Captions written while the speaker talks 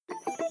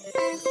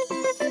Hi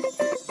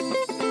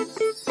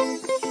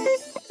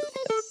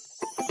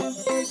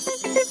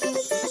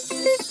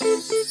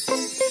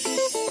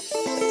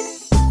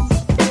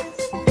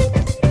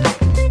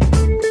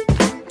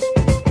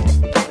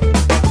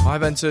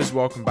Venters,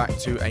 welcome back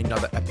to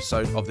another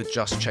episode of the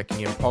Just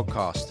Checking In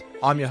podcast.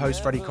 I'm your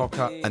host Freddie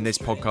Cocker, and this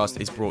podcast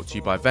is brought to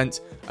you by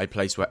Vent, a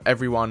place where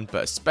everyone,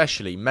 but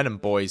especially men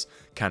and boys,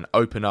 can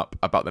open up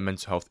about their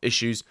mental health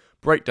issues,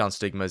 break down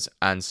stigmas,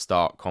 and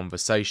start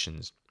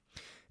conversations.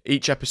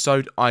 Each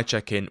episode, I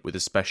check in with a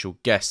special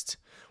guest.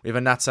 We have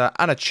a natter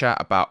and a chat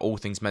about all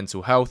things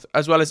mental health,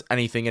 as well as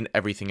anything and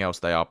everything else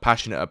they are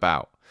passionate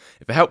about.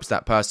 If it helps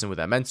that person with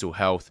their mental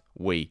health,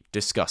 we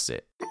discuss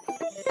it.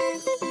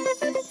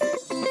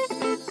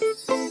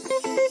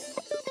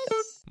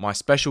 My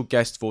special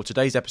guest for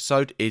today's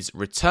episode is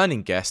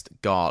returning guest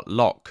Gar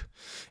Locke.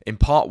 In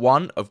part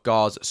 1 of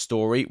Gar's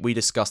story, we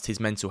discussed his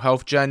mental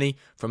health journey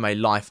from a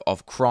life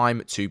of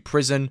crime to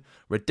prison,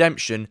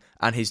 redemption,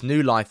 and his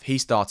new life he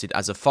started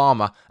as a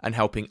farmer and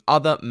helping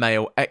other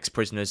male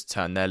ex-prisoners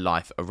turn their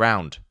life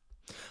around.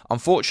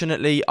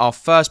 Unfortunately, our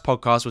first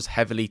podcast was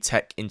heavily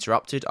tech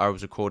interrupted. I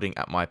was recording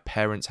at my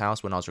parents'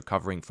 house when I was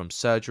recovering from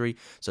surgery,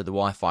 so the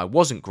Wi-Fi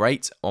wasn't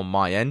great on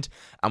my end,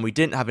 and we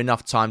didn't have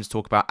enough time to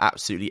talk about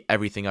absolutely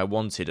everything I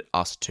wanted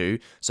us to,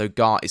 so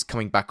Gar is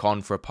coming back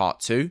on for a part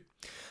 2.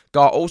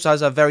 Gar also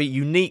has a very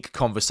unique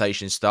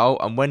conversation style,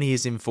 and when he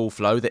is in full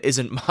flow, there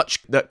isn't much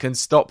that can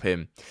stop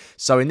him.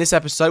 So in this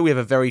episode, we have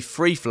a very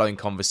free-flowing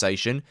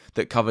conversation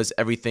that covers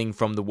everything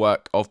from the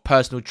work of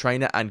personal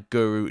trainer and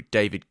guru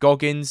David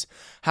Goggins,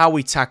 how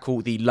we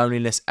tackle the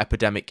loneliness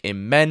epidemic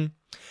in men,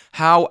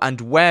 how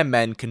and where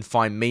men can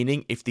find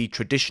meaning if the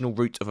traditional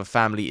route of a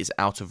family is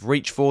out of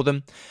reach for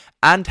them,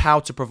 and how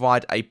to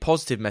provide a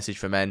positive message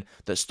for men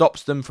that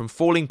stops them from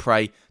falling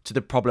prey to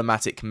the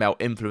problematic male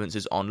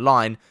influences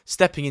online,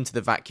 stepping into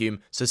the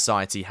vacuum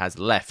society has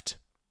left.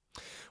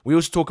 We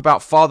also talk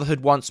about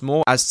fatherhood once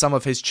more, as some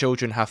of his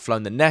children have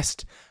flown the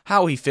nest,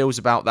 how he feels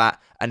about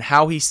that, and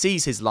how he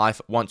sees his life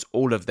once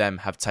all of them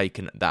have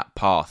taken that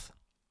path.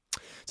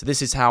 So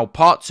this is how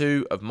part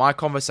 2 of my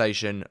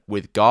conversation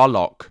with Gar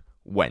Locke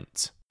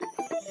went.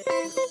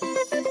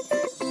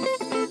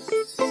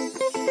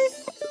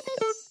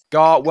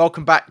 Gar,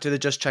 welcome back to the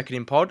Just Checking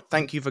In pod.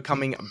 Thank you for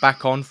coming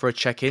back on for a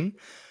check-in.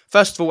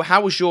 First of all,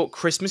 how was your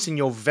Christmas in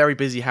your very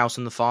busy house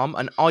on the farm?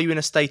 And are you in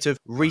a state of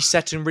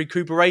reset and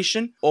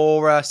recuperation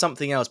or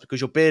something else?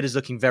 Because your beard is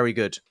looking very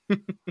good.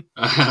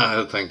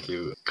 Thank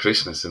you.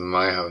 Christmas in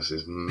my house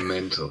is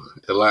mental.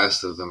 The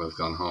last of them have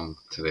gone home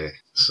today.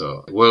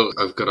 So, well,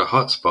 I've got a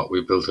hotspot.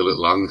 We built a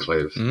little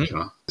enclave, you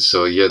know.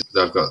 So, yeah,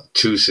 I've got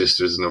 2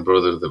 sisters and a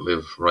brother that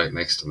live right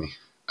next to me.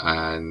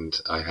 And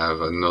I have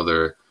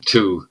another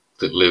 2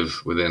 that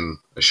live within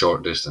a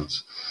short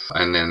distance.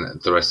 And then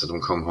the rest of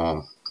them come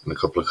home. And a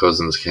couple of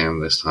cousins came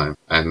this time.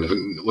 And,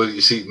 well,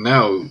 you see,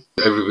 now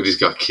everybody's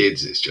got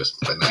kids. It's just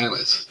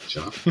bananas,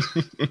 you know?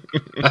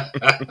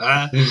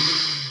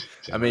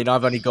 I mean,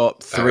 I've only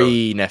got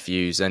 3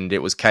 nephews, and it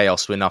was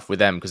chaos enough with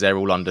them because they're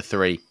all under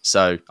 3.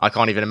 So I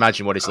can't even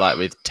imagine what it's like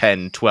with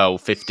 10,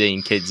 12,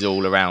 15 kids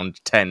all around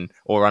 10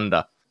 or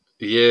under.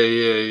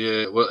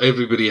 Yeah. Well,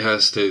 everybody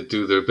has to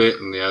do their bit,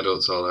 and the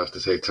adults all have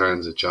to take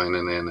turns at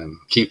joining in and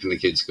keeping the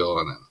kids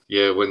going. And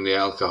yeah, when the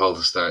alcohol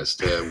starts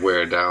to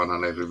wear down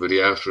on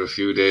everybody after a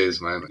few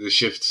days, man, the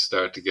shifts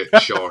start to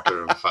get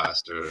shorter and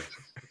faster.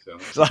 So,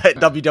 it's like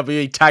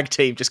WWE tag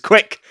team, just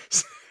quick,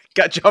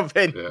 got jump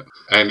in. Yeah,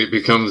 and it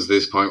becomes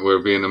this point where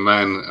being a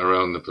man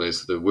around the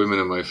place, the women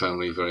in my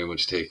family very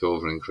much take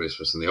over in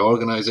Christmas, and they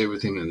organise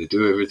everything and they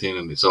do everything,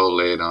 and it's all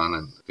laid on,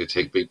 and they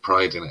take big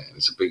pride in it. And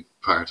it's a big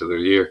part of their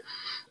year.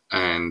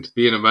 And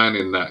being a man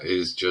in that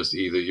is just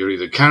you're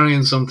either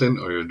carrying something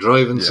or you're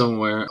driving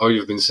somewhere or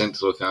you've been sent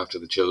to look after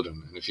the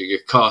children. And if you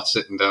get caught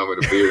sitting down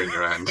with a beer in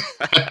your hand,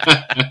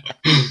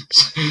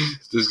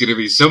 there's going to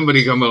be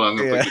somebody come along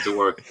and put you to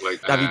work.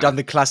 Like, have you done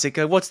the classic,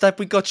 what's that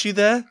we got you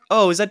there?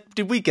 Oh,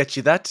 did we get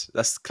you that?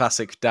 That's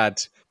classic dad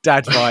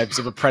vibes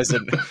of a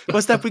present.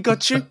 What's that we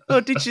got you?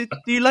 Oh, do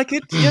you like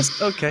it?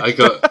 Yes, okay.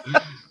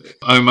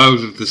 I'm out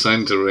of the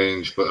Santa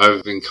range, but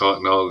I've been caught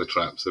in all the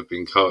traps. I've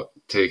been caught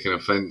taking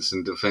offence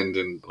and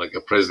defending like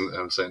a present.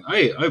 I'm saying,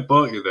 hey, I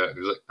bought you that. And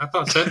he's like, I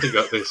thought Santa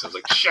got this. I was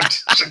like,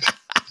 shut.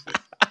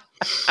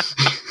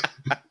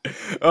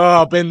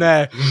 Oh, I've been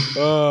there.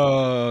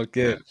 Oh,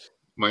 good. Yeah.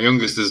 My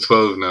youngest is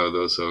 12 now,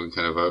 though, so I'm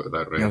kind of out of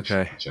that range.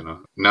 Okay. You know?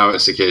 Now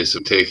it's a case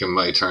of taking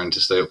my turn to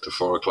stay up to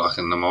 4 o'clock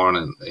in the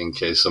morning in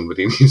case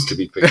somebody needs to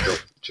be picked up.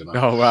 You know?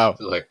 Oh, wow.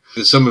 Like,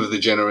 some of the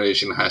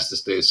generation has to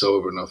stay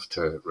sober enough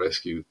to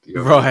rescue the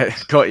other. Right,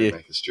 got you.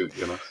 Make a street,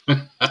 you know?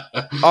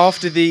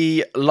 After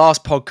the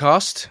last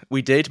podcast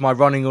we did, my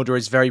running order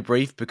is very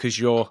brief because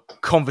your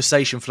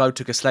conversation flow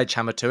took a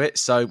sledgehammer to it.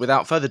 So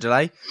without further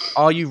delay,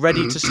 are you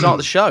ready to start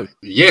the show?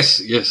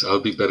 Yes,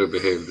 I'll be better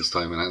behaved this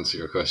time and answer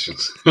your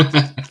questions.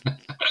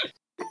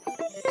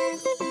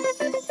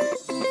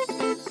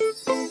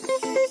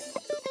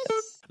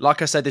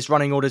 Like I said, this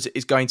running order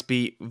is going to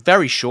be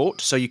very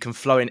short, so you can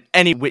flow in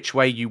any which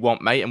way you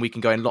want, mate, and we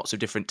can go in lots of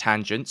different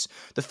tangents.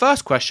 The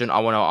first question I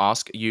want to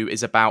ask you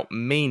is about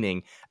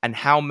meaning and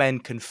how men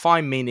can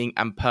find meaning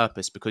and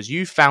purpose, because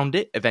you found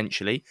it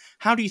eventually.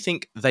 How do you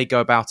think they go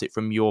about it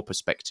from your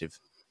perspective?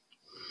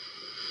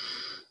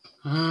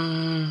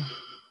 I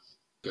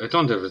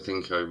don't ever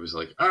think I was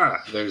like,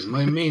 there's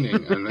my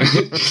meaning.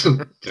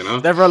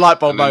 And Never a light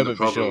bulb and then moment, the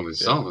problem for sure. was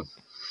solved.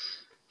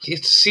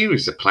 It's a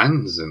series of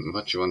plans and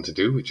what you want to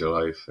do with your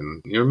life.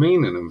 And your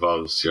meaning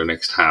involves your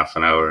next half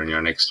an hour and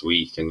your next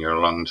week and your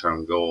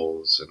long-term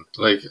goals. And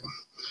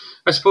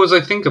I suppose I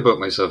think about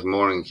myself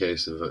more in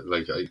case of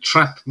I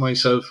trap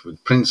myself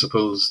with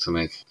principles to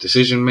make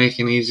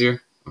decision-making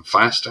easier and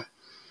faster.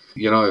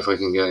 If I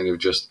can kind of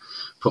just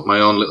put my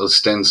own little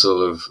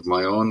stencil of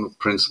my own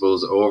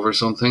principles over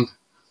something,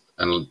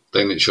 and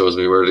then it shows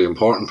me where the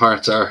important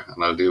parts are,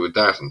 and I'll deal with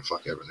that and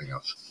fuck everything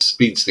else. It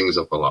speeds things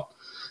up a lot.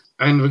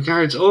 And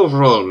regards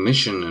overall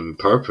mission and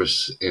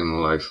purpose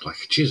in life,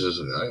 Jesus,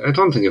 I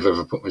don't think I've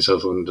ever put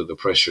myself under the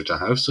pressure to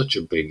have such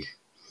a big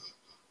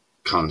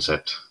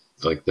concept,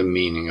 like the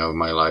meaning of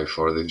my life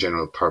or the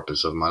general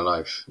purpose of my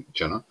life,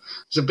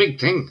 It's a big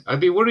thing. I'd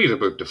be worried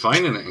about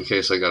defining it in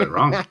case I got it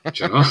wrong,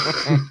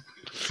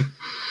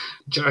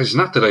 It's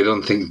not that I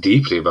don't think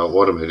deeply about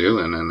what am I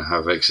doing and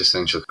have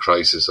existential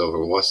crisis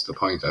over what's the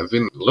point. I've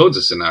been loads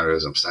of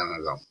scenarios I'm standing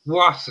there going,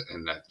 what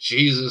in the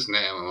Jesus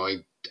name am I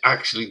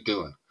actually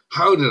doing?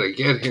 How did I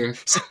get here?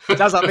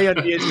 Sounds like me on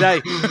New Year's Day.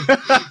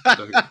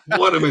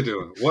 What am I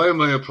doing? Why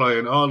am I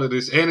applying all of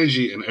this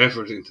energy and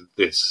effort into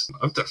this?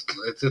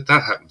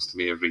 That happens to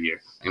me every year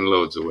in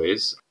loads of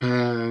ways.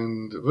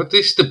 But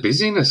it's the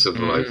busyness of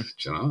life,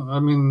 I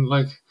mean,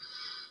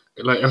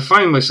 I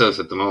find myself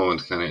at the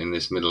moment kind of in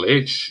this middle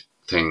age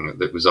thing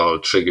that was all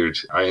triggered.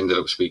 I ended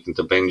up speaking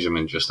to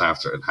Benjamin just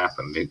after it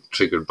happened,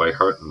 triggered by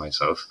hurting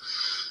myself,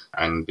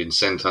 and been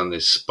sent on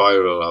this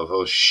spiral of,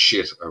 oh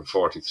shit, I'm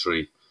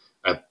 43.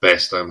 At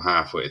best, I'm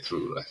halfway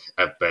through,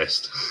 at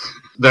best.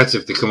 That's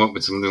if they come up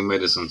with some new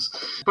medicines.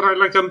 But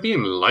I'm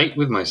being light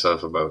with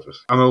myself about it.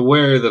 I'm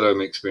aware that I'm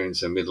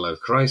experiencing a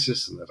midlife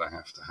crisis and that I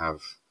have to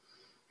have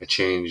a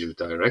change of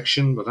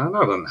direction, but I'm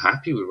not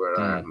unhappy with where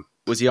I am.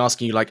 Was he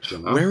asking you,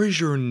 where is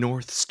your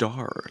North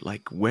Star?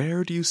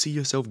 Where do you see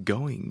yourself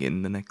going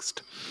in the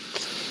next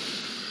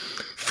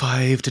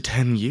 5 to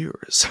 10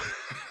 years?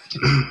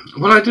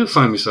 Well, I do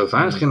find myself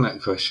asking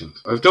that question.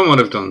 I've done what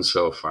I've done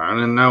so far,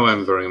 and now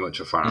I'm very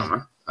much a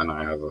farmer, and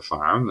I have a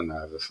farm, and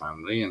I have a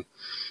family, and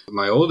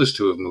my oldest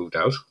two have moved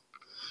out.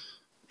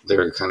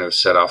 They're kind of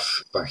set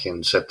off back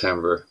in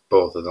September.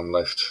 Both of them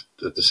left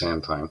at the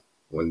same time,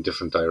 in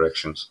different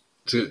directions,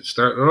 to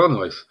start their own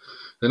life.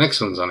 The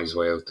next one's on his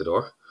way out the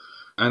door.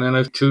 And then I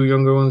have two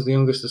younger ones, the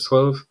youngest is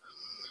 12.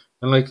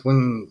 And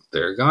when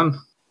they're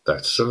gone,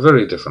 that's a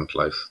very different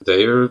life.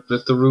 They are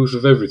at the root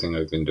of everything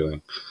I've been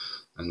doing.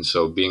 And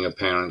so being a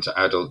parent to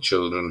adult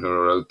children who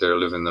are out there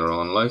living their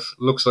own life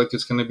looks like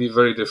it's going to be a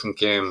very different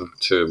game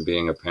to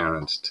being a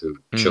parent to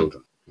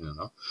children,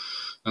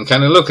 I'm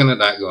kind of looking at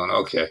that going,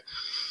 okay,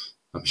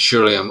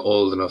 I'm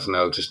old enough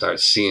now to start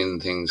seeing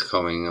things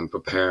coming and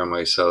prepare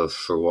myself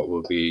for what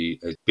will be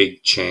a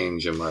big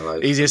change in my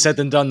life. Easier said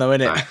than done, though,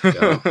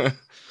 innit?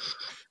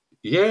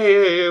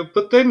 Yeah.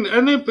 But then,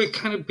 and it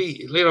kind of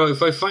be,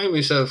 if I find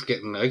myself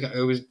getting,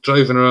 I was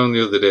driving around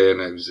the other day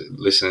and I was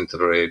listening to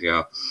the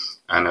radio,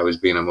 and I was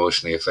being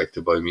emotionally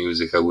affected by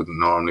music I wouldn't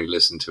normally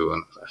listen to.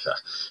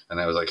 And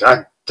I was like,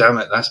 God damn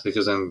it, that's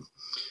because I'm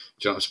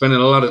spending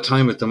a lot of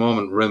time at the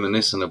moment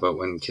reminiscing about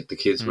when the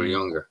kids were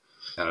younger.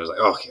 And I was like,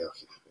 okay.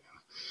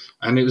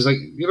 And it was I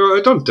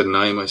don't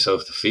deny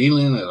myself the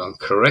feeling. I don't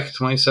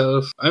correct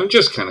myself. I'm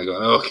just kind of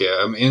going, okay,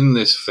 I'm in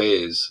this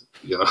phase,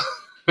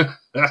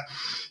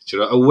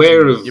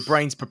 aware of your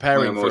brain's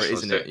preparing for it,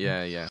 isn't it?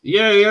 Yeah.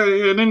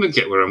 And then to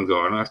get where I'm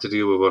going, I have to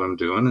deal with what I'm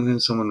doing, and then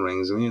someone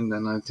rings me, and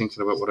then I'm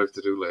thinking about what I have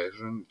to do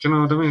later. And do you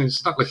know what I mean?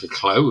 It's not like a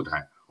cloud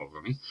hanging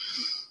over me.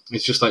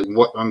 It's just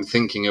what I'm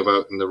thinking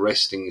about in the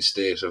resting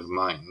state of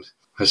mind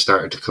has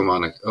started to come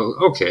on.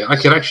 Okay, I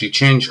could actually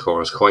change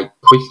course quite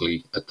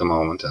quickly at the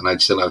moment, and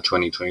I'd still have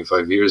 20,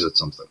 25 years at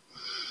something.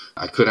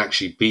 I could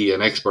actually be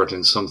an expert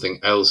in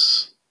something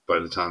else by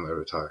the time I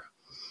retire.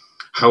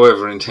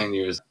 However, in 10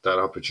 years, that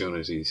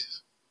opportunity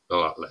is a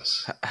lot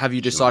less. Have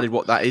you decided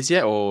what that is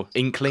yet, or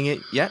inkling it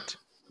yet?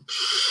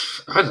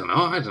 I don't know.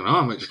 I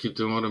might just keep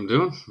doing what I'm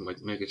doing. I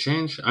might make a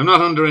change. I'm not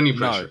under any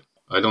pressure.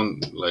 No. I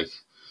don't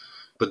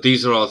but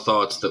these are all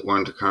thoughts that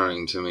weren't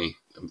occurring to me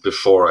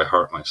before I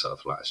hurt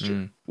myself last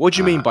year. What do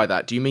you mean by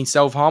that? Do you mean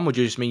self-harm, or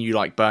do you just mean you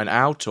burn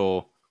out,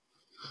 or?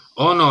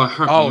 Oh, no, I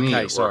hurt my knee.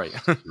 Okay, sorry.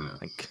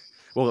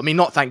 Well, I mean,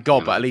 not thank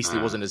God, but at least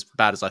it wasn't as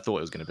bad as I thought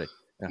it was going to be.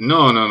 Yeah.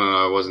 No,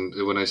 I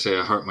wasn't. When I say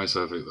I hurt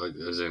myself,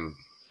 as in...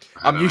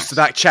 I'm used to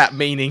that chat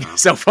meaning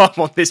self-harm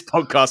on this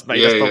podcast,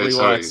 mate. That's probably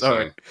why.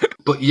 Sorry.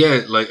 But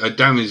I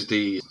damaged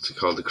the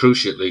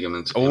cruciate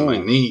ligament in my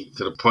knee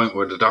to the point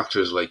where the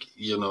doctor's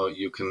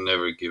you can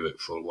never give it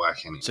full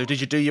whack anymore. So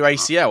did you do your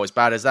ACL as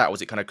bad as that? Or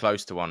was it kind of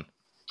close to one?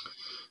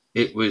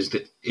 It was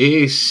the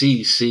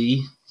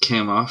ACC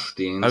came off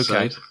the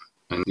inside. Okay.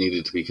 And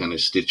needed to be kind of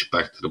stitched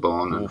back to the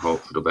bone and hope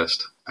for the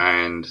best.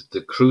 And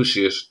the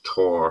cruciate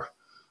tore,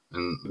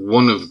 and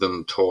one of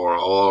them tore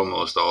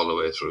almost all the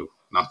way through.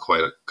 Not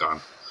quite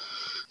gone.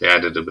 They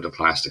added a bit of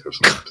plastic or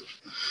something.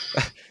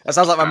 That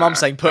sounds like my mum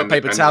saying put a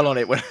paper towel on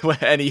it when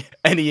any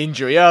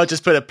injury. Oh,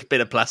 just put a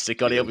bit of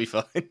plastic on it, it'll be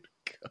fine.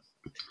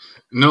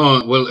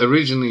 No, well,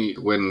 originally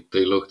when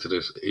they looked at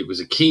it, it was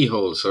a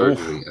keyhole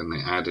surgery and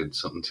they added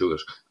something to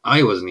it.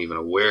 I wasn't even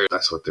aware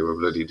that's what they were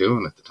bloody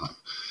doing at the time.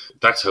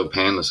 That's how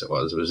painless it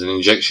was. It was an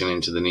injection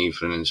into the knee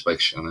for an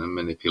inspection and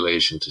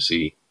manipulation to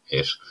see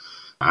it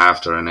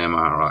after an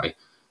MRI.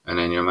 And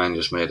then your man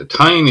just made a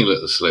tiny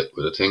little slit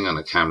with a thing on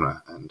a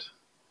camera and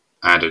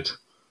added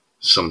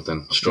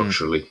something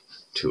structurally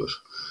to it.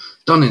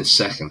 Done in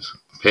seconds.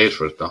 Paid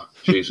for it though.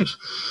 Jesus.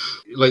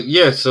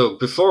 So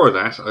before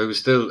that, I was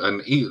still,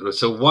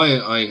 so why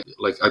I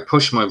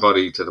pushed my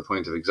body to the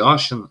point of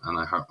exhaustion and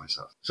I hurt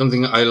myself.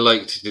 Something I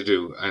liked to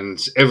do. And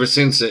ever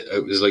since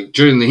it was like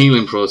during the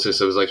healing process,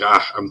 I was like,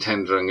 I'm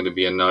tender, I'm going to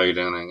be annoyed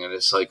and I'm going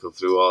to cycle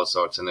through all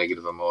sorts of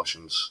negative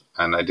emotions.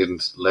 And I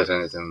didn't let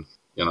anything,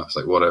 it's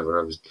like whatever.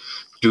 I was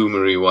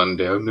doomery one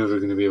day, I'm never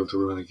going to be able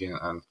to run again.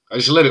 And I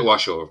just let it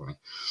wash over me.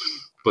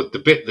 But the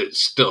bit that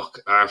stuck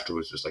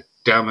afterwards was like,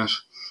 damn it.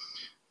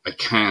 I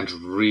can't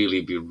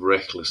really be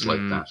reckless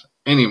like that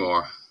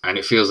anymore. And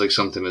it feels like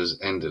something has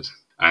ended.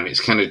 And it's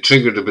kind of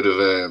triggered a bit of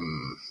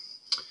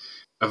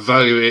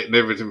evaluating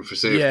everything for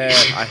safety. Yeah,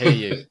 I hear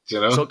you.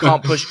 So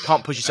can't push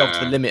yourself to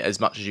the limit as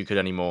much as you could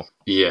anymore.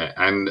 Yeah,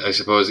 and I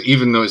suppose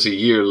even though it's a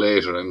year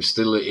later, I'm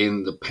still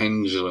in the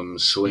pendulum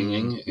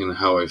swinging in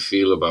how I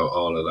feel about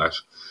all of that.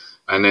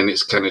 And then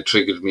it's kind of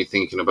triggered me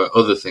thinking about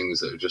other things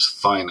that are just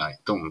finite,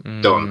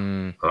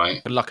 done, right?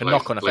 Like a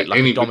knock-on effect,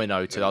 like a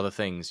domino to other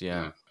things,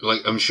 yeah.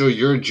 Like, I'm sure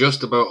you're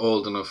just about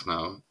old enough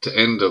now to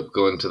end up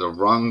going to the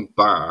wrong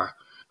bar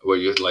where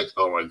you're like,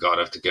 oh my God,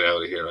 I have to get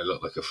out of here. I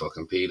look like a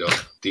fucking pedo.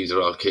 These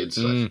are all kids.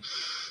 Like,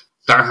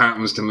 that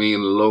happens to me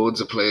in loads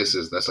of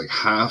places. That's like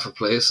half of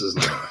places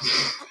now.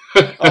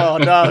 Oh,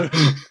 no.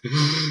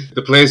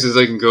 The places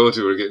I can go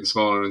to are getting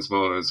smaller and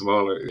smaller and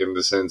smaller in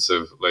the sense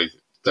of, like,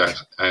 that,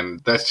 and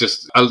that's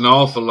just an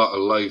awful lot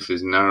of life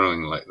is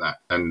narrowing like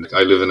that. And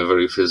I live in a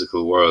very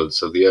physical world,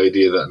 so the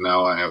idea that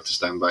now I have to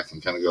stand back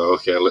and kind of go,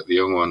 okay, I'll let the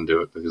young one do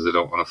it because I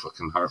don't want to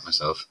fucking hurt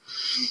myself,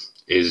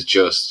 is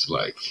just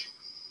like,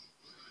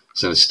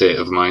 it's in a state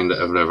of mind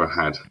that I've never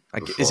had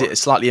before. Is it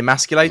slightly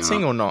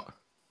emasculating or not?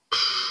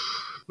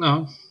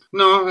 No,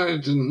 I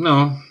didn't.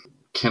 No,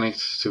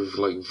 connect to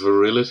like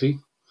virility.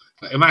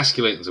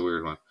 Emasculating is a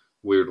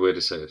weird way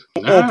to say it.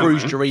 Or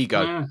bruised your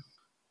ego.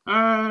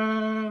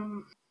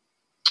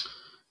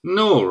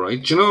 No,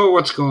 right? Do you know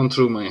what's going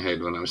through my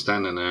head when I'm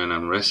standing there and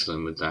I'm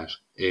wrestling with that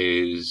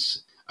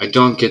is I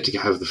don't get to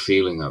have the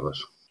feeling of it.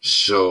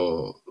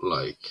 So,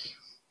 like,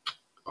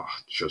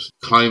 just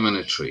climbing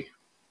a tree,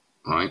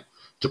 right?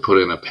 To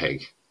put in a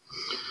peg.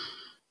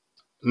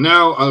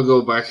 Now I'll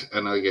go back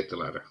and I'll get the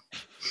ladder.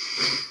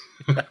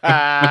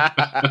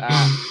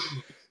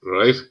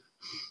 Right?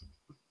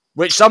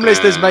 Which some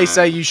listeners may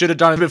say you should have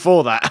done it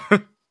before that.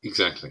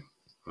 Exactly,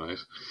 right?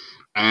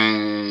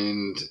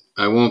 And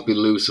I won't be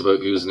loose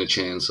about using a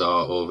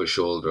chainsaw over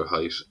shoulder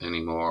height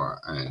anymore.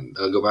 And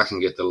I'll go back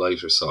and get the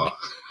lighter saw,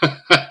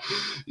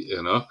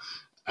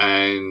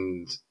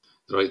 And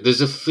right,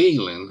 there's a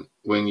feeling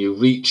when you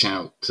reach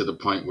out to the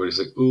point where it's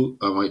like, ooh,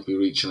 I might be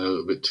reaching a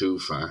little bit too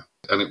far.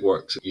 And it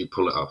works. You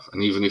pull it off.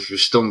 And even if you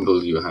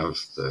stumble, you have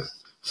the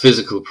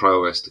physical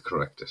prowess to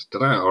correct it.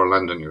 Or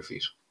land on your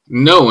feet.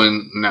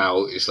 Knowing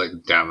now is like,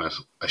 damn it,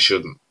 I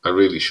shouldn't. I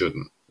really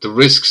shouldn't. The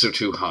risks are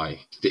too high.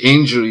 The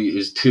injury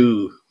is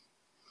too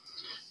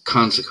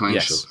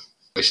consequential. Yes.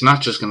 It's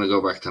not just going to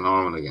go back to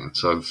normal again.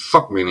 So I've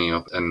fucked my knee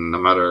up, and no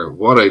matter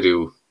what I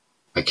do,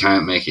 I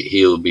can't make it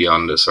heal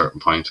beyond a certain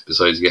point,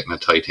 besides getting a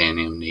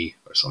titanium knee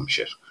or some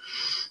shit.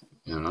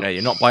 Yeah,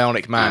 you're not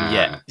Bionic Man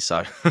yet,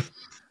 so...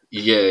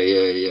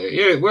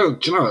 Yeah. Well,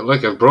 do you know,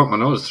 like, I've broke my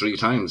nose 3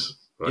 times.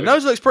 Right? Your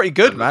nose looks pretty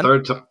good, man.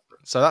 Third time.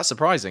 So that's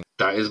surprising.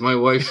 That is my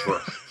wife's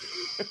work.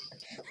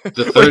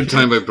 The third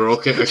time I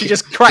broke it... She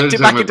just cracked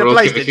it back into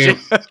place, did she?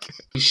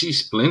 She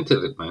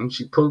splintered it, man.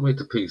 She pulled me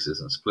to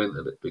pieces and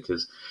splintered it,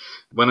 because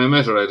when I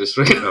met her, I had a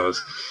straight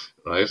nose,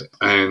 right?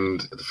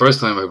 And the first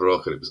time I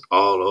broke it, it was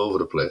all over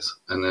the place.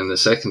 And then the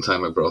second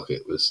time I broke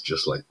it, it was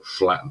just, like,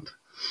 flattened.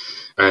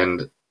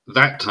 And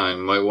that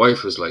time, my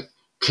wife was like,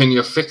 can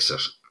you fix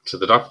it? To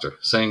the doctor,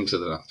 saying to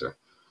the doctor,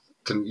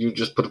 can you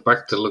just put it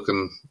back to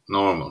looking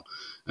normal?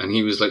 And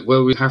he was like,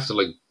 well, we'd have to,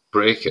 like,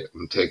 break it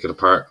and take it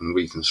apart and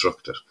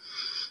reconstruct it.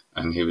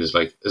 And he was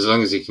like, as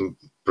long as he can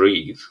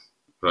breathe,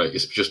 right,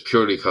 it's just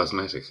purely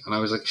cosmetic. And I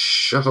was like,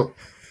 shut up.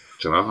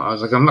 You know, I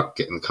was like, I'm not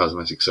getting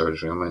cosmetic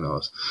surgery on my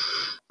nose.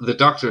 The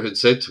doctor had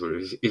said to her,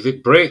 if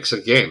it breaks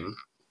again,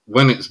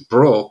 when it's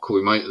broke,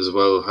 we might as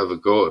well have a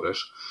go at it.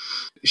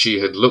 She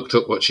had looked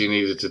up what she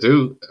needed to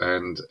do,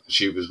 and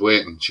she was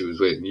waiting years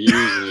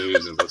and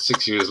years. And about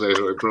 6 years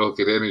later, I broke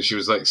it in, and she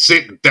was like,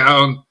 sit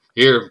down,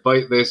 here,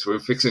 bite this, we're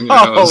fixing your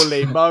nose.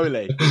 Holy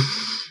moly.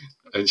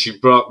 And she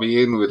brought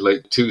me in with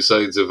like two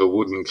sides of a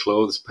wooden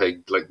clothes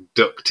peg, like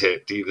duct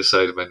taped either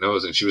side of my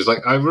nose. And she was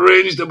like, I've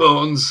arranged the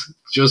bones.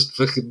 Just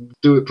fucking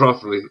do it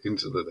properly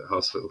into the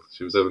hospital.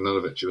 She was having none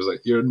of it. She was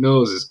like, your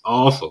nose is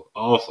awful,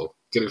 awful.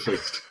 Get it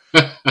fixed.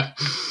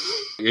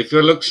 If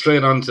you look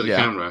straight onto the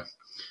camera,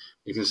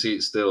 you can see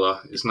it's still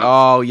off. It's not.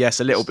 Oh,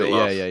 yes, a little bit.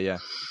 Off. Yeah.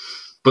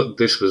 But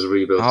this was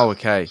rebuilt. Oh,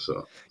 okay.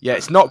 So, yeah,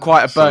 it's not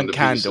quite a burnt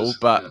candle, pieces,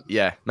 but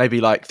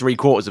maybe like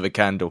 3/4 of a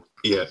candle.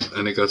 Yeah,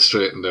 and it got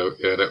straightened out.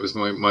 Yeah, that was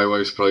my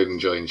wife's pride and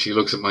joy. And she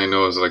looks at my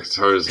nose like it's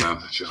hers now.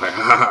 She's like,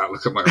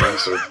 look at my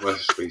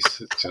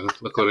masterpiece.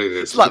 Look what I did.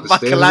 It's like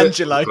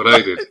Michelangelo. Look what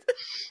I did.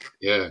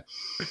 Yeah.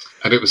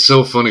 And it was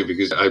so funny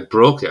because I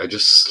broke it. I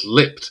just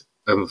slipped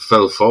and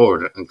fell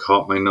forward and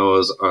caught my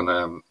nose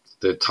on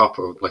the top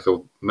of like a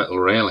metal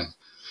railing.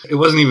 It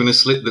wasn't even a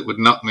slip that would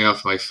knock me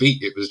off my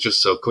feet. It was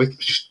just so quick. It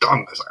was just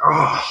done. I was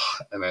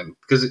like, and then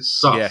because it's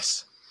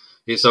soft,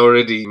 it's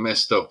already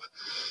messed up.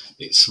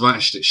 It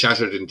smashed, it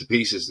shattered into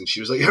pieces, and she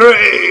was like,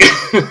 hooray!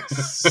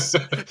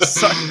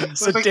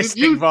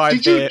 Sadistic vibe.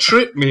 Did you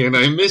trip me and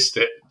I missed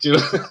it?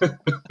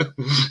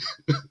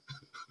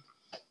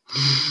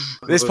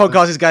 This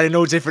podcast is going in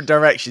all different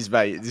directions,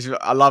 mate.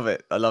 I love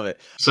it.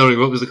 Sorry,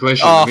 what was the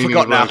question? Oh, I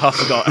forgot now. I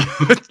forgot.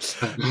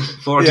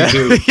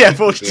 42. Yeah,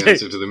 42. The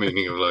answer to the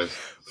meaning of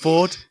life.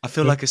 Ford, I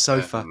feel like a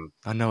sofa.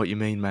 I know what you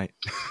mean, mate.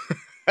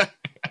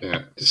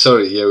 Yeah.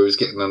 Sorry, we was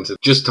getting onto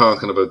just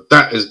talking about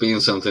that as being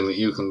something that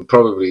you can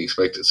probably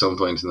expect at some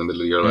point in the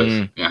middle of your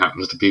life. It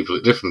happens to people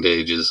at different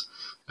ages,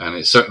 and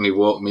it certainly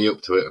woke me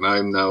up to it, and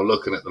I'm now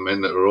looking at the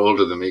men that are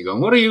older than me going,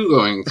 what are you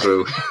going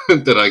through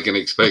that I can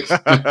expect?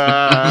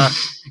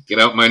 Get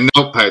out my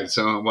notepad,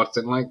 so what's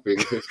it like being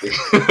 50?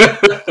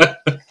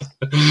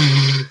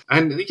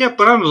 And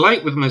but I'm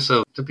light with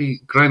myself to be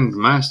grand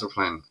master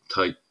plan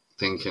type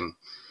thinking.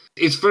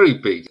 It's very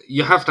big.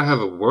 You have to have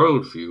a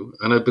worldview,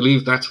 and I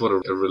believe that's what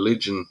a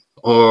religion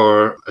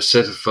or a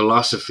set of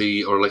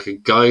philosophy or like a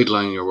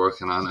guideline you're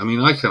working on. I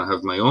mean, I kind of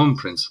have my own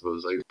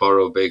principles. I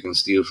borrow, beg, and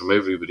steal from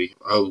everybody.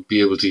 I'll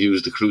be able to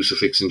use the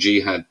crucifix and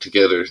jihad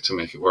together to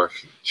make it work.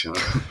 You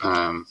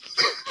know?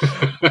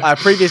 Our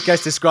previous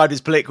guest described his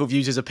political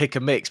views as a pick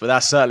and mix, but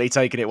that's certainly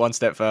taken it one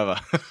step further.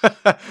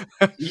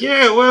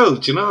 Yeah, well,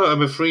 do you know,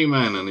 I'm a free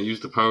man and I use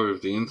the power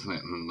of the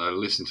internet and I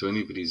listen to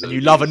anybody's And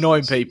you love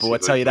annoying people, I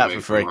tell you that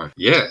for free.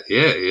 Yeah.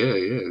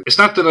 It's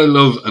not that I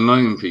love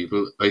annoying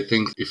people. I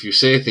think if you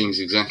say things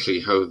exactly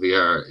how they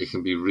are, it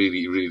can be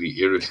really, really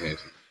irritating.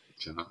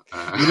 You know?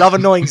 You love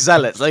annoying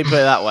zealots, let me put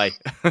it that way.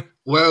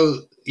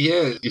 Well,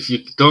 yeah, if you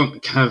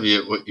don't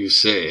caveat what you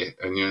say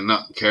and you're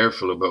not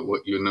careful about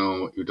what you know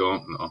and what you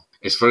don't know,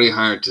 it's very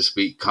hard to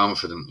speak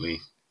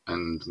confidently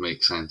and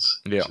make sense.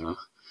 Yeah. You know?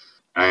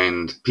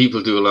 And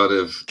people do a lot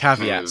of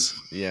caveats.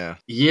 Yeah,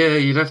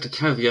 you'd have to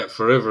caveat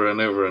forever and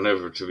ever and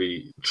ever to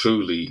be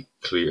truly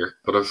clear.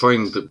 But I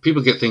find that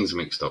people get things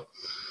mixed up.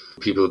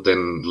 People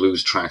then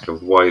lose track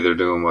of why they're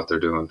doing what they're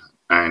doing.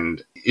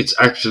 And it's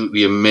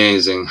absolutely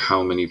amazing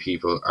how many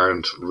people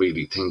aren't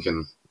really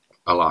thinking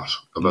a lot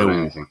about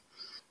anything.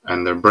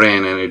 And their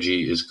brain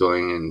energy is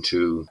going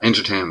into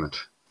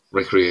entertainment,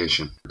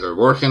 recreation. They're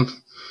working,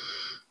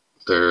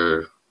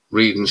 they're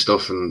reading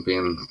stuff and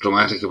being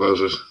dramatic about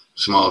it,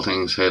 small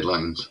things,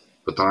 headlines,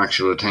 but their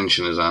actual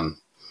attention is on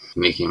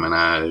Nicki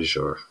Minaj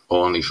or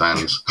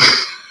OnlyFans.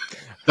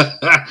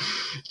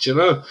 Do you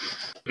know?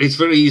 It's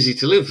very easy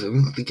to live. I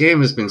mean, the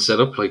game has been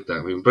set up like that.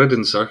 I mean, bread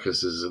and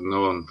circus is a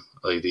known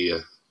idea,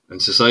 and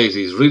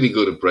society is really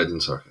good at bread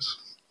and circus.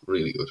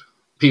 Really good.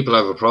 People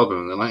have a problem,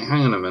 and they're like,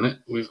 hang on a minute,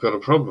 we've got a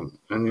problem.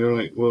 And you're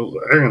like, well,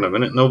 hang on a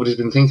minute, nobody's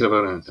been thinking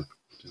about anything.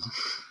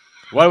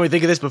 Why didn't we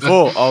think of this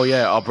before? Oh,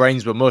 yeah, our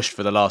brains were mushed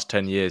for the last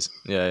 10 years.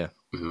 Yeah.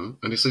 Mm-hmm.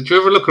 And it's like, do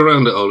you ever look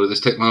around at all of this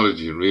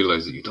technology and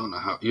realise that you don't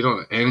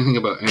know anything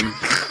about anything?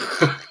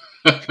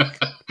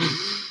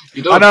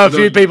 I know a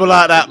few people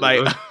like that,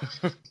 mate.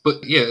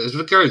 But yeah, as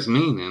regards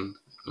meaning,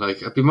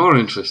 like, I'd be more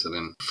interested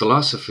in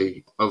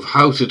philosophy of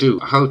how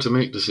to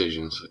make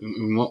decisions,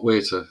 in what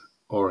way to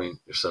orient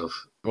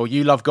yourself. Well,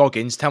 you love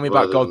Goggins. Tell me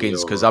about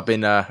Goggins, because I've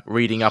been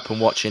reading up and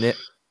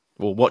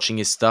watching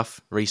his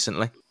stuff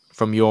recently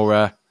from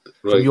your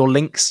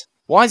links.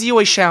 Why is he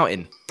always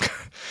shouting?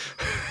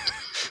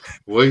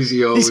 Why is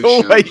he always shouting?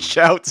 He's always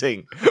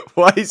shouting.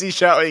 Why is he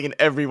shouting in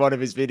every one of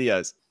his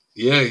videos?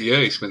 Yeah,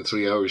 he spent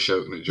 3 hours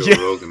shouting at Joe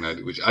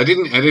Rogan, which I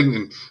didn't,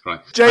 right.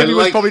 Jamie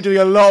was probably doing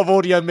a lot of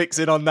audio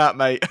mixing on that,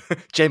 mate.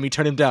 Jamie,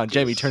 turn him down.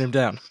 Jamie, turn him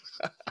down.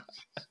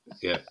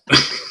 Yeah.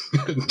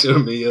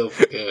 Turn me up,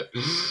 yeah.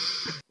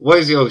 Why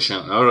is he always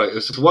shouting? All right,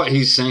 it's what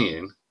he's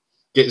saying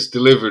gets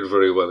delivered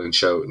very well in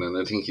shouting, and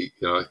I think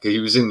he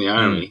was in the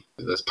army.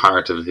 That's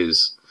part of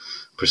his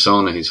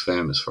persona he's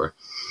famous for,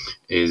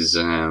 is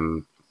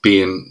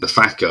being the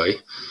fat guy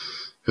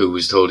who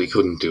was told he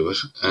couldn't do it,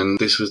 and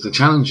this was the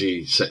challenge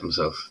he set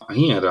himself.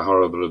 He had a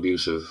horrible,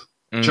 abusive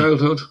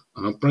childhood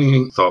and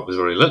upbringing, thought was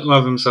very little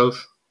of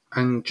himself,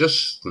 and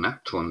just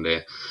snapped one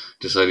day,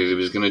 decided he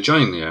was going to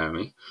join the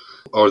army,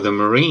 or the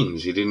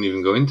Marines. He didn't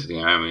even go into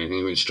the army, and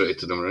he went straight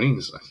to the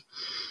Marines.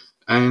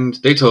 And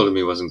they told him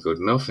he wasn't good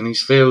enough, and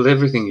he's failed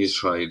everything he's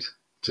tried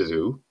to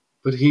do,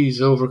 but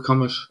he's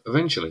overcome it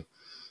eventually.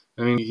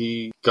 I mean,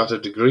 he got a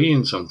degree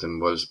in something,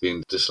 was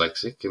being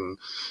dyslexic, and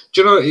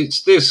do you know,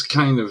 it's this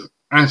kind of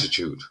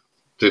attitude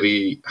that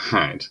he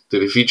had,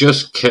 that if he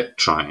just kept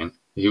trying,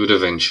 he would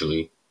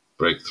eventually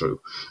break through.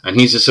 And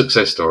he's a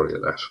success story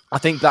of that. I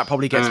think that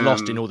probably gets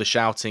lost in all the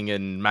shouting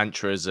and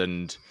mantras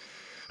and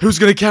who's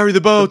going to carry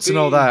the boats and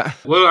all that.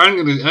 Well, I'm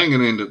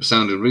gonna end up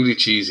sounding really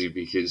cheesy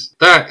because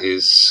that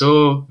is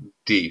so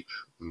deep,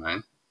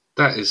 man.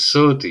 That is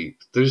so deep.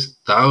 There's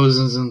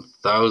thousands and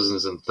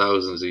thousands and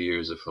thousands of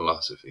years of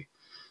philosophy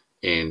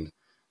in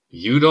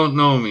 "you don't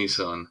know me,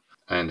 son,"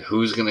 and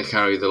who's going to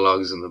carry the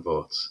logs and the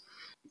boats.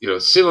 You know,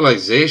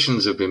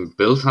 civilizations have been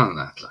built on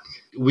that. Like,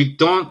 we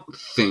don't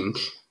think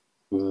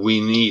we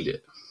need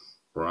it,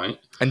 right?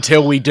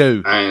 Until we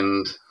do.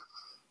 And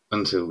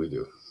until we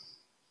do,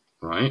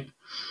 right?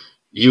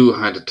 You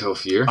had a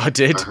tough year. I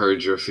did. I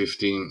heard your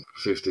 15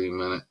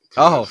 minute.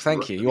 Oh,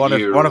 thank you.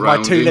 You're one of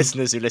my 2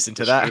 listeners who listen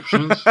to that.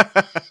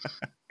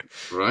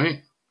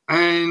 Right?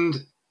 And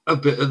a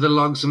bit of the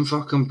logs and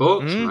fucking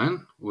boats,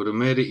 man. Would have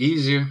made it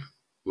easier.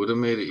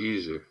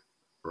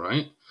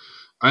 Right?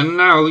 And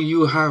now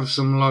you have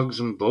some logs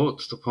and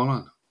boats to pull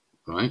on.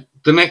 Right?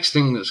 The next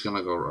thing that's going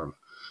to go wrong.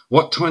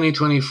 What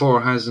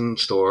 2024 has in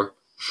store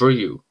for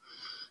you.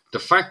 The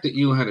fact that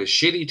you had a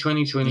shitty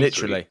 2023.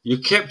 Literally. You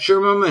kept your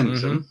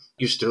momentum.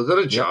 You still got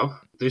a job. Yep.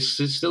 This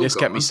is still This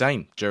going. kept me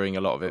sane during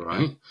a lot of it.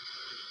 Right?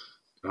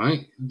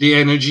 Right? The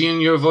energy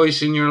in your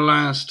voice in your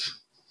last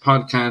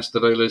podcast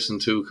that I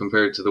listened to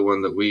compared to the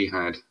one that we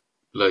had,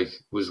 like,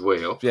 was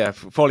way up. Yeah,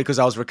 probably because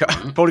I was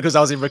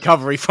in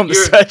recovery from the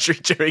surgery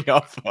during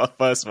our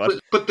first one.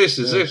 But this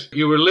is it.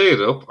 You were laid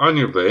up on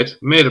your bed,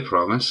 made a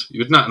promise.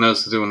 You had nothing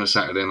else to do on a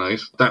Saturday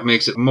night. That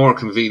makes it more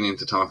convenient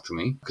to talk to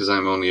me because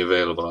I'm only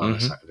available on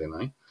a Saturday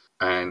night.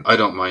 And I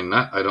don't mind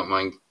that. I don't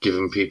mind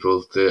giving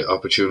people the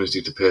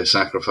opportunity to pay a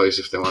sacrifice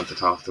if they want to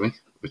talk to me,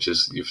 which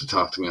is you have to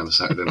talk to me on a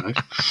Saturday night.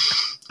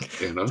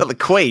 You know? Is that the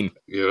Queen?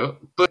 You know?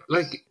 But,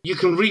 like, you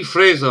can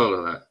rephrase all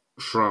of that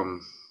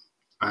from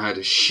I had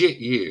a shit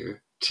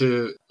year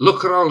to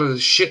look at all of the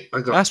shit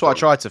I got. That's what I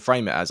tried to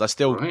frame it as. I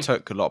still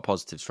took a lot of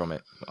positives from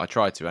it. I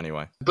tried to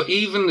anyway. But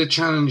even the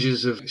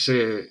challenges of,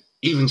 say,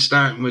 even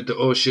starting with the,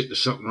 oh shit,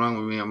 there's something wrong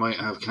with me, I might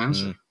have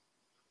cancer.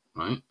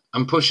 Right?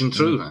 I'm pushing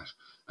through that.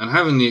 And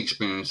having the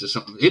experience of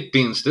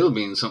something, still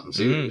being something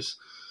serious,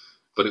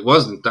 but it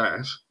wasn't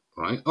that,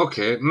 right?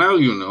 Okay, now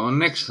you know,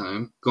 next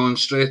time, going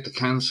straight to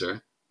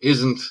cancer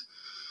it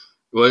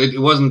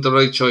wasn't the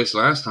right choice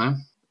last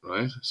time,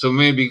 right? So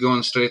maybe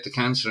going straight to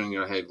cancer in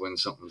your head when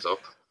something's up.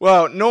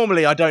 Well,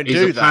 normally I don't do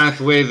that. Is a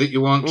pathway that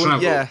you won't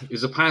travel. Yeah.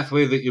 Is a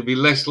pathway that you'll be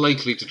less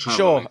likely to travel.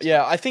 Sure,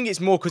 yeah. I think it's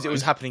more because it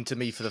was happening to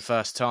me for the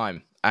first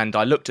time. And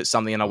I looked at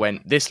something and I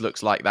went, this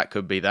looks like that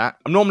could be that.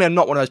 I'm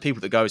not one of those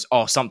people that goes,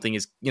 oh, something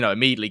is,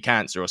 immediately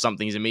cancer or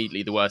something is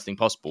immediately the worst thing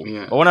possible.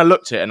 Yeah. But when I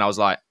looked at it and I was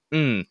like,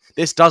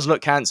 this does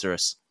look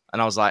cancerous.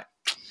 And I was like,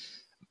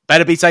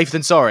 better be safe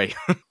than sorry.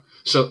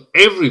 So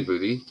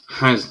everybody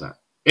has that.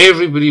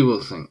 Everybody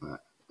will think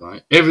that,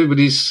 right?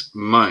 Everybody's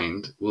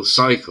mind will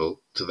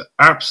cycle to the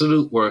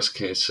absolute worst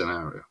case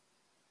scenario,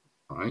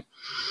 right?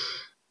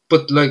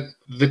 But, like,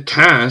 the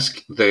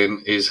task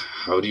then is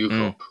how do you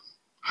cope?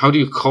 How do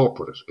you cope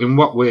with it? In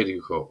what way do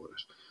you cope with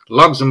it?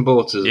 Logs and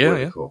boats is a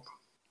way to cope,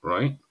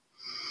 right?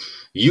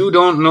 You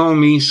don't know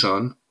me,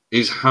 son,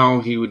 is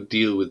how he would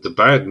deal with the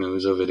bad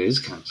news of it is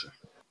cancer,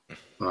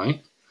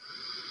 right?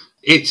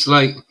 It's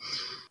like,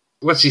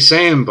 what's he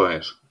saying by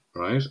it,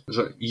 right? It's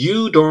like,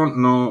 you don't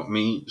know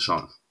me,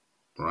 son,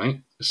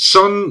 right?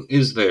 Son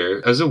is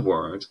there as a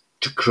word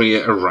to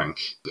create a rank.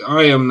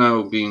 I am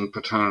now being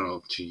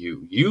paternal to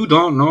you. You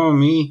don't know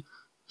me,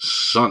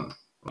 son.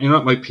 You're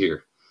not my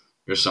peer.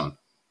 You're son.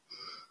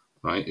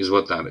 Right, is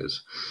what that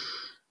is.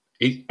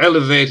 He's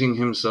elevating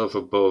himself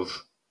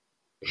above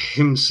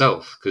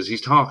himself because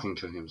he's talking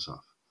to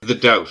himself. The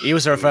doubt. He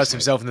also refers to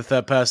himself in the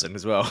third person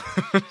as well.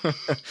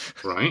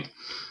 Right?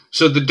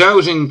 So the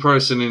doubting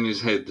person in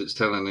his head that's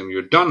telling him,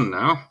 you're done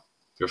now,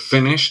 you're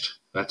finished,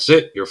 that's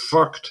it, you're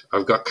fucked,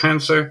 I've got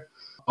cancer,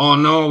 oh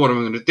no, what am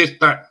I going to do?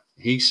 That.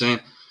 He's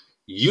saying,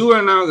 you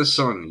are now the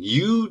son.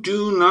 You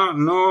do not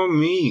know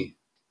me,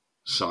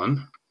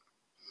 son.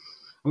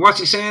 And what's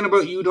he saying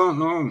about you don't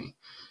know me?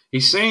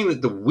 He's saying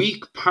that the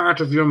weak part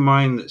of your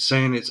mind that's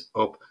saying it's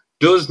up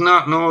does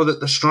not know that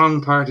the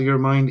strong part of your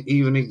mind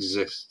even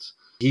exists.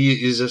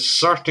 He is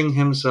asserting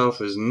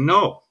himself as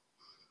no,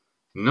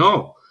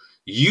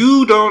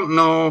 you don't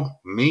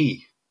know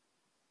me,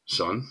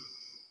 son.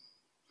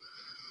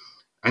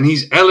 And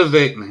he's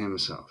elevating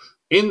himself.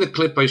 In the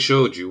clip I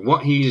showed you,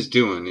 what he is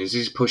doing is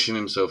he's pushing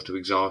himself to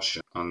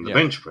exhaustion on the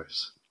bench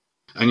press.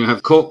 And you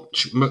have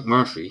Coach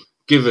McMurphy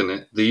giving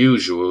it the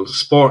usual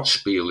sports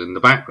spiel in the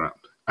background.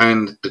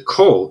 And the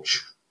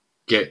coach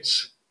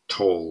gets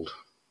told,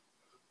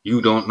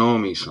 you don't know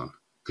me, son,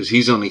 because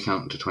he's only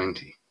counting to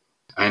 20.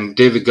 And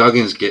David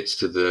Goggins gets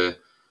to the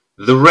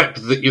rep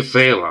that you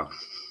fail on.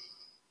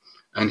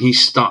 And he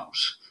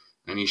stops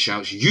and he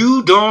shouts,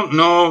 "You don't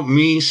know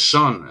me,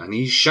 son." And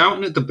he's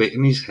shouting at the bit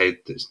in his head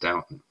that's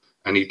doubting.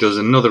 And he does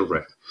another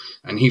rep.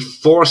 And he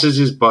forces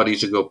his body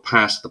to go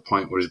past the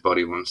point where his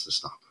body wants to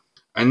stop.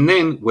 And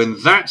then, when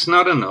that's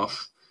not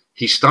enough,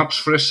 he stops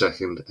for a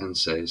second and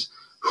says,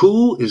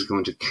 "Who is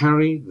going to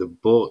carry the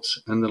boats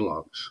and the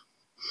logs?"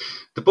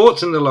 The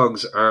boats and the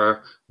logs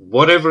are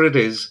whatever it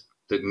is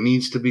that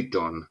needs to be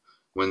done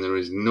when there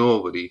is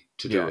nobody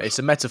to do it. It's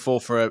a metaphor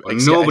for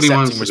nobody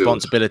wants accepting to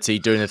responsibility,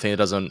 doing the thing that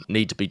doesn't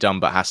need to be done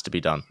but has to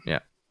be done. Yeah.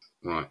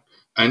 Right.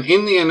 And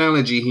in the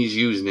analogy he's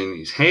using in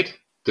his head,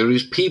 there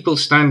is people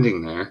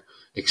standing there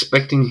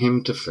expecting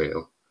him to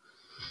fail.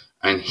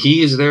 And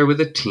he is there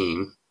with a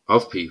team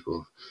of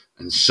people,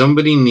 and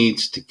somebody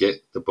needs to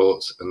get the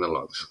boats and the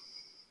logs.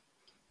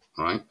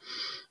 Right?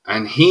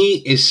 And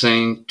he is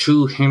saying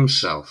to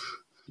himself,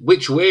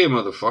 "Which way,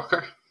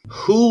 motherfucker?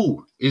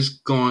 Who is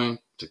going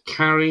to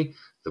carry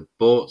the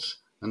boats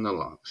and the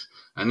logs?"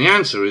 And the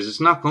answer is, it's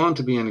not going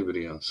to be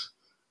anybody else.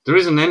 There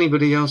isn't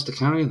anybody else to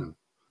carry them.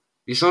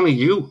 It's only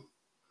you.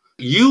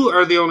 You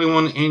are the only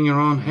one in your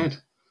own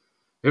head.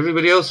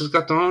 Everybody else has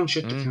got their own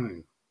shit to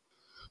carry.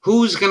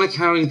 Who's going to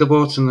carry the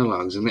boats and the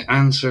logs? And the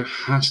answer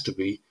has to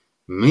be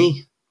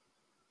me.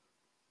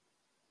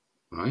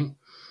 Right?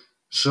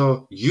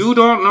 So, you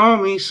don't know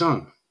me,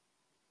 son.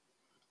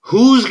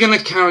 Who's going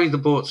to carry the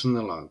boats and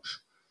the logs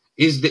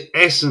is the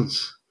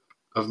essence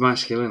of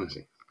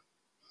masculinity.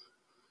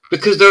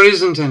 Because there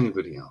isn't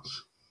anybody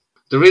else.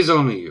 There is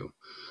only you.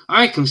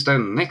 I can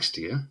stand next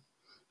to you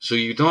so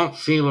you don't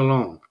feel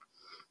alone.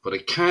 But I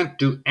can't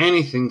do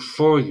anything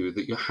for you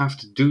that you have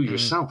to do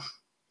yourself.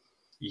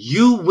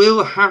 You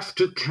will have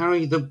to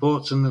carry the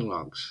boats and the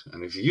logs.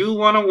 And if you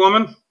want a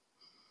woman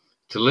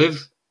to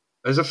live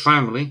as a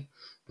family,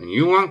 and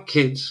you want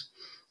kids,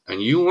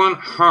 and you want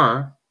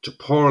her to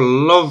pour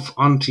love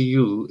onto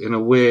you in a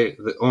way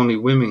that only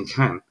women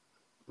can,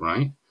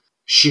 right?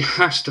 She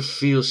has to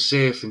feel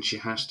safe and she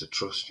has to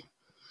trust you.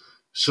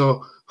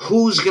 So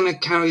who's going to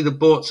carry the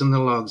boats and the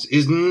logs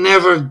is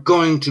never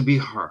going to be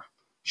her.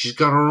 She's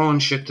got her own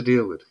shit to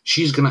deal with.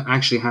 She's going to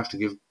actually have to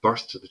give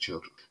birth to the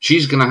children.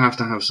 She's going to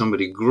have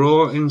somebody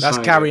grow inside.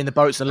 That's carrying the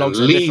boats and logs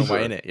in a different way,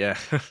 isn't it? Yeah.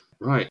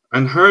 Right.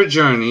 And her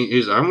journey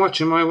is, I'm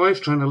watching my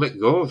wife trying to let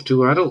go of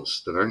two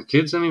adults that aren't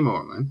kids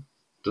anymore, man.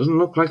 Doesn't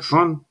look like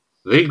fun.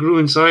 They grew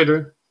inside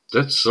her.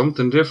 That's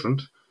something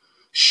different.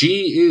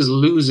 She is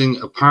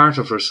losing a part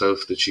of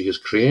herself that she has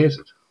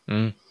created.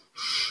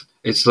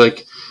 It's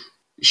like,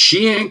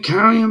 she ain't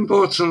carrying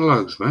boats and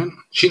logs, man.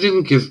 She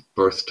didn't give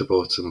birth to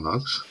boats and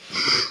logs.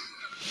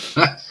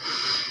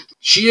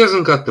 She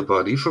hasn't got the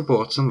body for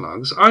boats and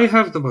logs. I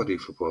have the body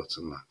for boats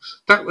and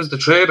logs. That was the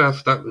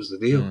trade-off. That was the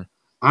deal.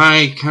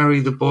 I carry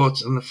the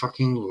boats and the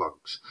fucking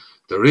logs.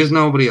 There is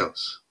nobody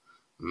else.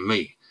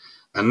 Me.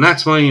 And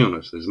that's my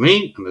unit. There's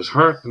me and there's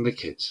her and the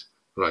kids.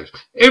 Right.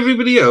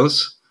 Everybody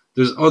else,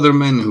 there's other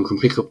men who can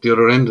pick up the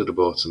other end of the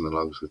boats and the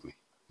logs with me.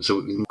 So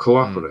we can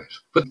cooperate.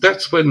 But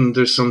that's when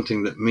there's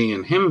something that me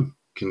and him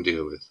can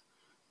deal with.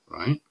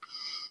 Right?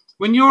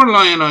 When you're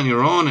lying on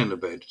your own in the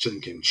bed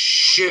thinking,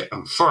 shit,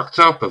 I'm fucked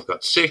up, I've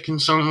got sick in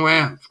some way,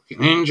 I'm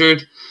fucking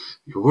injured,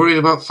 you're worried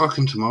about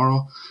fucking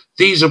tomorrow.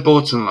 These are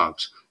boats and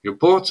logs. Your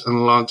boats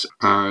and logs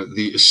are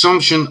the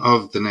assumption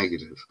of the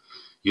negative.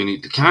 You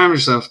need to calm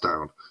yourself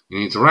down. You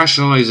need to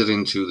rationalize it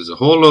into, there's a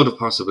whole load of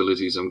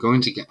possibilities. I'm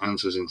going to get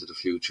answers into the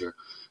future.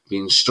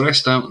 Being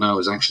stressed out now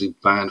is actually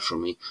bad for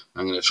me.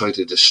 I'm going to try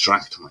to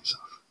distract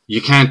myself.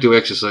 You can't do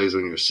exercise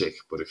when you're sick,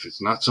 but if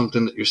it's not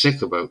something that you're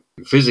sick about,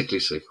 you're physically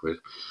sick with,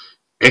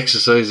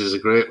 exercise is a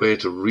great way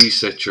to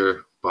reset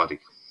your body,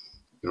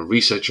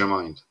 reset your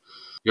mind.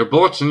 Your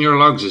boats and your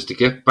logs is to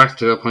get back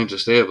to a point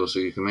of stable so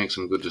you can make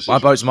some good decisions. My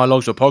boats and my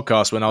logs were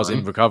podcast when I was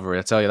in recovery.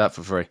 I tell you that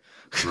for free.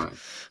 Right.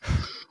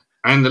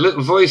 And the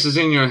little voices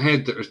in your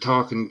head that are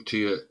talking to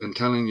you and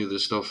telling you the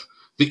stuff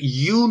that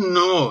you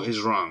know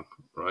is wrong,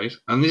 right?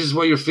 And this is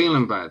why you're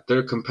feeling bad.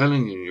 They're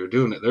compelling you and you're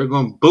doing it. They're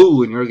going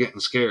boo and you're getting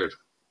scared,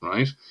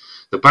 right?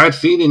 The bad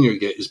feeling you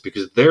get is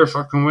because they're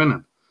fucking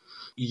winning.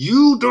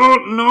 You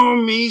don't know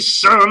me,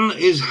 son,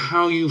 is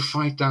how you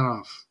fight that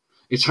off.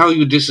 It's how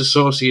you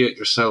disassociate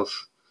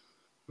yourself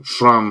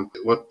from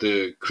what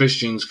the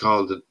Christians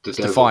call the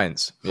devil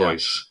defiance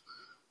voice,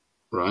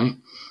 right?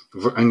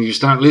 And you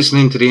start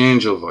listening to the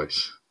angel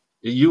voice.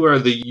 You are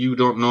the you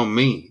don't know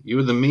me.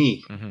 You're the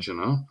me, you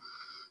know?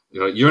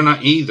 You're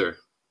not either.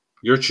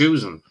 You're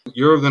choosing.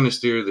 You're going to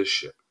steer this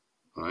ship,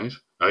 right?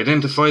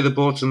 Identify the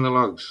boats and the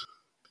logs.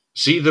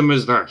 See them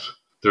as that.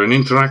 They're an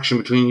interaction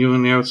between you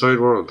and the outside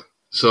world.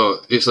 So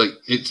it's like,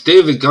 it's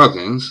David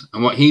Goggins,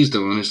 and what he's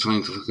doing is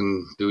trying to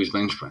fucking do his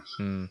bench press.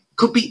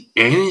 Could be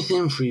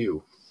anything for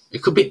you.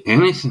 It could be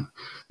anything.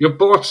 Your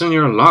boats and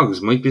your logs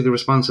might be the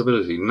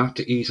responsibility not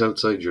to eat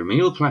outside your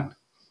meal plan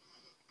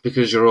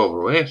because you're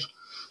overweight.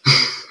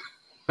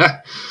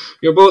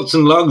 Your boats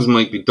and logs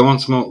might be don't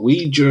smoke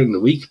weed during the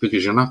week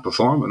because you're not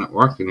performing at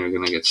work and you're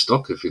going to get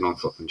stuck if you don't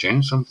fucking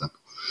change something.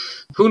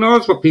 Who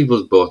knows what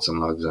people's boats and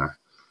logs are?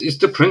 It's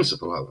the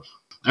principle of it.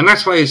 And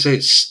that's why I say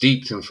it's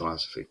steeped in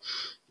philosophy.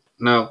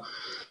 Now,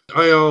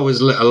 I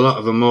always let a lot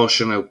of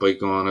emotion out by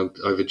going out.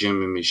 I have a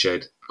gym in my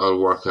shed. I'll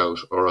work out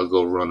or I'll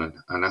go running,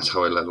 and that's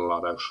how I let a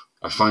lot out.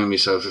 I find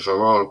myself, if I'm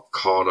all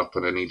caught up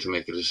and I need to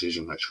make a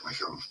decision, I just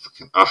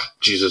like,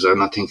 Jesus, I'm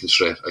not thinking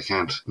straight. I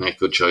can't make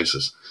good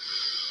choices.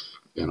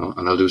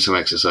 And I'll do some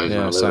exercise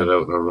and I'll let it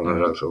out or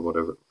run it out or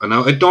whatever. And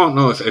now I don't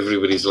know if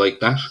everybody's like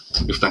that,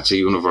 if that's a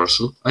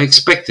universal. I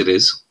expect it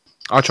is.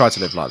 I try to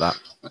live like that.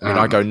 I mean,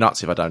 I go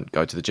nuts if I don't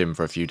go to the gym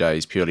for a few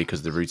days purely because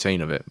of the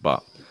routine of it.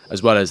 But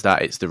as well as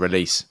that, it's the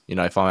release.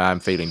 If I am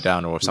feeling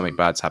down or if something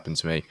bad's happened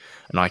to me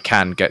and I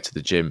can get to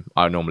the gym,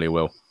 I normally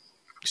will,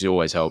 because it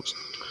always helps.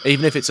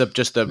 Even if it's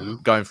just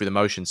going through the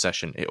motion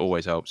session, it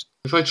always helps.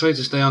 If I try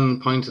to stay on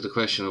point of the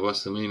question of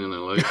what's the meaning of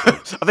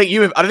life, I think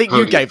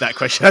you gave that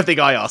question. I think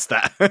I asked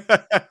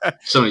that.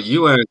 Sorry,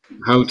 you asked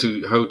how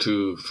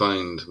to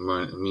find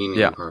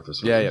meaning and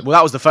purpose. Yeah. Well,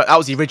 that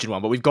was the original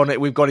one, but we've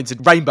gone into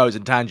rainbows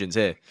and tangents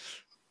here.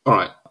 All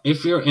right.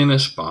 If you're in a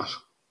spot,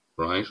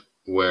 right,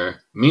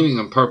 where meaning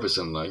and purpose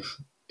in life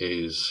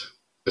is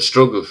a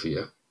struggle for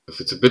you,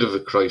 if it's a bit of a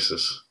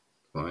crisis,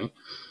 right,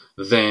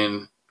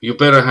 then you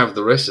better have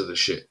the rest of the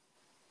shit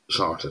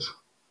sorted.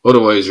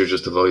 Otherwise, you're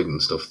just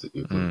avoiding stuff that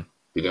you can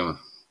be doing,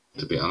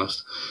 to be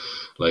honest.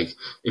 Like,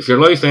 if your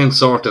life ain't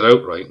sorted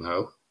out right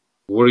now,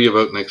 worry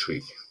about next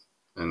week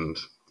and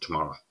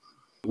tomorrow.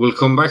 We'll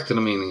come back to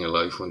the meaning of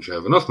life once you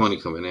have enough money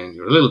coming in,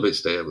 you're a little bit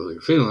stable,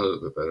 you're feeling a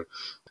little bit better.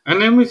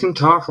 And then we can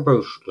talk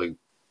about, like,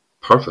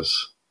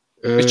 purpose.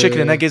 It's chicken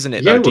and egg, isn't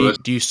it? Yeah,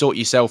 do you sort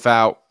yourself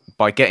out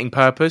by getting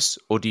purpose,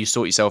 or do you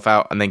sort yourself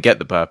out and then get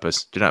the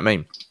purpose? Do you know what I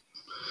mean?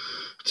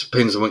 It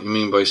depends on what you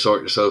mean by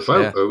sort yourself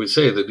out. Yeah. I would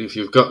say that if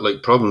you've got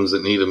like problems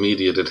that need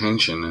immediate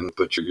attention,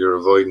 but you're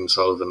avoiding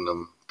solving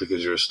them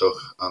because you're stuck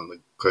on the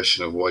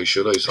question of why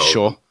should I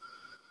solve them,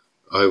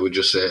 I would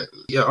just say,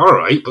 yeah, all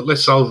right, but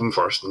let's solve them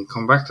first and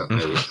come back to it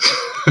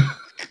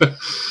maybe.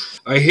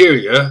 I hear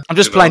you. I'm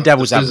just playing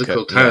devil's advocate.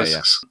 Physical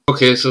tasks. Yeah.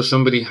 Okay, so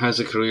somebody has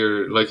a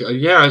career, like,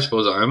 I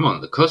suppose I'm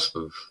on the cusp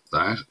of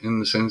that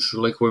in the sense of,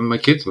 like, when my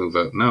kids move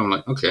out now, I'm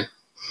like, okay,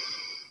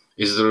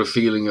 is there a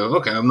feeling of,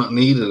 okay, I'm not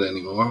needed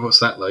anymore?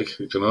 What's that like?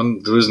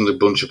 There isn't a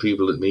bunch of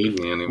people that need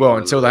me anymore. Well,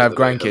 until they have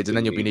grandkids, and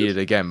then you'll be needed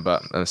again,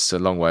 but that's a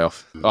long way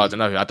off. Oh, I don't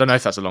know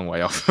if that's a long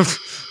way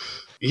off.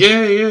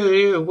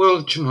 Yeah.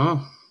 Well,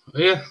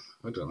 yeah,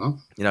 I don't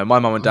know. My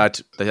mum and dad,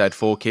 they had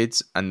 4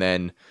 kids, and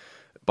then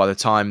by the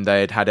time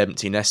they had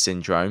empty nest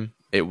syndrome,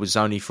 it was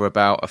only for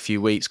about a few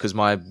weeks because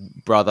my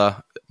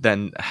brother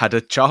then had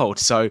a child.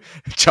 So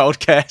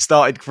childcare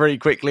started pretty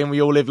quickly and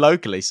we all live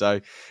locally.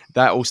 So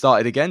that all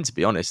started again, to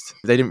be honest.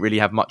 They didn't really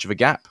have much of a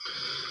gap.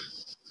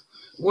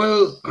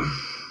 Well,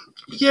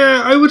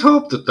 yeah, I would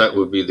hope that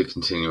would be the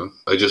continuum.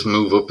 I just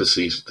move up a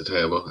seat at the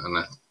table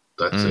and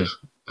that's it.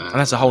 And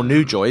that's a whole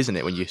new joy, isn't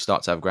it, when you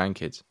start to have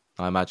grandkids,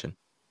 I imagine.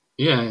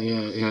 Yeah.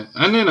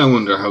 And then I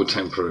wonder how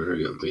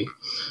temporary it'll be.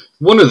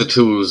 One of the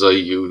tools I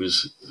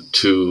use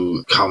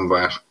to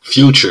combat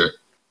future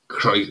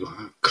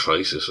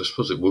crisis, I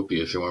suppose it would be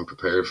if you weren't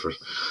prepared for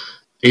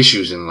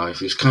issues in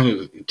life, is kind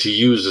of to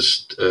use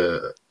this,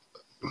 the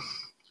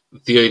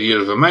idea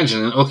of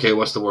imagining, okay,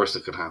 what's the worst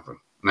that could happen?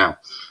 Now,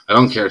 I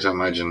don't care to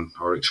imagine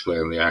or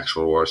explain the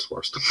actual worst.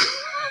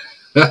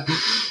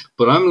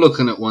 But I'm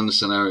looking at one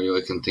scenario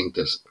I can think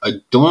that I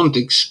don't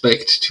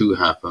expect to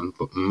happen,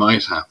 but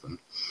might happen,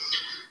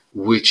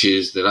 which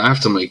is that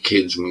after my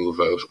kids move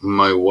out,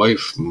 my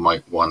wife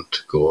might want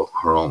to go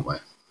her own way.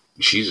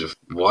 She's a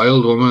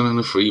wild woman and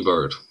a free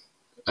bird.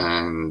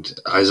 And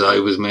as I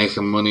was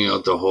making money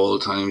out the whole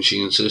time,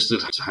 she insisted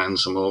to hand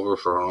some over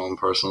for her own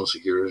personal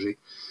security.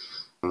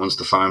 And once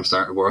the farm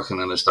started working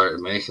and I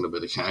started making a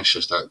bit of cash, I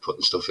started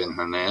putting stuff in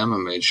her name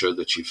and made sure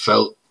that she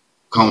felt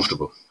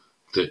comfortable,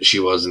 that she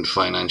wasn't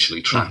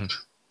financially trapped.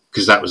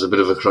 Because that was a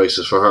bit of a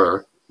crisis for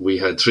her. We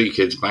had 3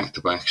 kids back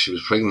to back. She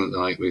was pregnant the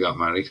night we got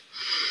married.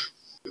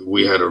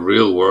 We had a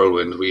real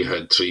whirlwind. We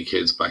had 3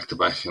 kids back to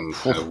back, and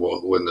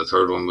when the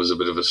third one was a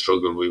bit of a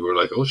struggle, we were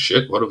like, "Oh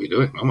shit, what are we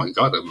doing? Oh my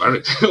god, I'm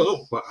married!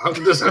 Oh, how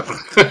did this happen?"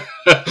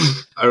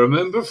 I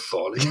remember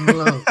falling in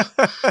love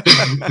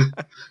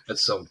at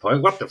some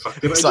point. What the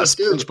fuck did I just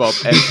do?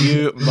 SpongeBob, a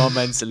few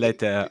moments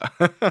later.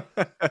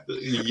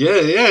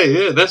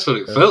 Yeah. That's what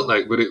it felt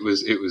like, but it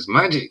was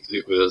magic.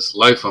 It was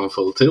life on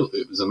full tilt.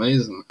 It was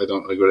amazing. I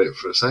don't regret it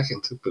for a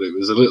second, but it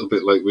was a little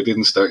bit like we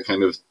didn't start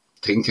kind of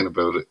thinking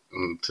about it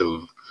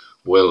until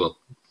well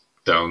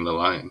down the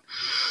line.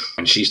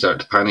 And she started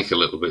to panic a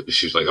little bit, but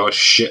she was like, oh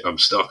shit, I'm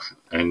stuck.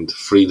 And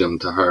freedom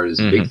to her is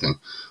a big thing.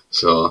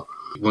 So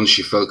once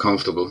she felt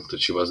comfortable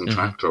that she wasn't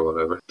trapped or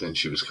whatever, then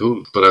she was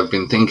cool. But I've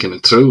been thinking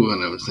it through,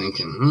 and I was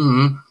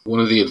thinking, one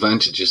of the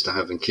advantages to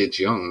having kids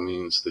young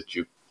means that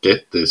you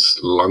get this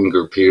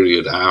longer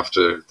period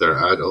after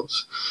they're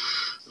adults.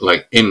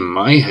 Like, in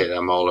my head,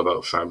 I'm all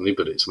about family,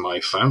 but it's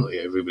my family.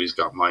 Everybody's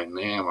got my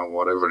name or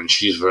whatever, and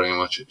she's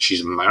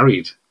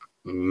married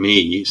me.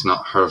 It's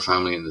not her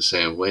family in the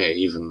same way,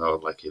 even though,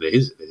 like, it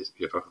is,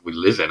 we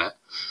live in it.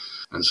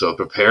 And so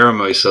preparing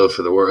myself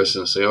for the worst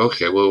and say,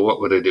 okay, well, what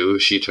would I do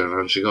if she turned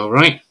around and she go,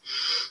 right,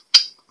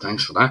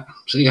 thanks for that,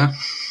 see ya.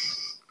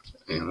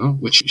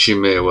 which she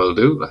may well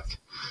do, like.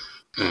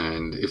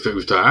 And if it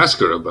was to ask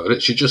her about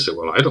it, she'd just say,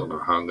 well, I don't know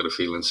how I'm going to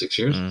feel in 6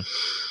 years,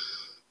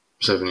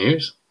 7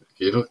 years.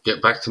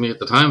 Get back to me at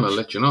the time, I'll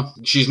let you know.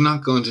 She's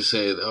not going to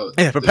say,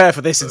 prepare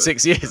for this in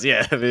 6 years,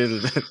 yeah.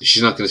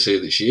 She's not going to say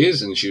that she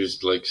is, and she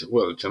was like,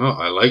 well,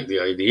 I like the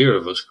idea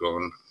of us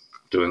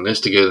doing this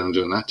together and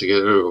doing that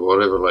together or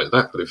whatever like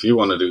that, but if you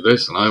want to do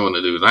this and I want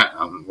to do that,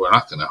 we're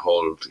not going to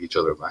hold each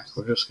other back.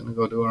 We're just going to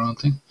go do our own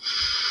thing.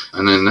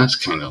 And then that's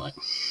kind of like,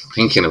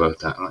 thinking about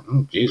that, I'm like,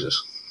 oh,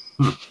 Jesus.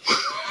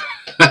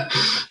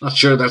 Not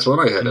sure that's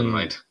what I had in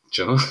mind,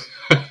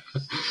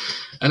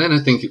 And then I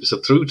think it was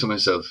through to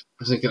myself. I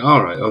was thinking,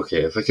 all right,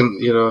 okay, if I can,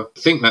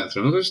 think that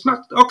through, there's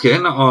not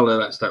all of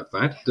that's that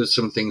bad. There's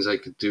some things I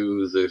could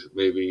do that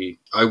maybe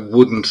I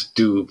wouldn't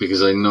do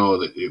because I know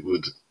that it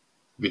would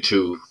be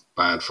too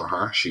bad for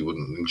her. She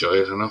wouldn't enjoy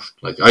it enough.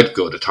 Like, I'd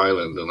go to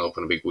Thailand and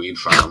open a big weed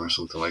farm or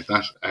something like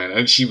that.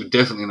 And she would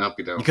definitely not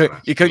be down for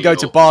that. You couldn't go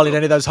to Bali in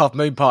any of those half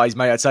moon parties,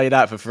 mate. I'd tell you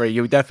that for free.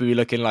 You would definitely be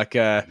looking like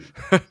the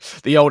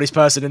oldest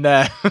person in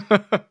there.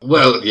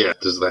 Well, yeah,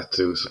 there's that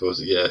too, I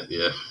suppose. Yeah,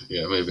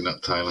 maybe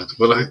not Thailand.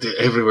 Well,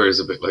 everywhere is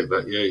a bit like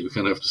that. Yeah, you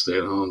kind of have to stay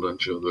at home,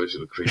 don't you? Otherwise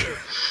you look creepy.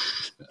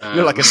 You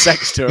look like a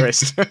sex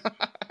tourist.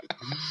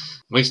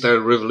 Might start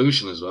a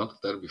revolution as well.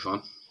 That'd be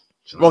fun.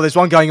 Well, there's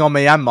one going on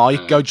Myanmar. You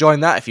can go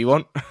join that if you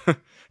want.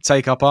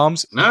 Take up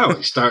arms.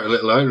 No, start a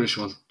little Irish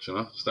one.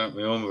 Start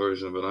my own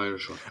version of an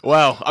Irish one.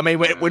 Well, I mean,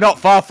 we're not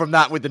far from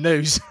that with the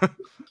news.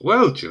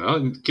 Well, give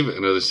it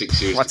another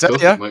 6 years. I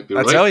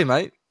tell you,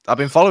 mate. I've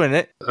been following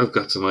it. I've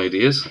got some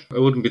ideas. I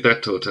wouldn't be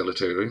that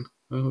totalitarian.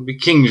 I would be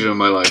king during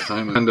my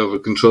lifetime and hand over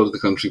control of the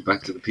country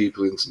back to the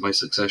people in my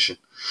succession.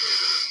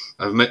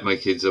 I've met my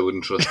kids. I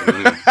wouldn't trust them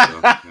anyway.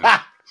 So,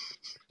 yeah.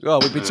 Well,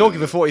 we've been talking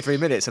for 43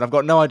 minutes, and I've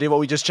got no idea what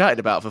we just chatted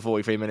about for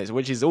 43 minutes,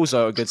 which is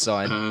also a good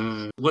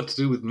sign. What to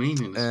do with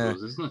meaning, I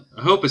suppose, isn't it?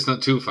 I hope it's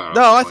not too far.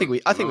 No, I think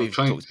we've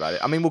talked about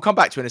it. I mean, we'll come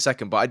back to it in a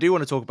second, but I do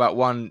want to talk about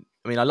one.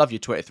 I mean, I love your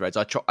Twitter threads.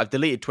 I've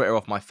deleted Twitter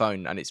off my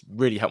phone, and it's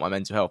really helped my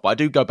mental health. But I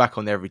do go back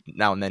on there every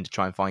now and then to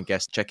try and find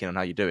guests, check in on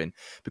how you're doing.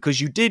 Because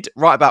you did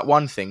write about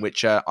one thing,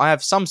 which I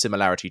have some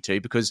similarity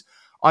to, because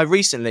I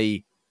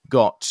recently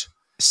got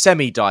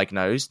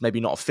semi-diagnosed, maybe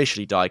not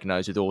officially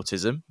diagnosed with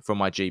autism from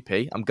my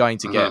GP. I'm going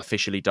to get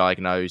officially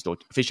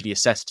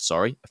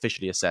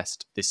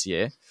assessed this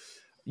year.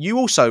 You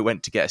also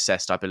went to get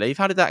assessed, I believe.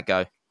 How did that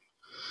go?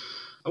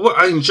 Well,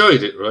 I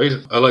enjoyed it, right?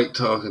 I like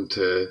talking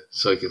to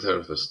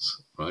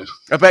psychotherapists, right?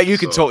 I bet you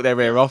could talk their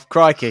ear off.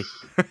 Crikey.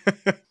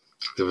 They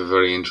have a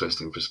very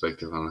interesting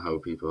perspective on how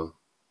people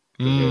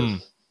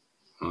behave,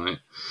 right?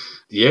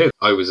 Yeah,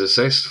 I was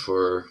assessed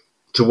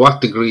to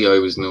what degree I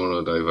was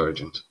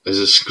neurodivergent as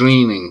a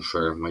screening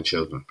for my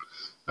children.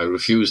 I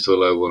refused to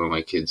allow one of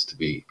my kids to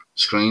be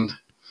screened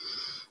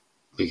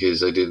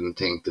because I didn't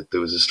think that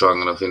there was a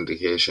strong enough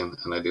indication,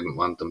 and I didn't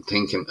want them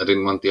thinking. I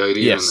didn't want the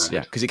idea. Yes,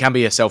 yeah, because it can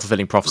be a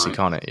self-fulfilling prophecy, right?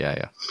 Can't it?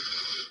 Yeah.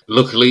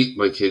 Luckily,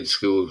 my kids'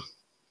 school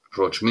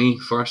approached me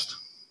first,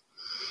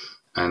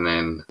 and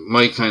then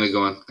my kind of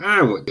going,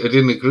 I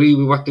didn't agree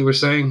with what they were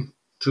saying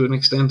to an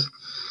extent.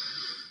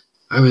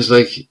 I was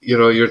like,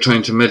 you're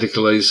trying to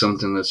medicalize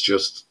something that's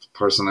just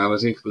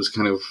personality, was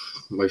kind of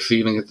my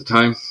feeling at the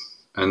time.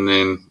 And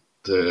then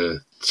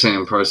the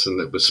same person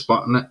that was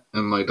spotting it,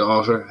 and my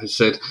daughter, has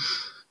said,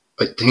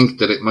 I think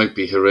that it might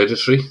be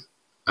hereditary,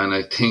 and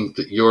I think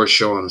that you're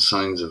showing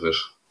signs of it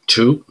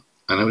too.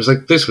 And I was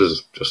like, this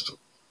was just a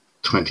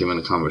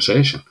 20-minute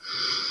conversation.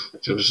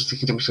 I was just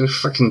thinking, I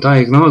was fucking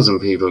diagnosing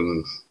people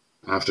and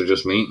after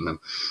just meeting them,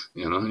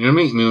 you're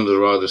meeting me under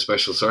rather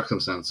special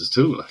circumstances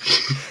too. Like,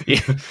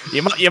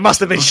 you must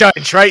have been showing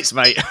traits,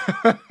 mate.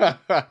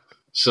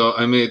 So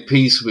I made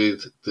peace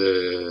with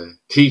the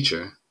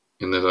teacher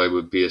in that I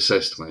would be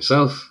assessed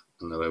myself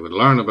and that I would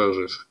learn about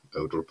it,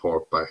 I would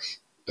report back,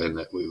 and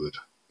that we would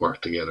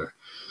work together.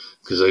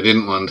 Because I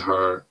didn't want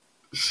her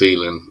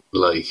feeling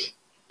like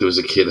there was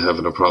a kid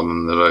having a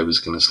problem that I was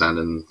going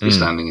to be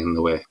standing in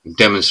the way, and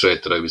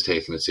demonstrate that I was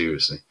taking it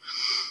seriously.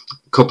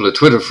 A couple of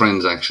Twitter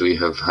friends actually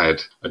have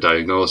had a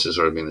diagnosis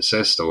or have been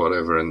assessed or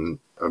whatever, and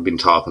I've been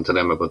talking to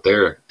them about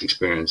their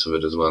experience of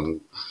it as well, and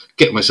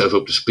get myself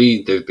up to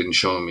speed. They've been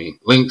showing me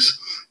links.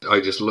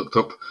 I just looked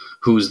up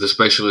who's the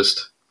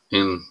specialist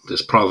in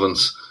this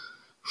province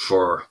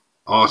for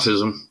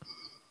autism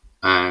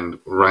and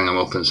rang him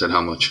up and said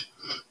how much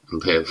and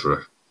paid for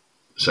a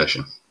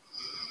session.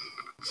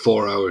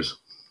 4 hours.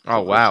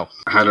 Oh, wow.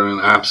 I had her in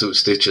absolute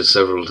stitches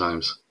several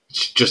times.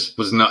 She just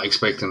was not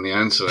expecting the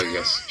answer, I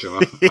guess.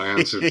 I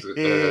answered.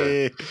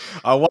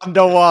 I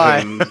wonder why.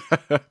 Am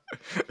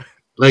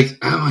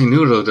I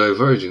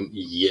neurodivergent?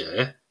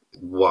 Yeah.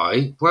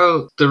 Why?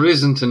 Well, there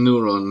isn't a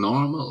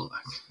neuronormal.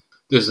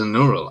 There's a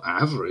neural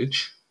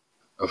average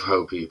of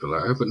how people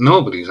are, but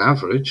nobody's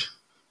average.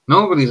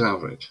 Nobody's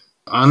average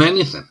on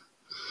anything.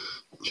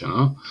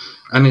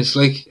 And it's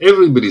like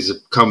everybody's a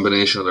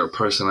combination of their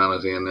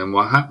personality and then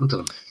what happened to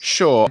them.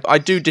 Sure. I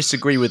do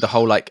disagree with the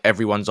whole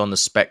everyone's on the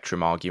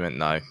spectrum argument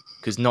though,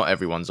 because not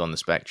everyone's on the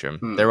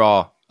spectrum. There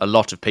are a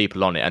lot of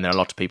people on it, and there are a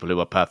lot of people who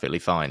are perfectly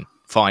fine.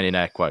 Fine in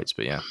air quotes,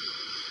 but yeah.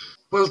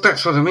 Well,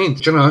 that's what I mean.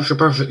 Do you know, if you're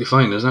perfectly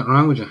fine, there's nothing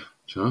wrong with you.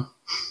 Do you know?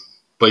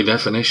 By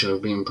definition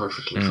of being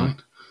perfectly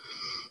fine.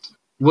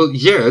 Well,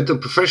 yeah, the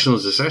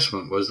professional's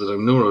assessment was that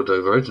I'm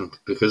neurodivergent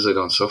because I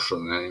don't suffer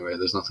in any way.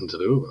 There's nothing to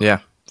do about it. Yeah,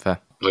 fair.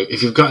 Like,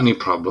 if you've got any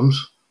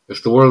problems,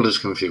 if the world is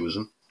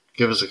confusing,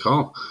 give us a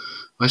call.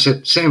 I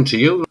said, same to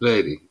you,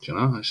 lady. Do you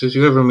know? I said,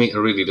 you ever meet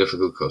a really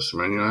difficult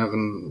customer and you're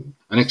having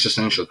an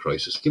existential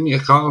crisis, give me a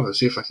call. I'll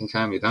see if I can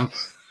calm you down.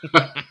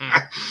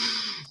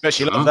 Bet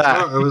she loved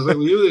that. I was like,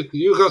 well,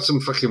 you got some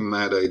fucking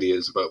mad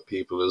ideas about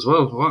people as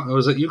well. What? I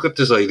was like, you got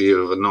this idea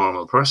of a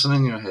normal person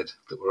in your head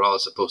that we're all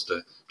supposed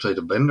to try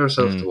to bend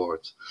ourselves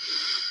towards.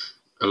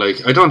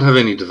 Like, I don't have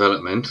any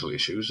developmental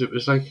issues. It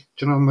was like,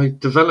 you know, my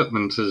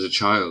development as a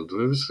child, it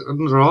was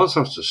under all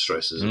sorts of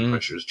stresses and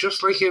pressures,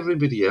 just like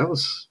everybody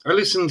else. I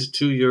listened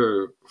to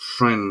your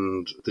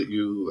friend that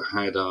you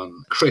had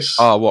on, Chris.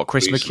 Oh, what,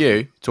 Chris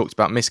recently. McHugh talked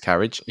about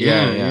miscarriage?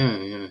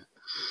 Yeah.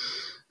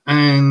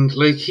 And,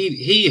 like,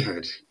 he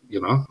had, you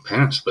know,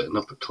 parents splitting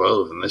up at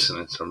 12 and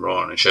listening to them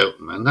roaring and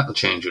shouting, man, that'll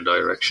change your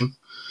direction.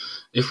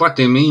 If what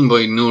they mean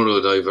by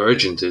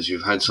neurodivergent is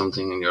you've had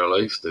something in your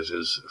life that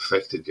has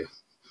affected you,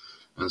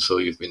 and so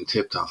you've been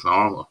tipped off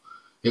normal,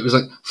 it was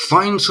like,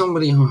 find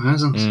somebody who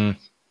hasn't.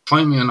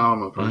 Find me a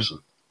normal person.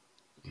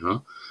 You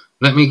know?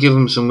 Let me give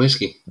them some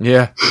whiskey.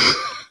 Yeah.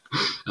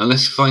 And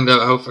let's find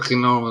out how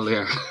fucking normal they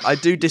are. I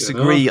do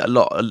disagree a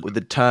lot with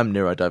the term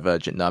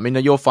neurodivergent. No, I mean,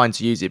 you're fine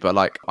to use it, but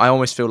like, I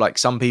almost feel like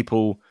some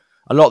people,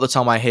 a lot of the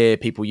time I hear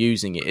people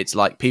using it, it's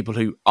like people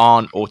who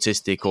aren't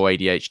autistic or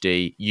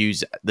ADHD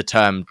use the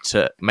term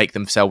to make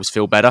themselves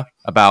feel better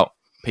about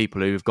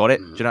people who've got it.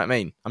 Do you know what I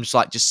mean? I'm just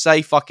like, just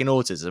say fucking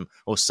autism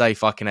or say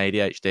fucking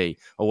ADHD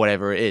or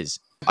whatever it is.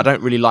 I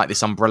don't really like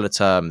this umbrella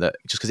term that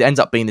just because it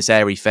ends up being this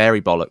airy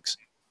fairy bollocks.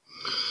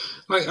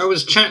 Like, I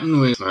was chatting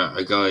with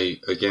a guy,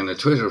 again, a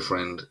Twitter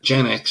friend,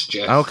 Gen X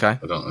Jeff. Okay.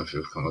 I don't know if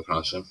you've come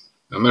across him.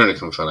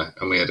 American fella,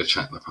 and we had a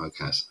chat in the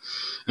podcast.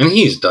 And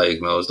he's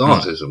diagnosed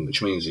autism,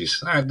 which means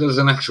there's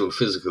an actual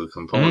physical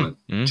component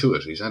to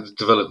it. He's had a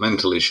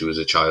developmental issue as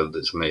a child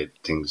that's made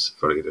things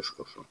very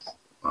difficult for him,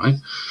 right?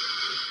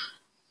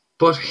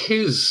 But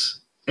his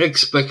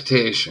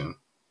expectation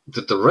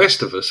that the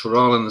rest of us were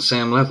all on the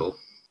same level,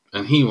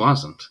 and he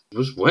wasn't,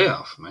 was way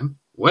off, man.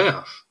 Way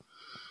off.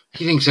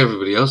 He thinks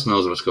everybody else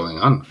knows what's going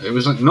on. It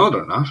was like, no,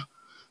 they're not.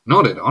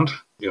 No, they don't.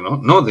 You know,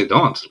 no, they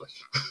don't.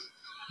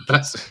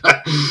 Like,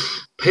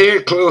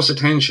 pay close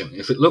attention.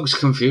 If it looks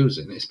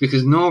confusing, it's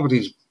because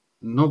nobody's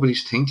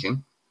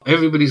thinking.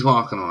 Everybody's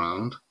walking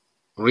around,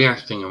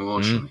 reacting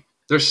emotionally.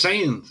 They're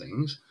saying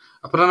things,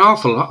 but an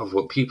awful lot of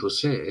what people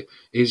say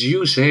is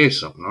you say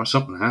something or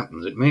something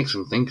happens, it makes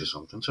them think of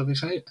something, so they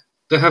say it.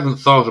 They haven't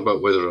thought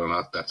about whether or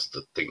not that's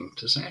the thing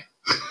to say,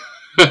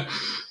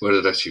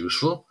 whether that's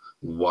useful,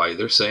 why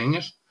they're saying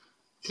it.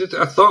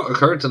 A thought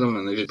occurred to them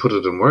and they just put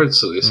it in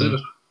words, so they said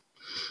it.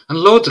 And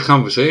loads of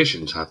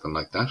conversations happen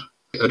like that.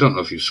 I don't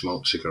know if you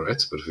smoke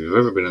cigarettes, but if you've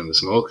ever been in the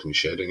smoking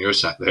shed and you're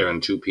sat there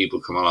and two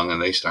people come along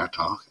and they start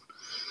talking,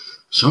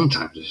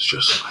 sometimes it's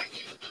just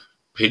like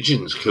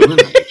pigeons cooing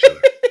at each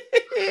other.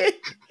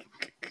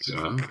 You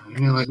know? And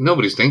you're like,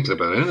 nobody's thinking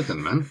about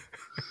anything, man.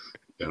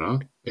 You know?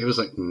 It was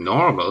like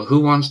normal. Who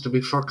wants to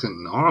be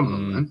fucking normal,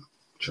 man?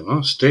 You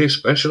know? Stay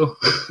special.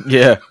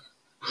 Yeah.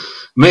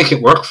 Make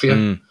it work for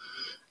you.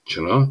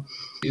 You know?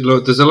 You know,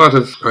 there's a lot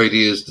of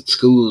ideas that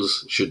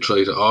schools should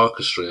try to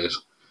orchestrate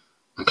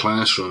a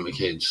classroom of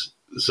kids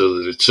so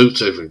that it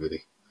suits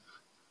everybody.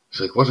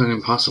 It's like, what an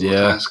impossible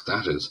task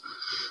that is.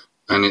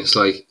 And it's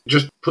like,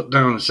 just put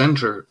down a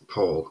centre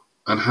pole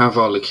and have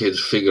all the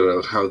kids figure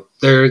out how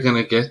they're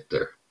going to get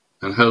there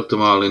and help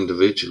them all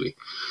individually,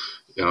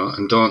 you know,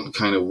 and don't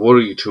kind of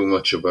worry too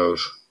much about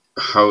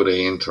how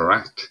they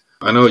interact.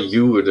 I know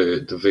you were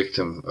the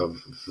victim of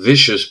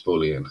vicious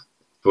bullying,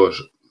 but...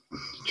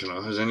 you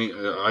know, has any...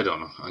 I don't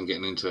know. I'm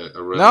getting into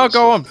a realm. No,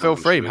 go on. Feel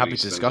free. I'm happy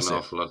to discuss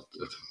it.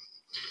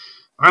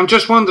 I'm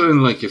just wondering,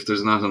 like, if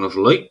there's not enough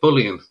light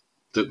bullying,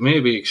 that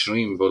maybe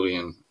extreme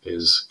bullying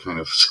is kind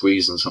of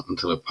squeezing something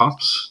till it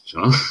pops,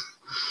 you know?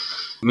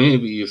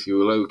 Maybe if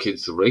you allow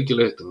kids to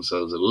regulate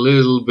themselves a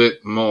little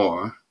bit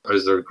more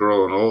as they're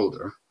growing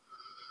older,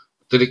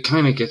 that it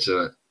kind of gets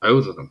it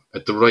out of them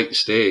at the right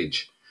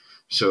stage.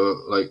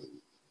 So, like,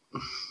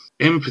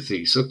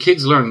 empathy. So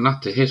kids learn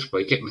not to hit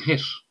by getting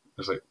hit.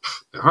 It's like,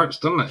 it hurts,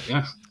 doesn't it?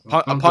 Yeah.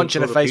 A punch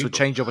in the face would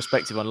change your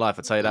perspective on life,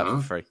 I'll tell you that for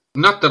free.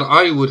 Not that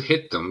I would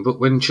hit them, but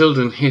when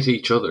children hit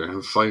each other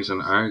and fight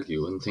and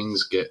argue and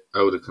things get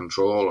out of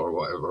control or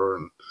whatever,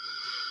 and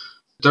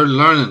they're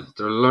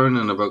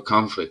learning about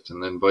conflict,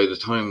 and then by the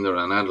time they're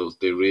an adult,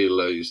 they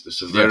realise the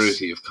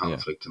severity of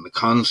conflict and the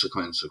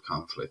consequence of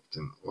conflict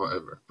and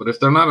whatever. But if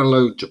they're not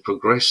allowed to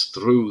progress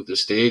through the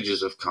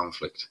stages of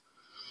conflict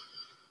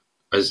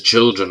as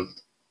children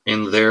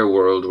in their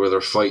world where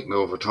they're fighting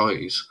over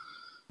toys,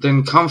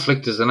 then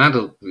conflict as an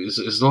adult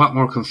is a lot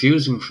more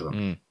confusing for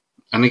them.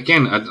 And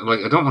again, I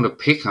don't want to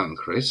pick on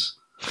Chris.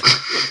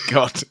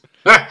 God.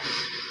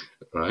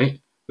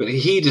 Right? But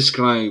he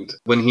described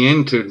when he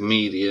entered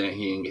media,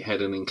 he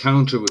had an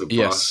encounter with a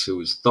boss who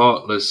was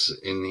thoughtless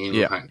in the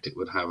impact it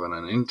would have on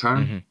an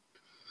intern. Mm-hmm.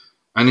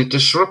 And it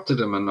disrupted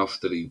him enough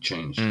that he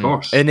changed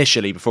course.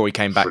 Initially, before he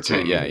came back for to 10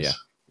 it. years.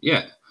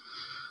 Yeah.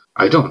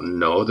 I don't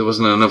know. There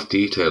wasn't enough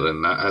detail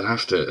in that. I'd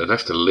have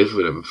to live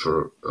with him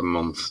for a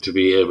month to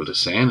be able to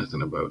say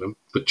anything about him.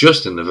 But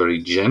just in the very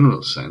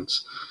general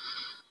sense,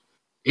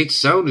 it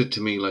sounded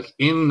to me like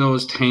in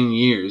those 10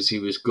 years he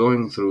was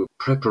going through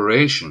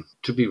preparation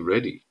to be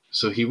ready.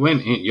 So he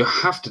went in. You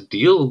have to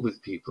deal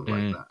with people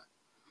like that.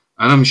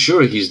 And I'm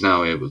sure he's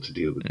now able to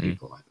deal with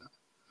people like that.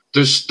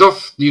 There's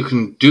stuff you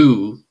can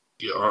do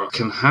or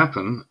can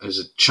happen as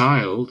a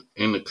child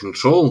in a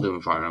controlled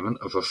environment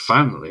of a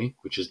family,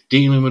 which is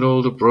dealing with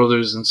older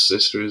brothers and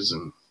sisters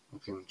and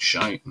fucking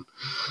shite and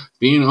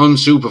being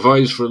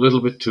unsupervised for a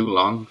little bit too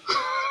long,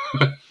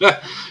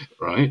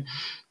 right?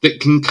 That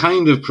can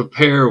kind of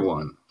prepare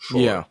one for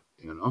it,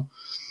 you know?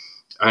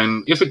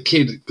 And if a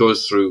kid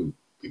goes through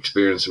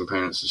experiencing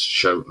parents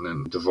shouting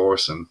and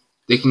divorcing,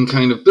 they can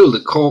kind of build a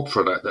cope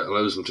for that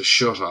allows them to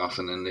shut off,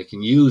 and then they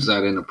can use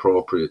that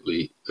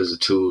inappropriately as a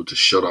tool to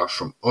shut off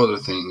from other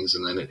things,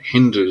 and then it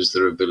hinders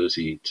their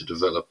ability to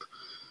develop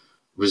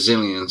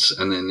resilience,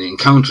 and then they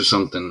encounter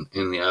something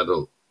in the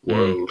adult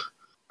world,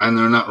 and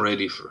they're not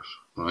ready for it,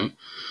 right?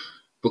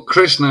 But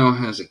Chris now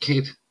has a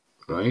kid,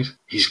 right?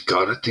 He's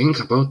got to think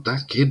about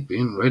that kid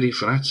being ready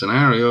for that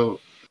scenario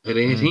at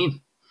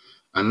 18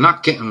 and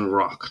not getting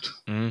rocked.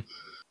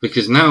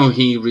 Because now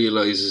he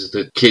realizes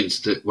that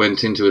kids that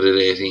went into it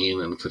at 18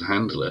 and could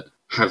handle it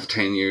have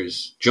 10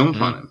 years jump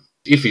on him.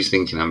 If he's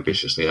thinking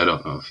ambitiously, I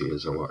don't know if he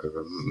is or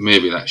whatever.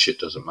 Maybe that shit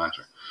doesn't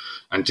matter.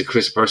 And to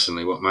Chris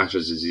personally, what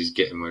matters is he's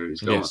getting where he's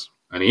going. Yes.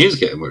 And he is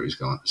getting where he's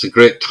going. It's a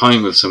great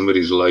time of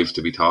somebody's life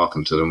to be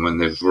talking to them when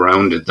they've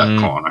rounded that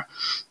corner,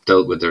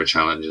 dealt with their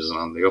challenges and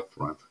on the up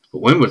ramp.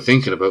 But when we're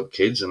thinking about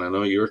kids, and I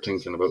know you're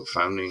thinking about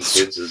family and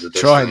kids as a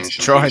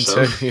destination trying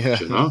for yourself, to, yeah.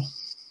 You know?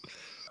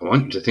 I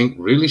want you to think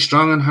really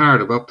strong and hard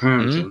about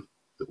parenting,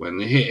 that when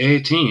they hit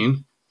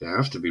 18, they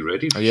have to be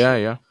ready for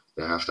stuff.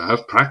 They have to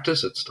have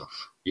practice at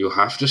stuff. You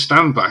have to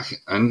stand back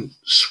and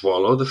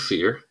swallow the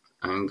fear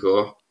and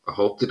go, I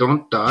hope they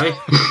don't die.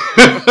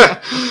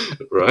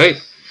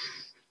 Right?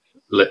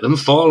 Let them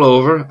fall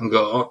over and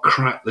go, oh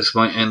crap, this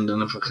might end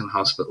in a fucking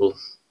hospital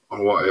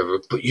or whatever.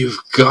 But you've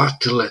got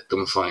to let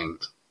them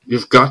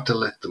you've got to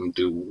let them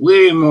do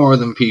way more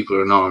than people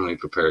are normally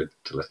prepared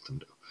to let them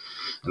do.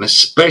 And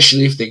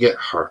especially if they get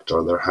hurt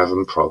or they're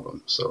having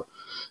problems, or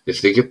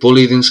if they get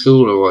bullied in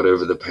school or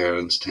whatever, the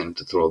parents tend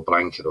to throw a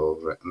blanket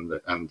over it,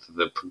 and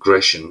the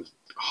progression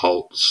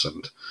halts,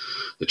 and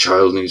the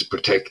child needs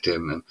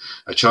protecting. And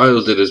a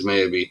child that has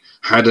maybe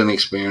had an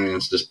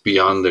experience that's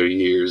beyond their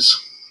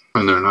years,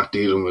 and they're not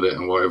dealing with it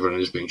and whatever,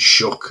 and is being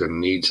shook and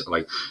needs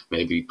like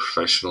maybe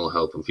professional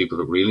help and people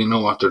that really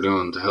know what they're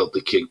doing to help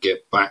the kid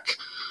get back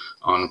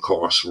on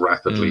course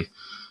rapidly.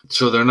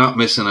 So they're not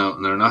missing out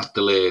and they're not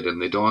delayed and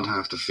they don't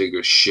have to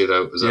figure shit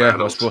out as an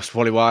adult. That's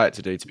probably what I had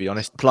to do, to be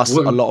honest. Plus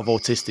a lot of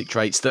autistic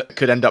traits that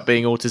could end up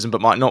being autism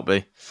but might not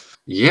be.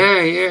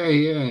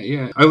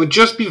 Yeah. I would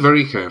just be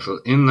very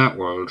careful in that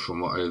world from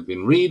what I've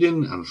been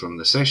reading and from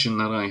the session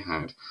that I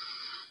had.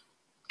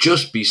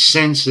 Just be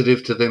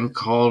sensitive to them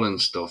calling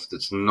stuff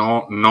that's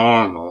not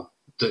normal,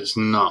 that's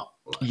not.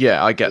 Like,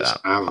 I get that.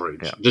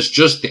 Average. Yeah. There's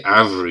just the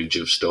average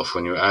of stuff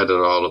when you add it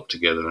all up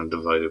together and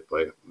divide it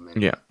by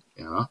many. Yeah.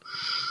 You know?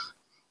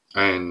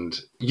 And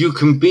you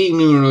can be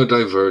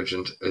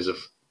neurodivergent as a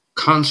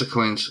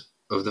consequence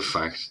of the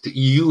fact that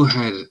you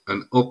had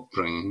an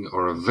upbringing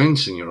or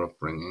events in your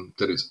upbringing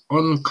that is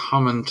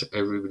uncommon to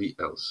everybody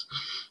else.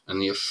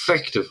 And the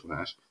effect of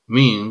that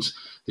means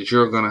that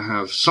you're going to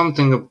have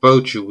something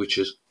about you which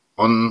is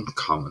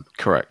uncommon.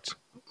 Correct.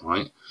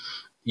 Right?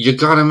 You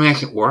got to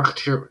make it work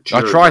to your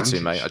I try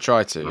to, mate. I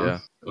try to, yeah.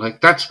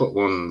 Like, that's what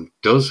one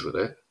does with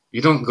it.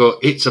 You don't go,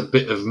 it's a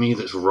bit of me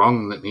that's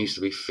wrong that needs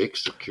to be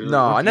fixed or cured.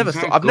 No, I've never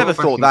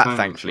thought that,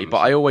 thankfully, but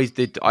I always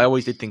did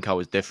think I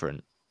was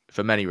different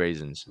for many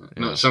reasons.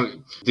 No, know.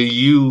 Sorry, the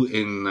you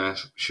in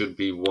that should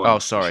be one. Oh,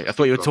 sorry. I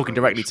thought you were talking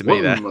directly to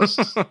me there.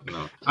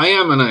 No, I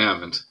am and I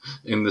haven't,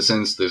 in the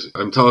sense that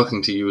I'm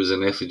talking to you as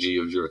an effigy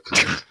of your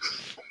kind.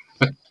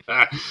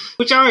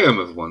 Which I am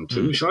of one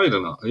too. I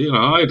don't know. You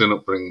know, I had an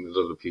upbringing that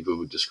other people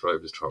would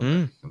describe as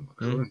traumatic and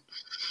whatever.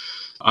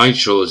 I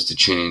chose to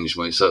change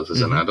myself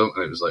as an adult,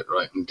 and it was like,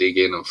 right, and dig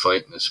in and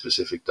fight in a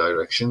specific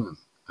direction, and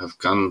I've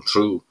gone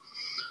through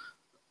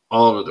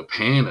all of the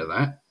pain of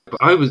that. But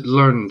I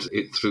learned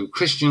it through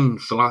Christian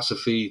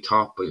philosophy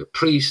taught by a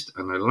priest,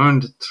 and I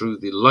learned it through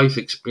the life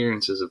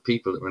experiences of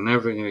people that were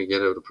never going to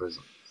get out of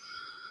prison.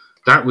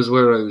 That was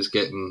where I was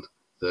getting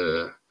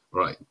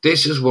right,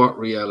 this is what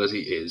reality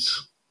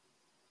is.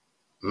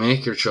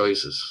 Make your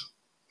choices,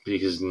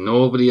 because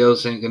nobody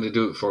else ain't going to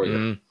do it for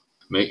you.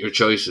 Make your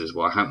choices.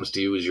 What happens to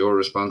you is your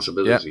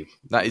responsibility.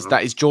 Yep.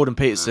 That is Jordan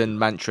Peterson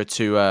mantra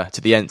to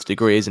the nth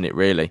degree, isn't it?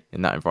 Really,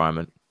 in that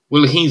environment.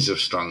 Well, he's a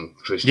strong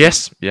Christian.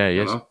 Yes, yeah, he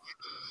is.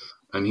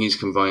 And he's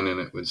combining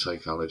it with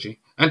psychology.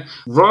 And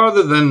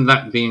rather than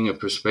that being a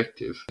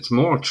perspective, it's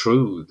more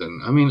true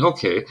than, I mean,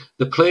 okay,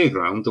 the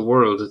playground, the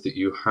world that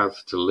you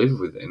have to live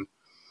within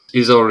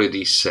is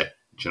already set.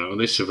 You know,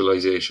 this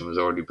civilization was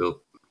already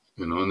built,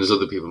 you know, and there's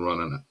other people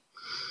running it.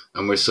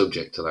 And we're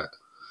subject to that.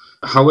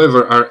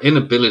 However, our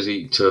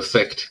inability to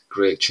affect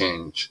great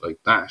change like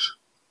that,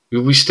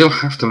 we still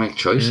have to make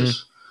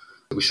choices.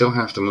 We still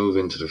have to move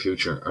into the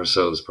future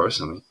ourselves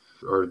personally.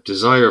 Our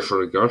desire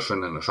for a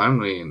girlfriend and a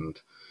family and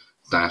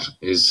that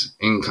is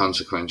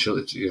inconsequential.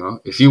 It's, you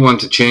know, if you want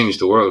to change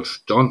the world,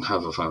 don't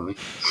have a family.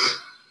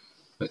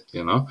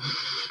 You know,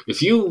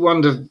 if you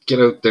want to get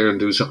out there and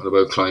do something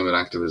about climate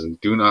activism,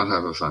 do not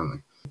have a family.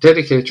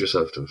 Dedicate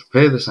yourself to it.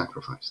 Pay the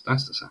sacrifice.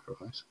 That's the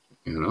sacrifice.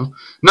 You know,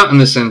 not in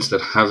the sense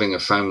that having a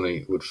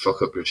family would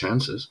fuck up your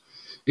chances.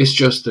 It's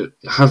just that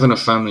having a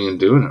family and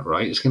doing it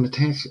right is going to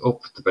take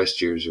up the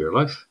best years of your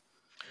life.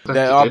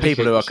 There are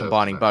people who are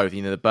combining both,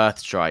 you know, the birth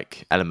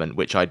strike element,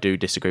 which I do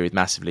disagree with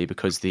massively,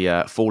 because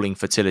the falling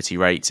fertility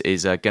rate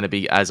is going to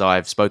be, as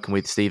I've spoken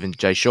with Stephen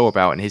J. Shaw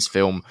about in his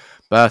film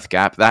Birth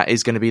Gap, that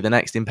is going to be the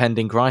next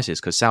impending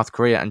crisis, because South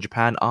Korea and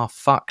Japan are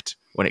fucked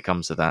when it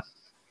comes to that.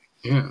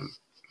 Yeah.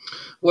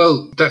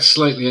 Well, that's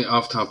slightly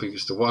off topic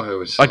as to what I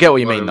was saying. I get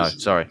what you mean, though.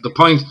 Sorry. The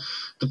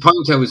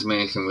point I was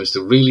making was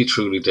to really,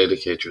 truly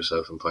dedicate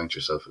yourself and point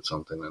yourself at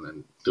something and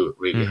then do it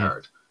really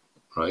hard,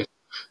 right?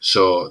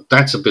 So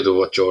that's a bit of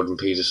what Jordan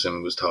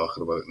Peterson was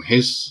talking about in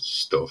his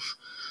stuff,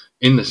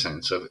 in the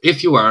sense of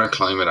if you are a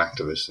climate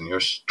activist and your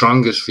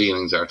strongest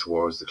feelings are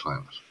towards the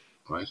climate,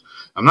 right?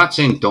 I'm not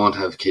saying don't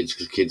have kids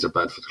because kids are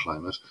bad for the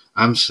climate.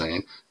 I'm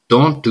saying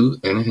don't do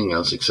anything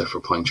else except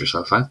for point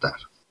yourself at that.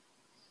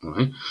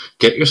 Right?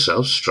 Get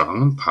yourself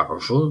strong and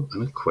powerful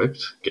and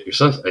equipped. Get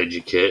yourself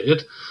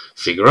educated.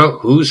 Figure out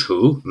who's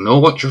who. Know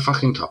what you're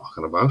fucking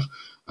talking about.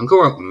 And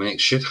go out and make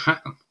shit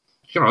happen.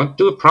 You know,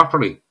 do it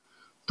properly.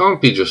 Don't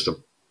be just a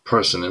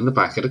person in the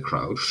back of the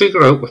crowd.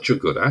 Figure out what you're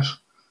good at.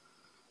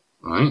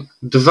 Right?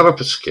 Develop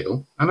a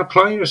skill and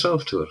apply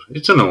yourself to it.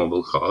 It's a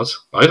noble cause.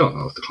 I don't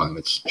know if the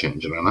climate's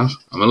changing or not.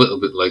 I'm a little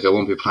bit like I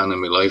won't be planning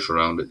my life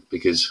around it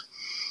because,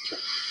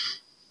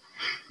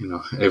 you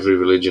know, every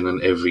religion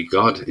and every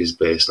god is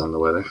based on the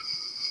weather,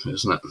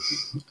 isn't it?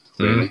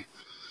 Really?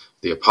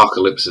 The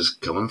apocalypse is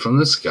coming from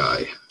the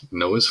sky.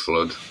 Noah's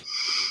flood.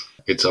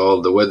 It's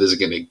all, the weather's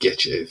going to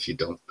get you if you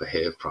don't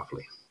behave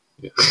properly.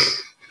 Yeah.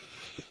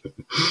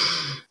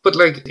 But,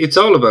 like, it's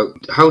all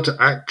about how to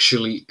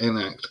actually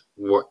enact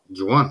what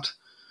you want.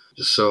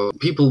 So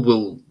people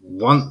will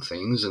want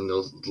things and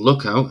they'll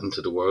look out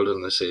into the world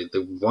and they say they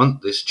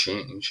want this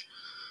change.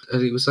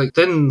 And it was like,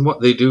 then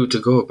what they do to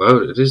go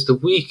about it is the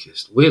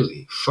weakest,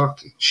 willy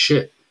fucking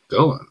shit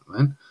going,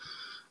 man.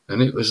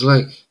 And it was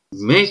like,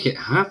 make it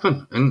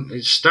happen.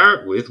 And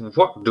start with,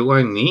 what do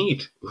I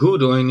need? Who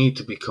do I need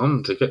to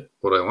become to get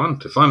what I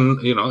want? If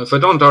I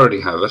don't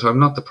already have it, I'm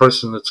not the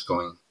person that's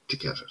going to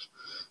get it.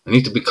 I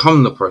need to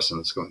become the person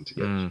that's going to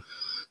get it.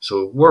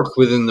 So work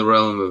within the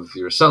realm of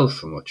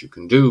yourself and what you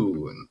can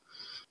do. And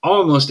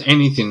almost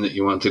anything that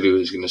you want to do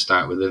is going to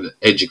start with an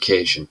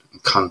education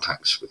and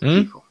contacts with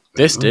people.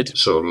 This did.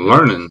 So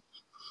learning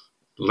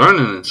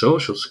and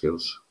social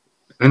skills.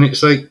 And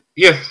it's like,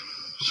 yeah,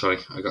 sorry,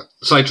 I got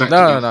sidetracked.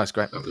 No, it's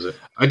great. That was it.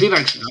 I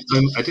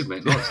did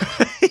make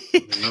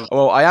notes.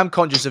 Well, I am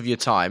conscious of your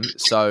time.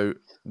 So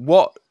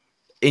what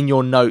in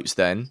your notes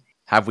then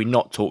have we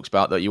not talked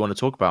about that you want to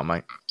talk about,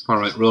 mate? All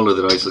right, roll of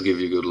the dice will give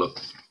you a good look.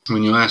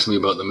 When you ask me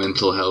about the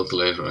mental health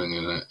later, I'm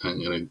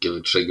gonna give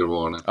a trigger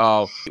warning.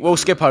 Oh, we'll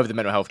skip over the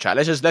mental health chat.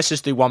 Let's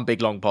just do one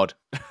big long pod.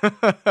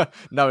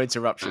 No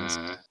interruptions.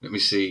 Let me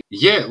see.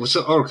 Yeah. Well,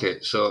 so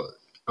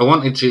I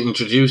wanted to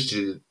introduce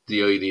to you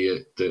the idea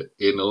that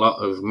in a lot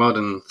of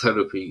modern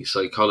therapy,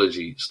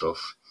 psychology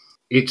stuff,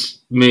 it's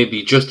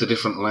maybe just a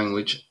different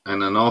language,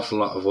 and an awful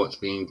lot of what's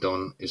being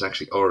done is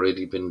actually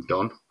already been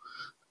done,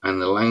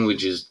 and the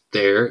language is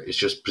there. It's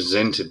just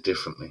presented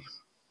differently.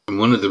 And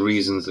one of the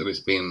reasons that it's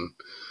been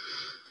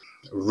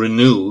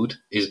renewed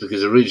is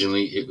because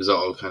originally it was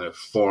all kind of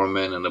for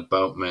men and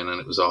about men,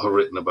 and it was all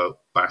written about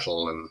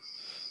battle and,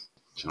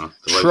 you know,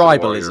 the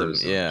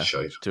tribalism, yeah,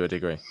 to a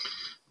degree,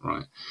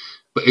 right?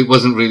 But it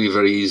wasn't really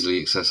very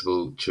easily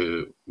accessible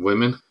to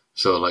women,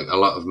 so like a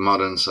lot of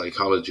modern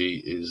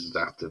psychology is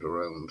adapted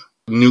around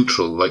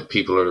neutral, like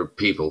people are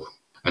people,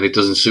 and it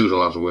doesn't suit a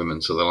lot of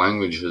women, so the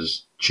language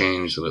has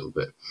changed a little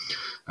bit,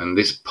 and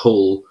this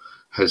pull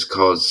has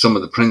caused some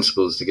of the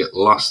principles to get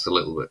lost a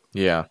little bit.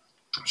 Yeah.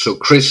 So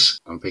Chris,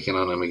 I'm picking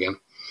on him again,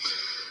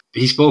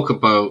 he spoke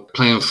about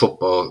playing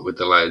football with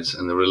the lads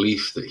and the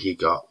relief that he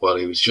got while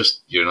he was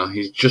just,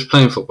 he's just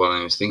playing football and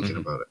he was thinking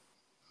about it.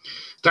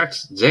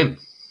 That's Zen.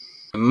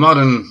 In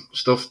modern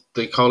stuff,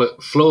 they call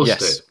it flow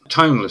state,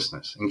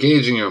 timelessness,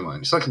 engaging your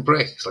mind. It's like a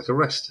break, it's like a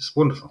rest, it's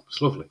wonderful,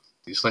 it's lovely.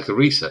 It's like a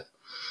reset.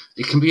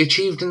 It can be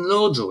achieved in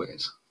loads of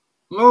ways,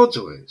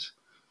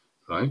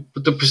 right?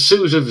 But the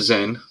pursuit of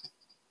Zen,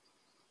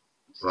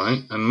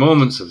 right, and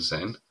moments of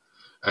Zen,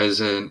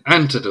 as an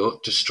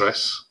antidote to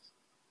stress,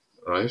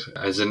 right,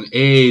 as an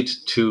aid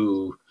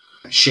to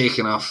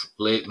shaking off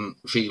latent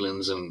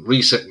feelings and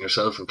resetting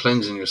yourself and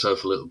cleansing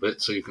yourself a little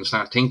bit so you can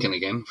start thinking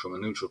again from a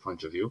neutral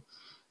point of view.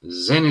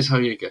 Zen is how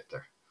you get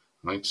there.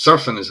 Right?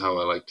 Surfing is how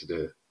I like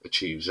to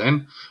achieve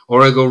Zen,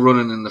 or I go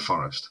running in the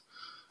forest.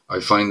 I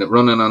find that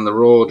running on the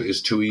road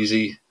is too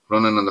easy.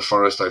 Running in the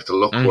forest, I have to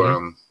look where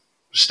I'm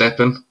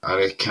stepping,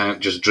 and I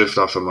can't just drift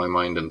off in my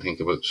mind and think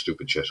about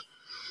stupid shit.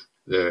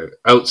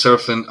 Out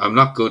surfing, I'm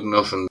not good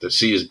enough, and the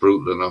sea is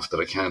brutal enough that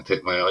I can't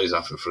take my eyes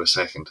off it for a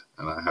second,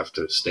 and I have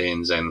to stay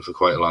in Zen for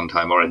quite a long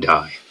time, or I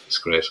die. It's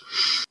great.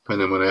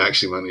 And then when I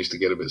actually manage to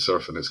get a bit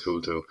surfing, it's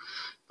cool too.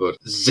 But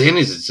Zen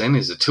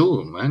is a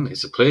tool, man.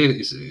 It's a play.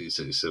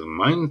 It's a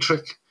mind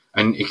trick,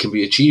 and it can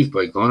be achieved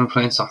by going and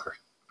playing soccer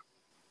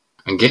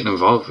and getting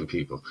involved with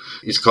people.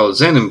 It's called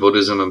Zen in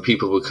Buddhism, and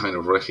people will kind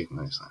of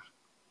recognize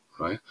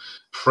that, right?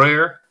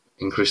 Prayer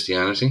in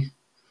Christianity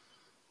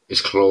is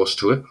close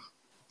to it.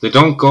 They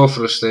don't go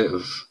for a state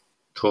of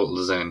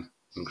total Zen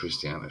in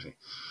Christianity,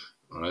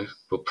 right?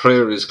 But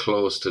prayer is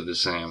close to the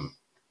same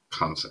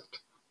concept,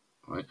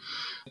 right?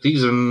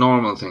 These are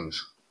normal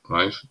things,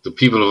 right? The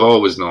people have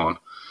always known,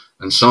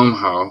 and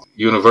somehow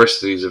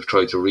universities have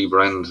tried to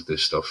rebrand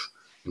this stuff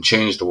and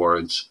change the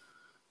words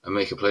and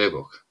make a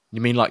playbook.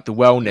 You mean like the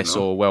wellness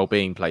or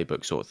well-being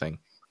playbook sort of thing?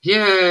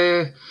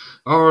 Yeah,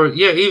 or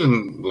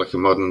even like a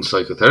modern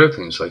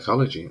psychotherapy and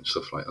psychology and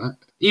stuff like that.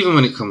 Even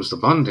when it comes to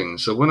bonding.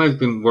 So when I've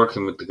been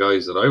working with the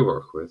guys that I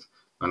work with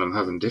and I'm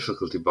having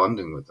difficulty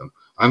bonding with them,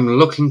 I'm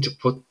looking to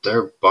put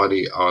their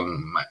body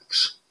on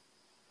max,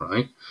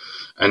 right?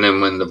 And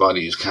then when the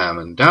body is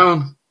calming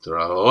down, they're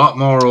a lot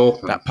more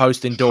open. That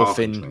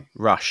post-endorphin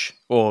rush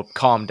or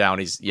calm down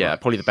is,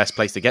 probably the best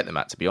place to get them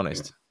at, to be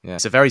honest. Yeah,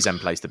 it's a very Zen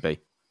place to be.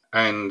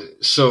 And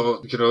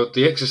so,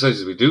 the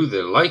exercises we do,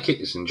 they like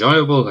it, it's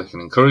enjoyable, I can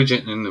encourage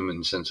it in them in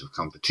the sense of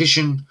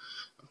competition,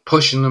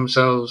 pushing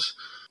themselves.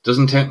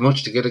 Doesn't take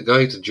much to get a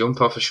guy to jump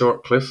off a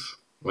short cliff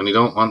when he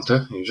don't want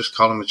to. You just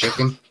call him a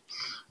chicken.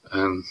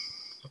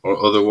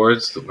 Or other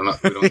words that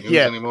we don't use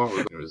anymore.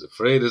 We're as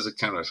afraid as a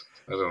carrot.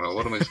 I don't know,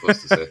 what am I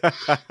supposed to say?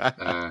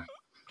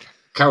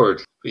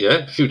 Coward.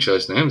 A few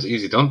choice names,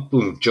 easy done.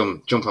 Boom,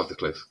 jump off the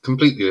cliff.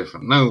 Completely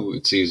different. Now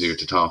it's easier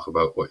to talk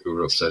about what you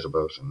were upset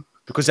about.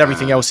 Because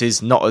everything else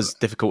is not as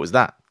difficult as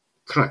that.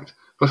 Correct.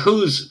 But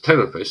whose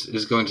therapist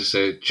is going to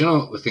say, do you know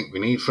what we think we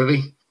need,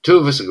 Freddie? 2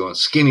 of us are going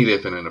skinny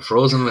dipping in a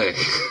frozen lake.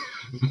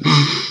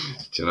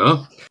 Do you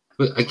know?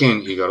 But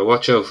again, you got to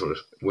watch out for it.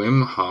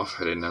 Wim Hof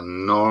had an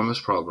enormous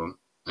problem,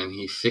 and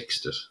he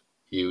fixed it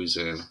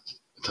using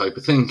a type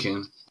of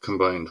thinking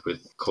combined with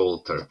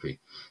cold therapy,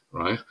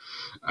 right?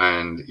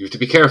 And you have to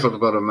be careful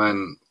about a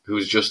man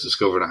who's just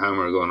discovered a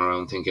hammer going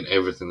around thinking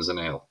everything's a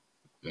nail,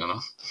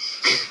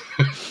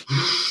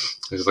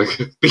 It's like,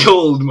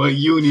 behold, my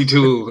uni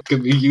tool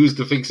can be used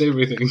to fix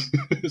everything.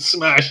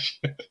 Smash!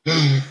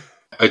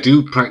 I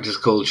do practice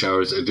cold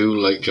showers. I do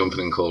like jumping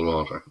in cold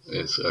water.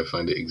 I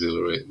find it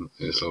exhilarating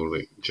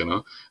slowly,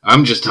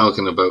 I'm just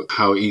talking about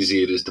how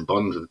easy it is to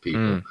bond with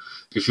people.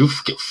 If you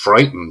get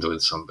frightened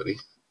with somebody,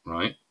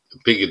 right,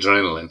 big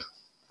adrenaline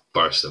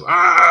burst of,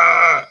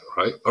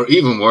 right? Or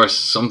even worse,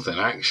 something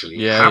actually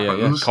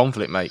happens. Yeah.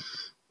 Conflict, mate.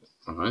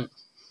 All right.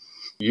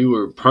 You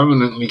are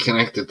permanently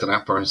connected to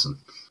that person.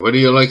 Whether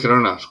you like it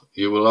or not,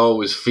 you will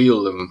always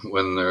feel them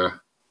when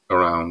they're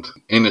around,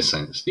 in a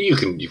sense. You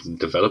can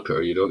develop it,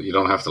 or you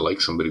don't have to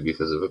like somebody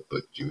because of it,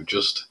 but you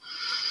just,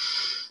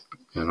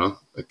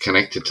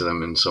 connected to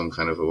them in some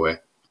kind of a way.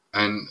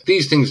 And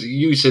these things,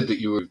 you said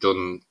that you have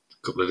done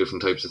a couple of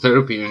different types of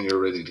therapy and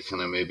you're ready to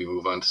kind of maybe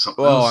move on to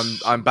something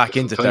else. I'm back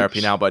into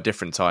therapy now, but a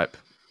different type.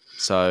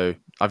 So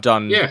I've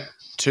done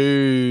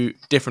 2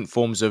 different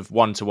forms of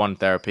one-to-one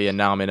therapy, and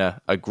now I'm in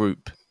a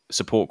group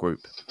support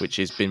group, which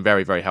has been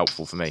very, very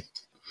helpful for me.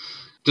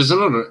 There's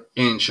another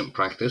ancient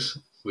practice,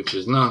 which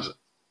is not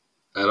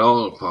at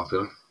all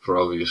popular for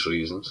obvious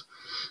reasons,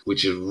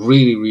 which is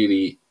really,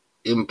 really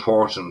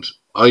important,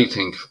 I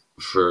think,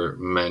 for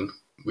men,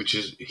 which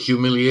is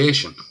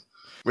humiliation.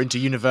 We're into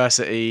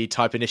university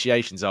type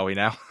initiations, are we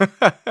now?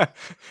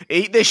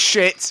 Eat this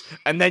shit,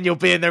 and then you'll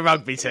be in the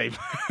rugby team.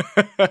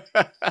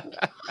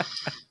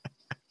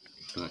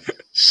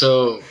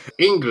 So,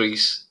 in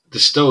Greece, the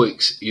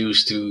Stoics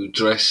used to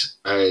dress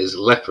as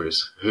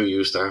lepers who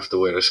used to have to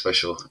wear a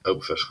special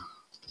outfit.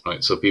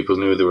 Right, so people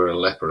knew they were a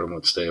leper and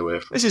would stay away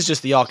from it. This is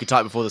just the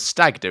archetype before the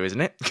stag do, isn't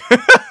it?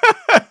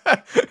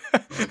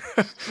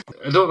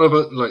 I don't know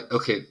about,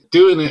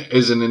 doing it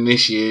as an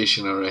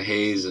initiation or a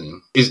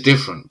hazing is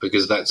different,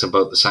 because that's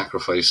about the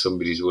sacrifice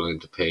somebody's willing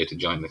to pay to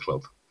join the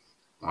club.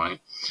 Right?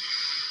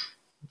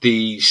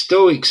 The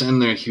Stoics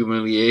and their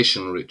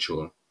humiliation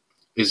ritual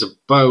is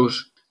about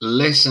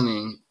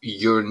lessening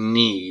your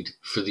need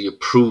for the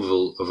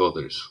approval of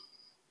others,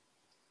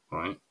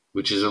 right?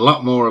 Which is a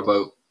lot more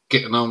about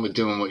getting on with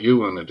doing what you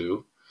want to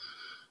do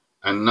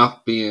and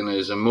not being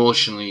as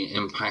emotionally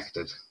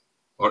impacted,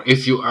 or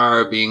if you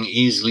are, being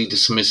easily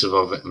dismissive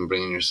of it and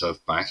bringing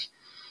yourself back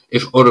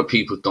if other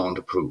people don't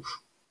approve.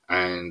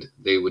 And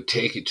they would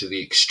take it to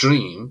the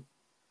extreme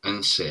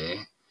and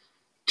say,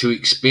 to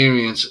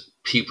experience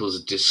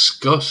people's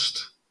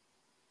disgust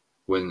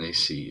when they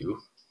see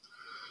you.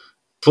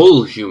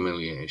 Full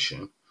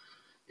humiliation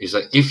is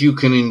that if you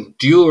can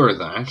endure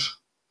that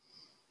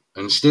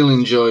and still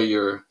enjoy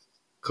your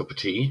cup of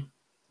tea,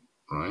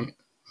 right,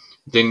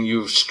 then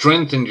you've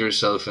strengthened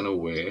yourself in a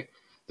way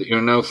that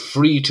you're now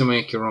free to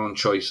make your own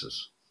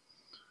choices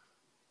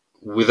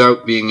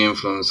without being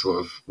influenced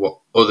with what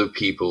other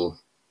people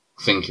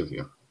think of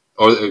you,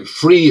 or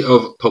free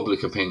of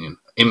public opinion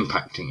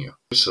impacting you.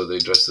 So they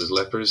dressed as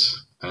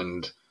lepers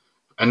and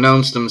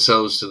announced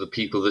themselves to the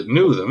people that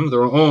knew them,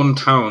 their own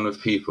town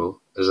of people,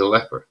 as a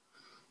leper.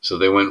 So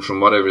they went from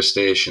whatever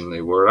station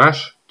they were at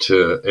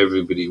to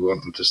everybody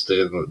wanting to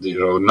stay,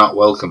 not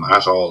welcome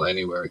at all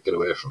anywhere. Get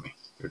away from me.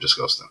 You're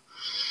disgusting.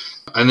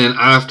 And then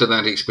after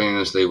that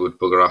experience, they would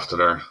bugger off to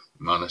their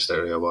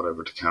monastery or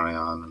whatever to carry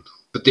on.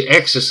 But the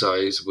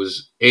exercise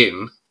was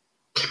in,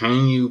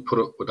 can you put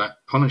up with that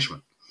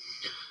punishment?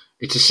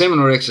 It's a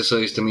similar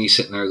exercise to me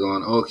sitting there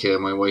going, okay,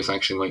 my wife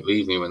actually might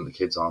leave me when the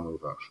kids all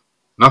move out.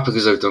 Not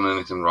because I've done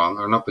anything wrong,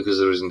 or not because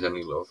there isn't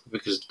any love,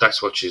 because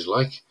that's what she's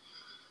like.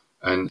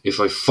 And if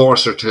I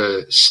force her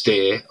to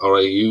stay, or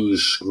I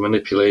use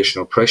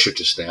manipulation or pressure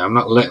to stay, I'm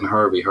not letting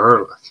her be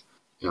her.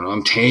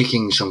 I'm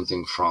taking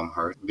something from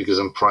her because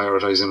I'm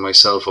prioritizing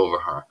myself over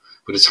her.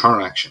 But it's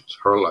her actions,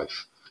 her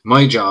life.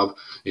 My job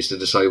is to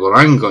decide what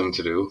I'm going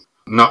to do,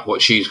 not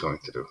what she's going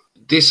to do.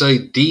 This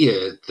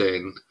idea,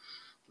 then,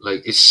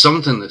 it's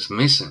something that's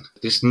missing.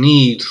 This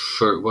need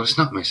for, it's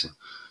not missing.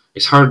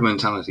 It's herd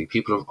mentality.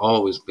 People have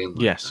always been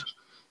like that.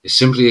 It's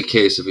simply a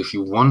case of if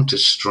you want to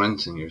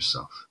strengthen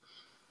yourself,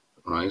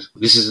 right?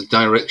 This is a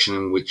direction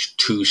in which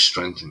to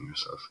strengthen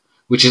yourself,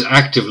 which is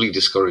actively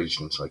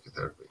discouraged in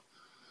psychotherapy.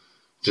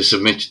 To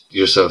submit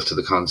yourself to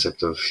the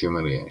concept of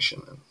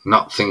humiliation and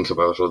not think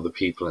about other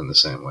people in the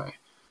same way,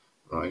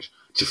 right?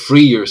 To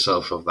free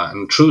yourself of that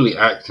and truly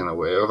act in a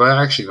way of,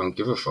 I actually don't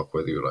give a fuck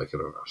whether you like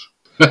it or not.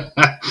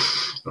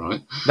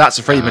 Right? That's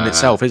a freedom in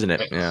itself, isn't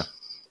it? Yeah.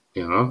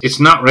 It's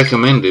not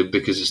recommended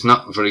because it's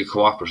not very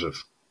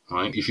cooperative,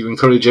 right? If you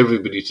encourage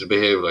everybody to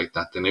behave like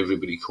that, then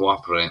everybody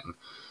cooperating,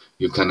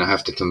 you kind of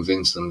have to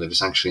convince them that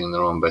it's actually in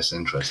their own best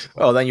interest.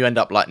 Well, then you end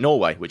up like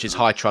Norway, which is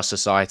high trust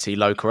society,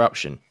 low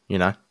corruption,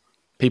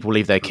 People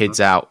leave their kids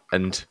out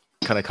and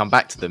kind of come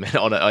back to them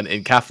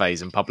in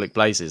cafes and public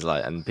places,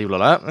 and people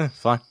are like,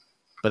 fine.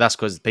 But that's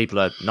because people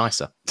are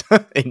nicer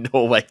in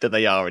Norway than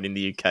they are in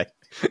the UK.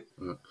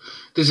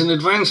 There's an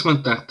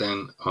advancement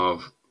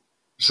of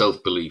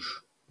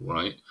self-belief,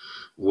 right?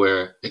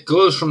 Where it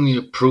goes from the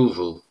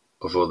approval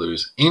of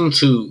others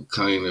into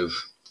kind of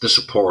the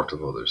support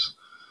of others,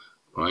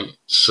 right?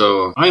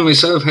 So I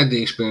myself had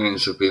the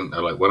experience of being,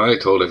 when I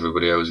told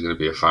everybody I was going to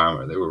be a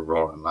farmer, they were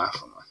roaring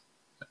laughing.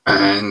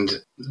 And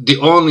the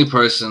only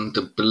person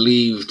that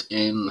believed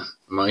in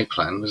my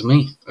plan was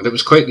me. And it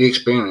was quite the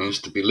experience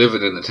to be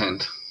living in a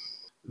tent.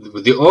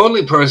 The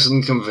only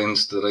person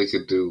convinced that I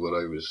could do what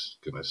I was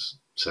going to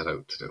set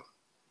out to do,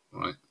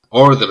 right?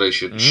 Or that I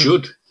should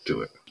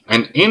do it.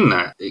 And in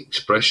that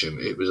expression,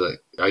 it was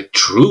like, I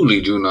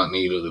truly do not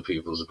need other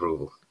people's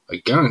approval.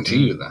 I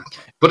guarantee you that.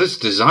 But it's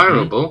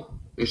desirable.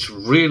 It's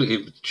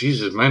really,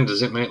 Jesus, man,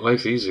 does it make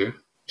life easier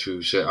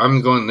to say,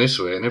 I'm going this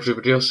way, and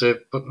everybody else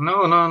said, but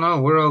no,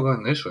 we're all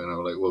going this way. And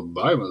I'm like, well,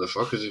 bye,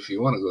 motherfuckers, if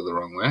you want to go the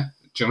wrong way.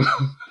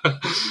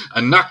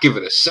 And not give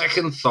it a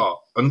second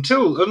thought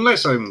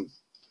unless I am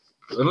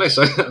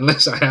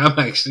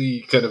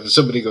actually kind of,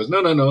 somebody goes,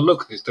 no,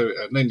 look,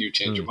 and then you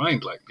change your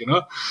mind,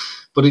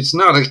 But it's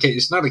not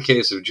a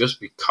case of just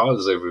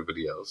because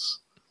everybody else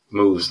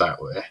moves that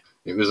way.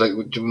 It was like,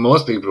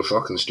 most people are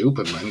fucking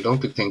stupid, man.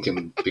 Don't be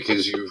thinking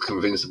because you've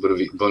convinced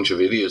a bunch of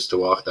idiots to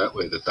walk that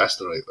way that that's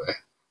the right way.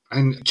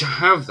 And to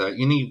have that,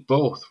 you need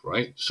both,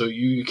 right? So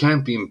you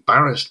can't be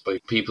embarrassed by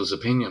people's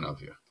opinion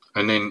of you.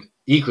 And then,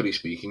 equally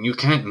speaking, you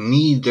can't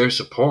need their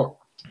support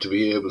to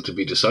be able to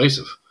be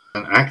decisive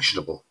and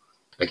actionable.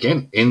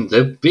 Again, in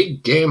the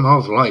big game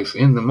of life,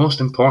 in the most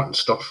important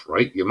stuff,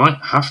 right? You might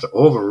have to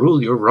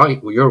overrule your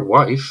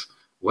wife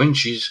when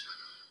she's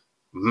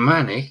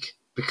manic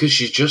because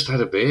she's just had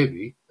a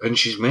baby and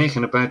she's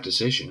making a bad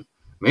decision.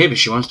 Maybe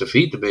she wants to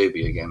feed the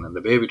baby again and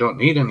the baby don't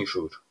need any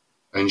food.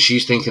 And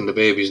she's thinking the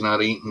baby's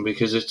not eating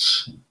because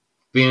it's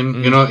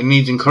being, it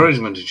needs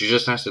encouragement and she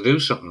just has to do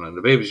something and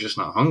the baby's just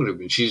not hungry.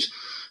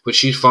 But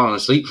she's fallen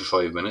asleep for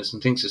 5 minutes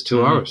and thinks it's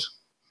 2 hours,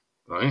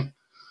 right?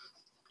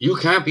 You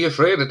can't be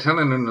afraid of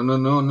telling her,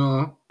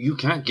 no. You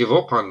can't give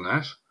up on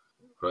that,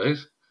 right?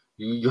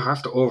 You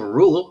have to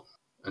overrule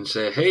and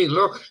say, hey,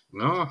 look,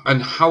 no.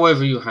 And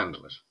however you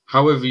handle it,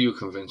 however you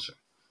convince her,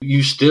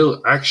 you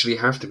still actually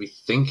have to be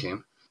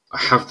thinking, I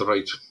have the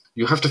right.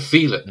 You have to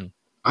feel it.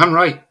 I'm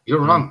right,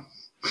 you're wrong.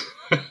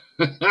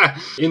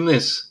 In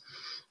this,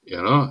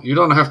 you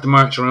don't have to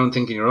march around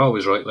thinking you're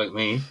always right like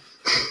me.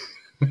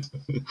 But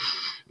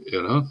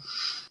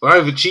I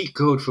have a cheat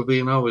code for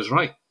being always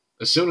right.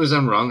 As soon as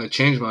I'm wrong, I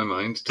change my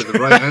mind to the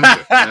right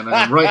answer, and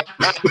I'm right.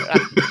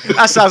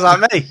 That sounds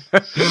like me.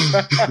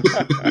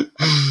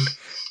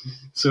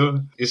 So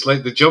it's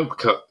like the jump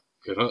cut,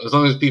 As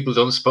long as people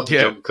don't spot the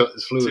jump cut,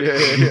 it's fluid.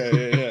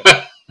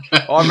 Yeah.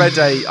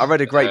 I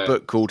read a great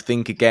book called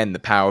Think Again: The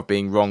Power of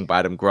Being Wrong by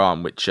Adam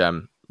Grant, which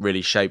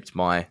really shaped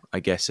my, I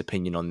guess,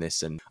 opinion on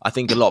this. And I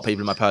think a lot of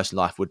people in my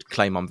personal life would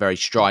claim I'm very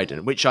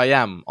strident, which I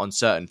am on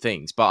certain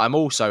things, but I'm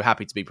also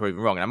happy to be proven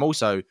wrong. And I'm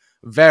also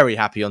very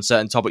happy on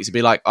certain topics to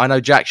be like, I know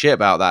jack shit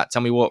about that.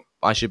 Tell me what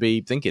I should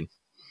be thinking.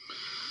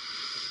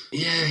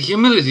 Yeah,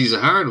 humility is a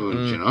hard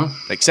one, you know.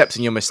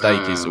 Accepting your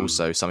mistake is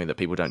also something that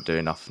people don't do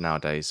enough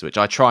nowadays, which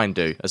I try and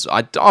do.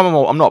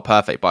 I'm not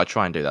perfect, but I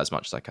try and do that as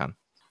much as I can.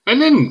 And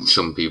then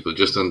some people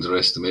just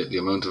underestimate the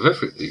amount of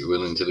effort that you're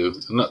willing to do,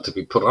 not to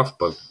be put off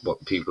by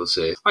what people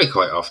say. I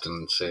quite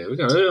often say, I'm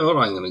going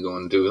to go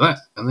and do that.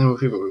 And then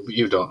people,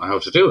 you don't know how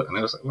to do it. And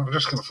I was like, well, I'm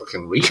just going to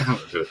fucking read how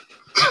to do it.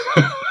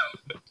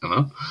 You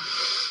know?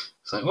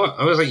 It's like, what?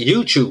 I was like,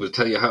 YouTube will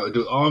tell you how to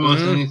do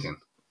almost anything.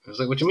 I was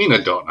like, what do you mean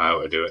I don't know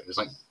how to do it? It's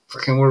like,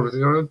 fucking,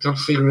 don't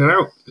figure it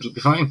out. It'll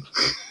be fine.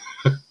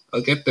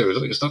 I'll get there.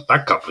 It's not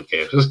that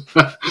complicated.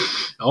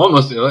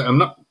 Almost, I'm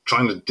not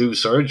trying to do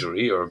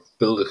surgery or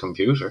build a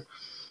computer.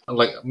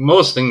 Like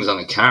most things on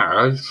a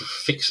car, I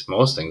fix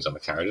most things on a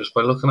car just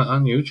by looking at it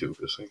on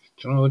YouTube. It's like,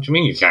 do you know what you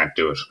mean you can't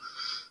do it?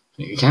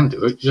 You can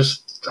do it. You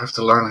just have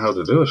to learn how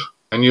to do it.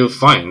 And you'll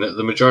find that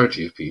the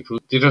majority of people,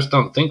 they just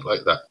don't think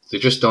like that. They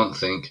just don't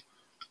think,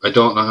 I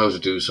don't know how to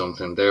do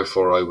something,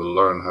 therefore I will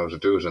learn how to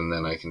do it and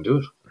then I can do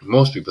it.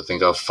 Most people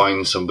think I'll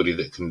find somebody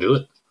that can do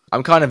it.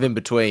 I'm kind of in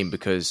between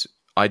because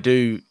I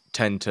do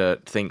tend to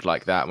think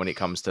like that when it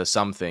comes to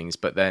some things,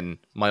 but then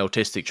my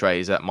autistic trait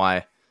is that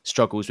my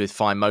struggles with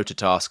fine motor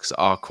tasks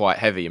are quite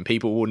heavy and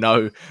people will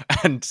know,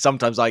 and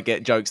sometimes I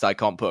get jokes that I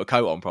can't put a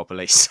coat on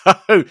properly, so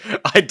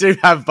I do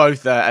have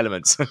both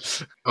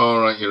elements.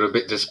 Alright, you're a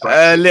bit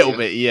dyspraxic. A little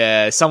bit,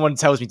 yeah. Someone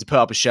tells me to put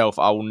up a shelf,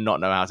 I will not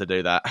know how to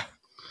do that.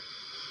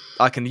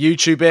 I can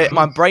YouTube it.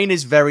 My brain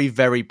is very,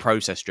 very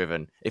process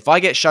driven. If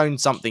I get shown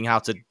something how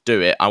to do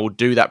it, I will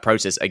do that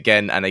process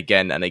again and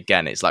again and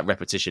again. It's like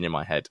repetition in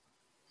my head.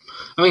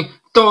 I mean,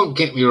 don't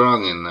get me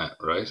wrong in that,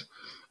 right?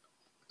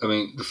 I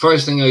mean, the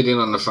first thing I did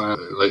on the farm,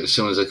 like as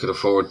soon as I could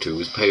afford to,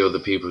 was pay other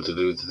people to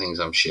do the things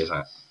I'm shit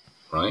at,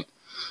 right?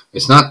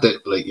 It's not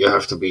that like you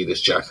have to be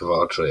this jack of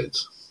all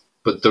trades,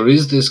 but there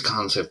is this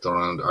concept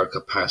around our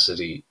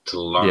capacity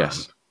to learn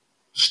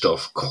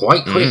stuff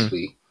quite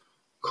quickly,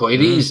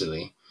 quite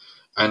easily,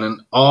 and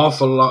an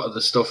awful lot of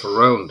the stuff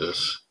around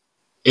us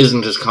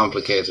isn't as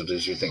complicated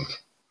as you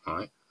think,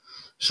 right?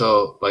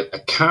 So, like, a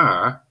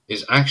car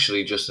is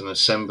actually just an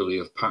assembly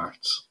of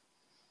parts,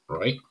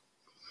 right?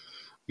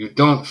 You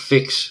don't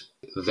fix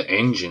the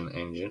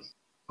engine,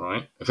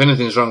 right? If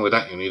anything's wrong with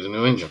that, you need a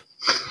new engine,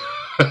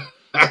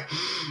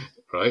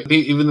 right?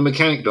 Even the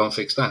mechanic don't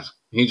fix that.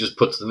 He just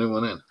puts the new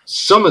one in.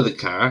 Some of the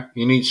car,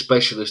 you need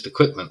specialist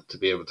equipment to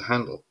be able to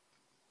handle,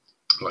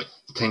 like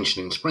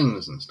tensioning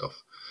springs and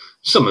stuff.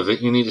 Some of it,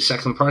 you need a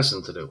second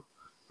person to do,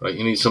 right?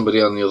 You need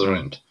somebody on the other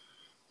end,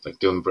 like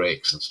doing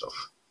brakes and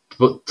stuff.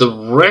 But the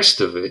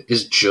rest of it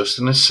is just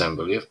an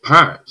assembly of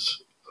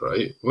parts,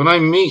 right? When I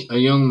meet a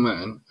young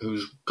man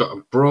who's got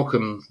a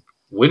broken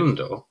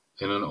window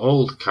in an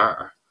old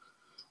car,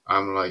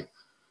 I'm like,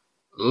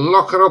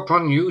 look it up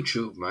on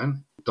YouTube,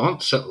 man.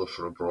 Don't settle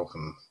for a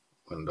broken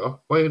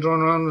window. Why are you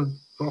driving around with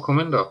a broken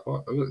window?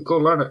 What? Go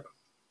learn it.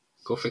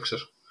 Go fix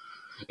it.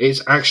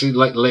 It's actually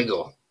like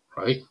Lego,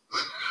 right?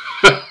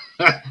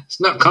 It's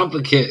not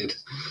complicated.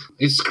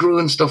 It's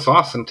screwing stuff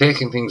off and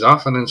taking things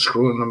off and then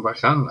screwing them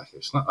back on. Like,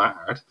 it's not that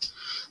hard.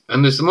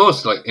 And there's the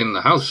most, like, in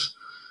the house.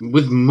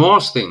 With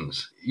most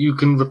things, you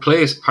can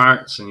replace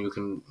parts and you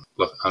can...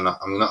 Look, I'm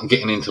not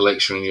getting into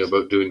lecturing you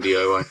about doing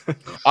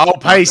DIY. I'll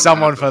pay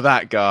someone for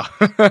that, Gar.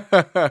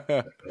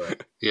 Right.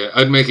 Yeah,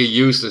 I'd make a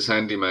useless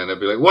handyman. I'd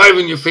be like, why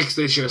haven't you fixed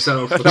this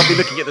yourself? I'd be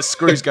looking at the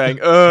screws going,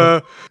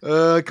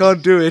 I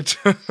can't do it.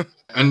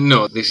 And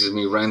no, this is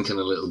me ranting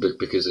a little bit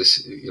because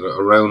it's,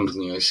 around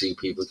me I see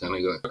people kind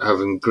of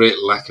having great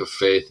lack of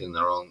faith in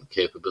their own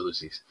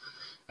capabilities.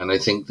 And I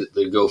think that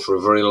they go for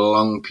a very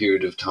long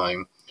period of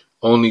time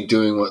only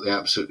doing what they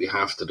absolutely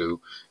have to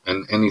do.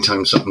 And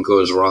anytime something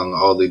goes wrong,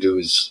 all they do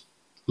is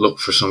look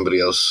for somebody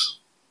else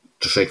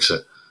to fix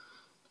it.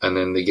 And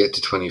then they get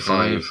to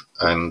 25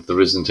 and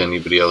there isn't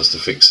anybody else to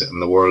fix it. And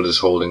the world is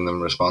holding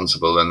them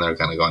responsible and they're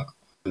kind of going,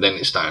 and then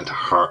it's starting to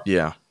hurt.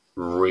 Yeah.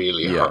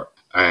 Really hurt.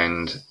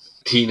 And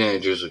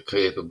teenagers are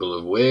capable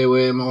of way,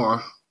 way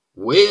more.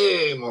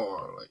 Way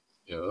more.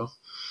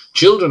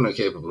 Children are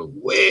capable of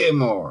way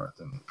more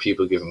than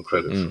people give them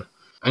credit for.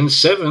 And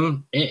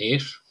 7,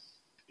 8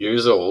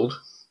 years old,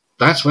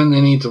 that's when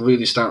they need to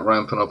really start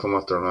ramping up on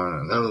what they're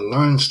learning. They'll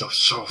learn stuff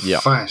so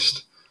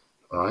fast,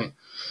 right?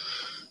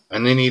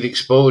 And they need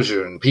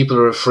exposure, and people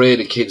are afraid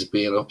of kids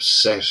being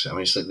upset. I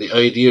mean, it's like the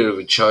idea of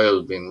a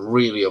child being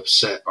really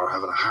upset or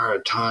having a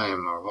hard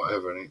time or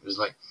whatever. And it was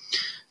like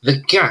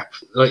the gap,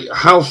 like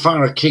how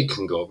far a kid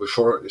can go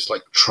before it's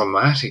like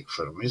traumatic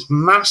for them is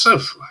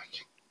massive.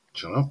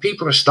 Like,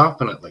 people are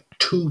stopping at like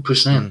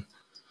 2%,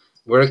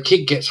 where a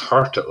kid gets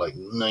hurt at like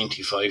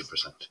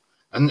 95%.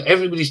 And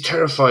everybody's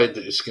terrified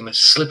that it's going to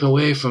slip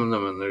away from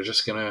them and they're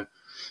just going to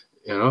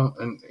you know,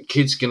 and a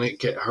kid's going to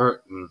get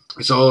hurt, and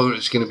it's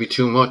going to be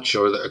too much,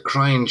 or that a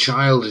crying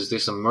child is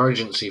this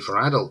emergency for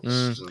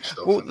adults and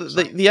stuff. Well,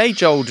 the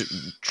age-old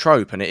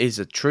trope, and it is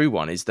a true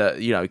one, is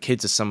that, you know,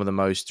 kids are some of the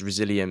most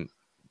resilient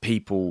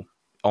people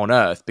on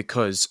earth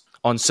because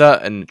on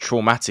certain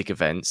traumatic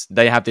events,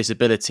 they have this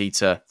ability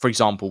to, for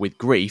example, with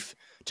grief,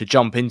 to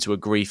jump into a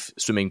grief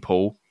swimming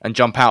pool and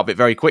jump out of it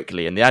very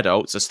quickly. And the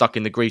adults are stuck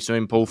in the grief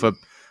swimming pool for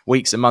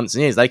weeks and months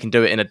and years. They can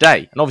do it in a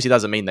day. And obviously it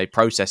doesn't mean they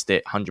processed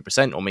it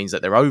 100% or means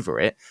that they're over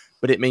it,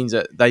 but it means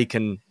that they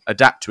can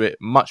adapt to it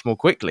much more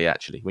quickly,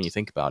 actually, when you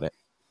think about it.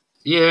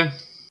 Yeah.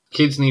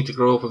 Kids need to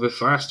grow up a bit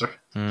faster,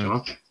 you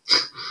know?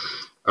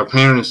 Our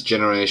parents'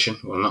 generation,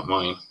 well, not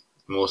mine,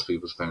 most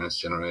people's parents'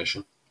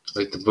 generation,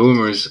 like the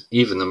boomers,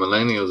 even the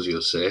millennials,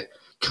 you'll say,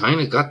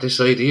 kind of got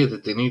this idea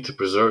that they need to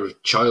preserve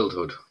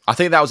childhood. I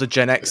think that was a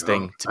Gen X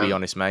thing, to be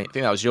honest, mate. I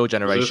think that was your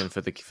generation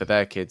for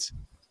their kids.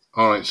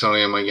 All right,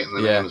 sorry, am I getting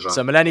the names wrong?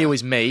 So millennial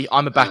is me.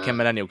 I'm a back-end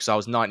millennial because I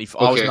was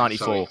 94. I was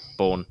 94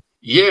 born.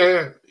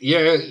 Yeah,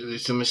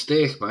 it's a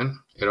mistake, man.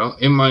 You know,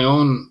 in my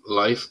own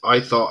life, I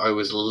thought I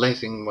was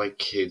letting my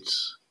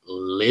kids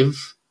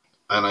live,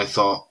 and I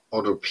thought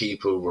other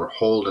people were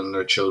holding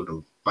their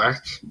children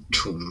back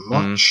too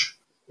much.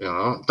 You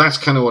know, that's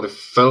kind of what it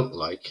felt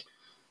like.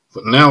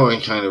 But now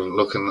I'm kind of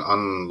looking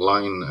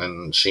online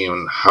and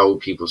seeing how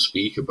people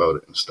speak about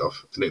it and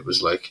stuff. And it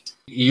was like,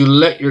 you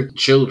let your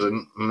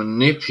children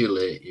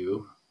manipulate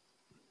you,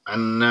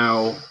 and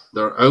now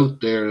they're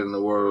out there in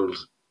the world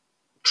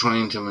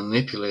trying to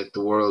manipulate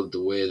the world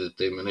the way that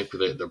they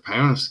manipulate their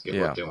parents to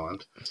get what they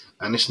want.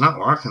 And it's not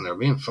working. They're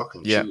being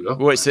fucking chewed up.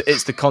 Well,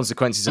 it's the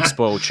consequences of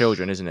spoiled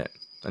children, isn't it?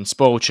 And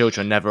spoiled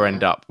children never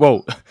end up...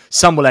 Well,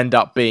 some will end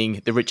up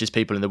being the richest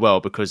people in the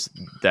world because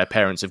their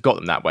parents have got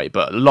them that way,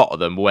 but a lot of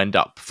them will end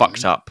up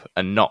fucked up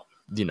and not,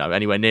 you know,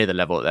 anywhere near the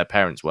level that their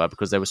parents were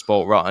because they were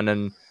spoiled rotten,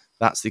 and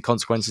that's the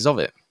consequences of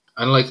it.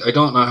 And, like, I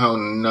don't know how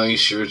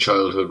nice your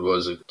childhood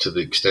was to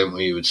the extent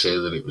where you would say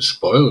that it was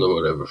spoiled or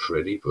whatever,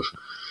 Freddie, but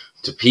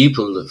to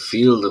people that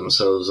feel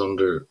themselves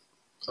under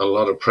a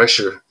lot of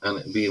pressure and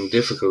it being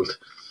difficult...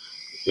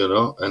 You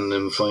know, and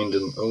then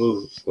finding,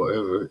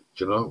 whatever,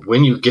 you know,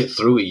 when you get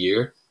through a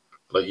year,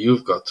 like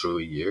you've got through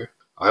a year,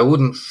 I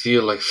wouldn't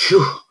feel like,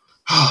 phew,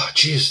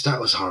 jeez, that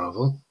was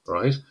horrible,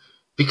 right?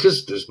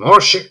 Because there's more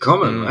shit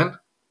coming, man.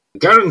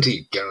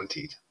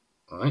 Guaranteed,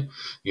 right?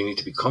 You need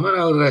to be coming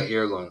out of that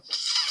year going,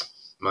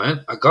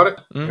 man, I got it.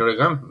 Here I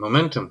go.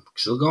 Momentum,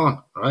 still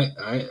going, right?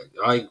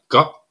 I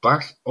got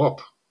back up,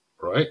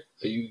 right?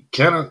 You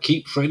cannot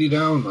keep Freddie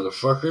down,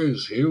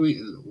 motherfuckers. Here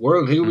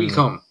we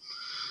come.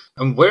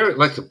 And wear it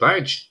like a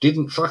badge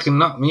didn't fucking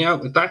knock me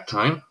out at that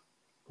time.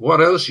 What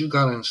else you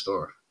got in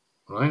store,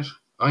 right?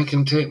 I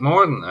can take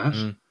more than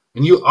that.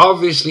 And you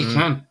obviously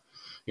can.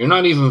 You're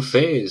not even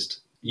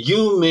phased.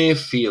 You may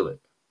feel it,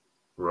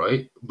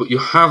 right? But you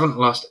haven't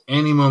lost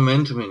any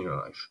momentum in your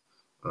life,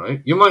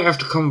 right? You might have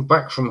to come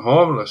back from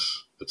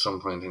homeless at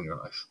some point in your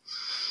life.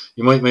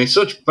 You might make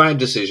such bad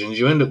decisions,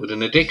 you end up with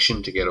an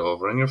addiction to get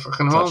over, and you're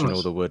fucking homeless. Touching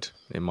all the wood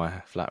in my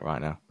flat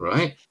right now.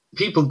 Right?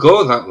 People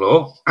go that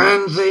low,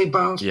 and they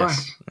bounce back.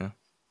 Yeah.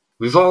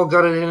 We've all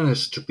got it in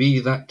us to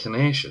be that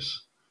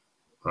tenacious,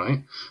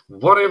 right?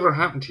 Whatever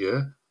happened to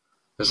you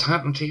has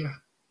happened to you,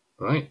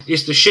 right?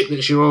 It's the shit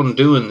that's your own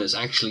doing that's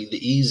actually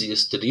the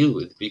easiest to deal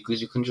with because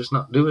you can just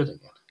not do it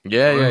again.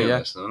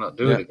 Yeah. Not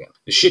do it again.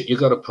 The shit you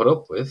got to put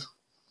up with,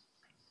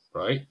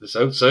 right? That's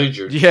outside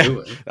your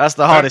doing. That's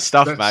the hardest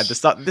stuff, man.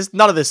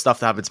 None of this stuff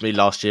that happened to me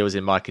last year was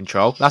in my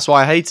control. That's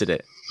why I hated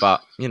it.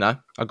 But, you know,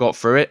 I got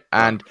through it,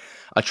 and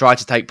I tried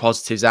to take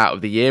positives out of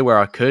the year where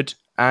I could,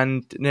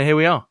 and here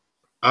we are.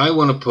 I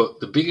want to put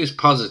the biggest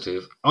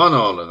positive on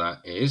all of that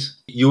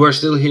is you are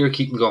still here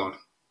keeping going.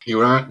 You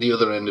are at the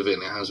other end of it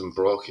and it hasn't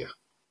broke you,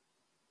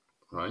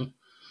 right?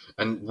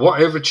 And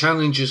whatever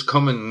challenge is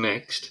coming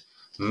next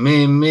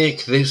may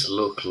make this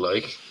look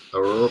like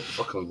a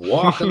fucking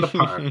walk in the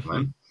park,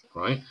 man,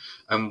 right?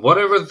 And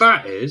whatever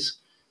that is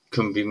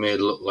can be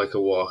made look like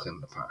a walk in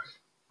the park,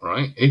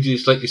 right?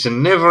 It's a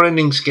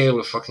never-ending scale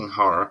of fucking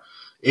horror.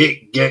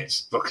 It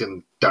gets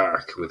fucking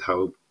dark with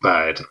how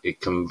bad it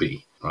can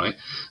be, right?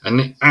 And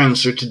the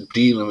answer to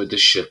dealing with the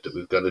shit that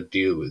we've got to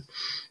deal with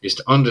is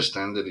to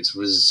understand that it's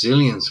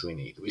resilience we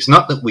need. It's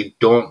not that we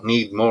don't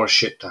need more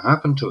shit to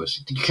happen to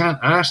us. You can't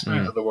ask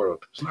that of the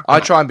world. I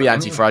try and be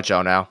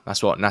anti-fragile now.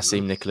 That's what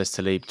Nassim Nicholas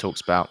Taleb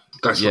talks about.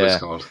 That's what it's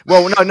called.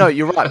 Well, no,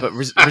 you're right. But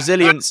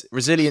resilience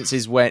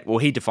is when, well,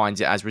 he defines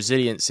it as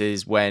resilience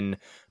is when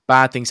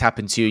bad things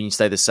happen to you and you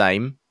stay the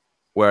same.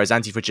 Whereas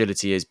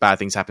anti-fragility is bad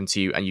things happen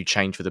to you and you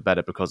change for the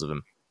better because of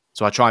them.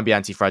 So I try and be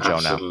anti-fragile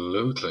now.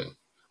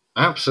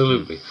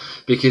 Absolutely.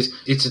 Because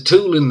it's a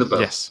tool in the belt.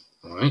 Yes.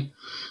 Right?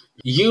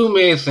 You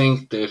may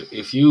think that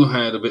if you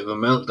had a bit of a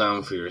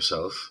meltdown for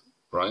yourself,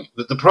 right,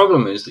 that the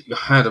problem is that you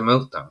had a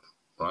meltdown,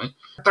 right?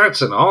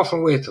 That's an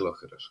awful way to look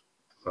at it,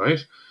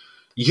 right?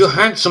 You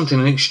had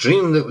something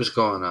extreme that was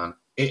going on.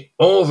 It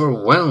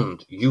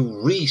overwhelmed.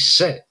 You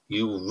reset.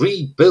 You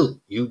rebuilt.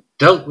 You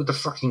dealt with the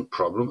fucking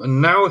problem.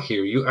 And now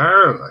here you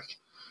are, like,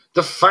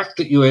 The fact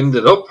that you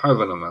ended up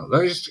having a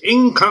meltdown is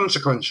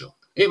inconsequential.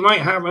 It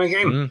might happen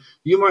again.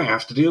 You might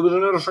have to deal with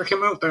another fucking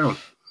meltdown,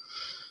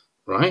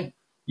 right?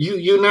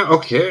 You now,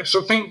 okay,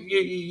 so think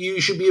you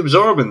should be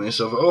absorbing this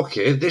of,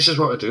 okay, this is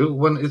what I do.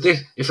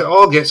 If it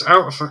all gets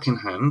out of fucking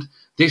hand,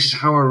 this is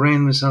how I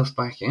rein myself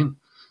back in.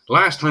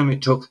 Last time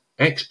it took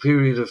X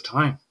period of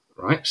time,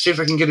 right? See if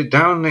I can get it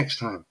down next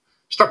time.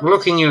 Stop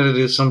looking at it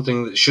as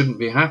something that shouldn't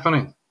be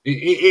happening.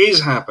 It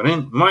is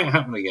happening, might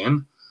happen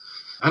again.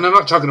 And I'm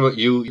not talking about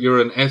you, you're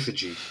an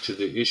effigy to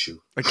the issue.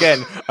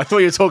 Again, I thought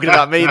you were talking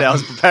about me there. I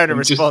was preparing a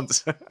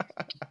response.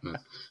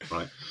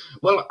 Right.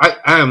 Well, I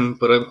am,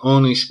 but I'm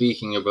only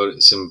speaking about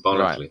it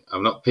symbolically. Right.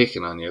 I'm not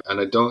picking on you,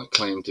 and I don't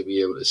claim to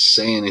be able to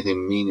say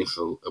anything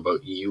meaningful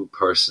about you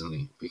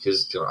personally,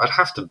 because I'd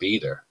have to be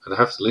there. I'd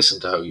have to listen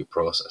to how you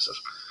process it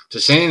to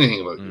say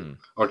anything about you,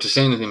 or to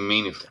say anything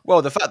meaningful.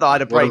 Well, the fact that I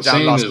had a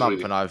breakdown last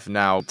month and I've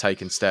now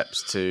taken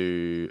steps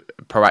to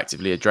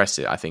proactively address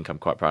it, I think I'm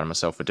quite proud of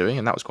myself for doing,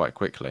 and that was quite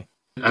quickly.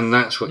 And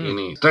that's what you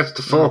need. That's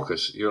the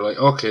focus. You're like,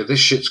 okay,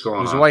 this shit's going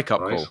on. It was a wake-up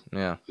call,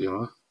 yeah.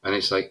 And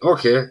it's like,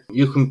 okay,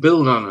 you can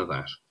build on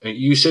that.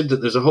 You said that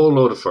there's a whole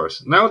load of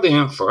firsts. Now they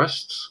ain't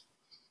firsts,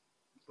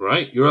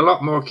 right? You're a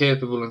lot more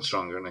capable and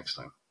stronger next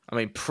time. I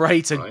mean,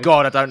 pray to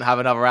God I don't have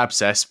another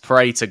abscess.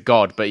 Pray to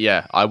God. But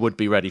yeah, I would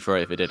be ready for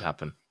it if it did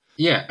happen.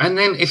 Yeah, and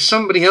then if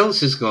somebody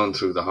else is going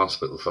through the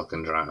hospital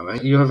fucking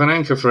drama, you have an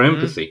anchor for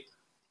empathy.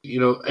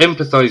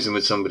 Empathizing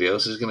with somebody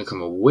else is going to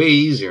come way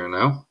easier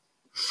now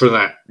for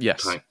that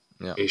type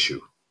issue.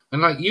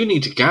 And you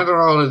need to gather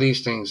all of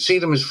these things, see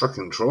them as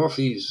fucking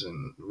trophies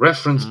and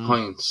reference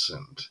points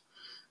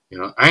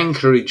and,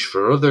 anchorage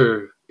for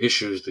other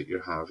issues that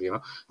you have,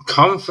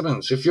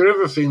 Confidence. If you're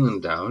ever feeling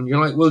down,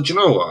 you're like, well, do you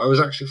know what? I was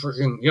actually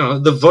fucking,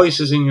 the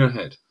voices in your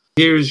head.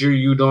 Here's your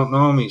you don't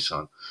know me,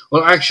 son.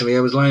 Well, actually, I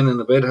was lying in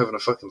the bed having a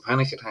fucking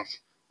panic attack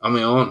on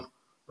my own,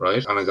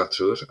 right? And I got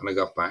through it and I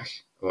got back,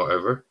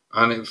 whatever.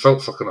 And it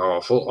felt fucking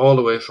awful all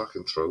the way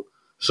fucking through.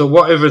 So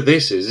whatever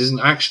this is isn't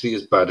actually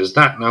as bad as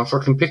that. Now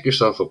fucking pick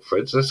yourself up,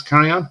 Fred. So let's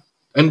carry on.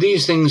 And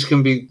these things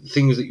can be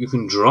things that you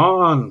can draw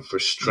on for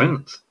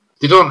strength.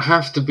 They don't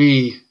have to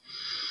be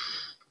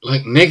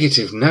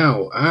negative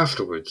now,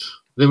 afterwards.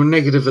 They were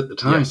negative at the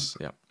time. Yes,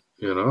 yeah.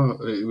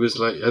 It was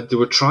there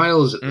were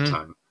trials at the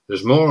time.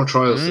 There's more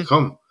trials to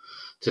come.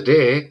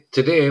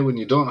 Today, when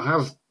you don't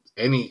have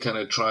any kind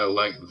of trial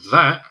like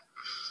that,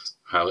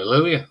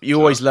 hallelujah. You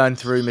always learn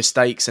through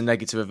mistakes and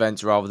negative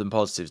events rather than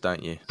positives,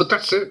 don't you? But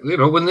that's it.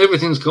 When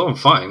everything's going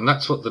fine,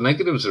 that's what the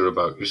negatives are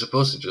about. You're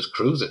supposed to just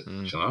cruise it,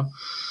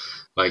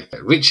 Like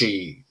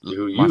Richie,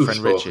 who my you've friend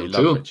spoken Richie,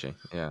 to. love Richie,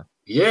 yeah.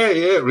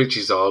 Yeah,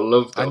 Richie's all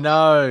loved up. I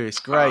know, it's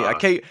great.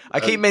 I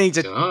keep meaning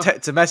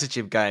to message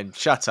him going,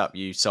 shut up,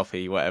 you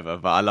Sophie, whatever,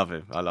 but I love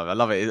him. I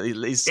love it.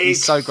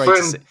 He's so great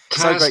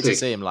to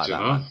see him like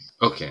that, man.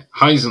 Okay,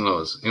 highs and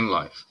lows in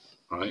life,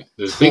 right?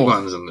 There's big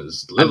ones and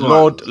there's little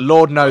ones.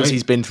 Lord knows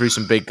he's been through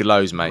some big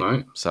lows, mate.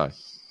 Right. So.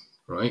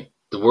 Right?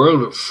 The world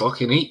would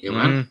fucking eat you,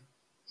 man.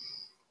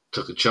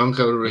 Took a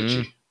chunk out of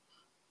Richie.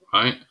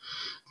 Right?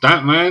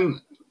 That man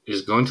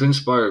is going to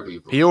inspire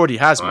people. He already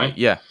has, mate.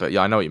 Yeah, but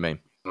yeah, I know what you mean.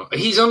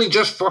 He's only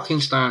just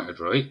fucking started,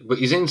 right? But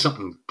he's in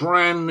something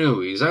brand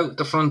new. He's out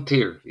the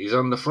frontier. He's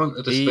on the front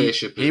of the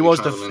spaceship. He was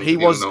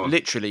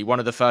literally one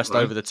of the first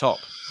over the top.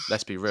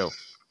 Let's be real.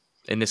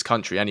 In this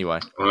country, anyway.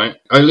 Right.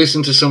 I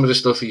listen to some of the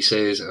stuff he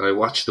says, and I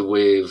watch the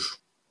wave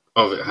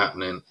of it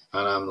happening,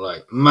 and I'm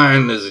like,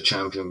 man, there's a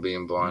champion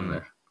being born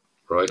there.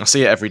 Right. I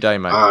see it every day,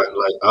 mate.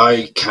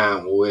 I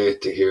can't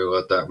wait to hear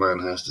what that man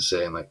has to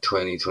say in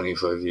 20,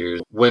 25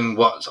 years. When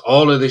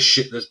all of this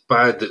shit that's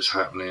bad that's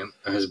happening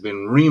has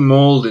been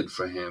remolded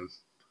for him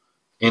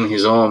in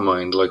his own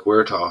mind, like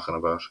we're talking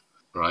about,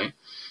 right?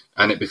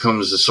 And it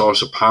becomes a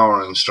source of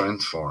power and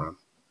strength for him,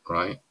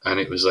 right? And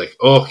it was like,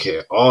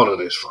 okay, all of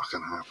this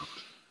fucking happened,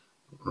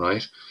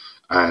 right?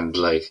 And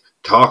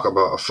talk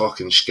about a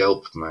fucking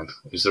scalp, man.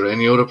 Is there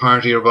any other part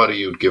of your body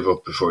you'd give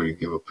up before you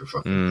give up your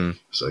fucking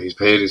body? So he's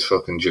paid his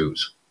fucking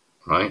dues,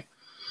 right?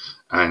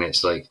 And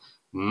it's like,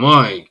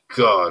 my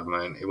God,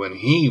 man, when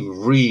he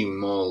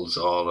remolds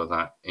all of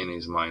that in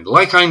his mind,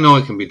 like I know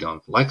it can be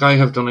done, like I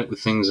have done it with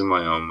things in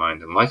my own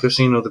mind, and like I've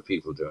seen other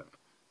people do it,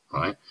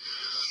 right?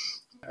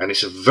 And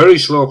it's a very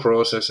slow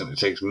process, and it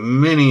takes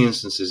many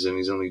instances, and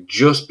he's only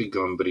just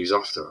begun, but he's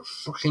off to a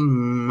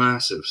fucking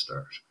massive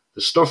start. The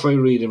stuff I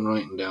read him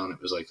writing down,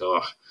 it was like,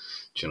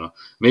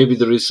 maybe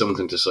there is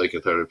something to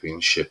psychotherapy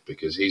and shit,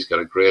 because he's got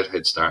a great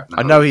head start now.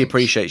 I know he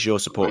appreciates your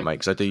support, mate,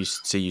 because I do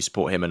see you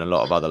support him and a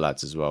lot of other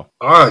lads as well.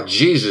 Oh,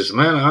 Jesus,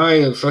 man,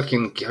 I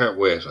fucking can't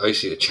wait. I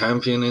see a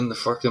champion in the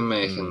fucking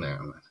making there,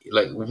 man.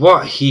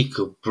 What he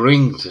could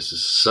bring to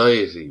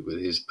society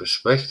with his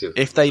perspective.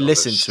 If they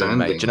listen to him,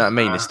 mate, do you know what I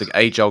mean? It's the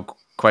age-old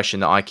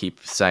question that I keep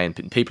saying.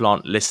 People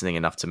aren't listening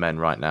enough to men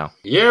right now.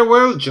 Yeah,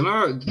 well,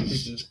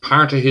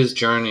 part of his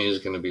journey is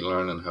going to be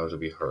learning how to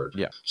be heard.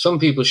 Yeah. Some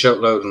people shout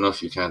loud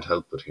enough you can't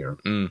help but hear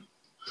them.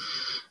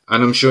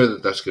 And I'm sure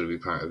that's going to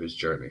be part of his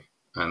journey.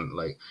 And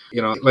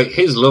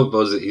his love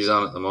buzz that he's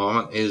on at the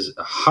moment is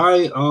a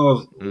high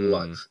of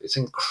life. It's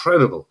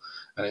incredible.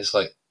 And it's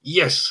like,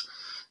 yes,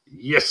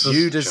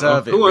 you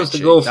deserve it. Who wants Richie.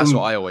 to go from? That's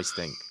what I always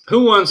think.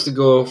 Who wants to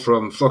go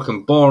from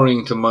fucking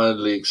boring to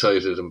mildly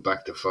excited and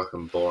back to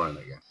fucking boring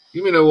again?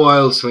 Give me the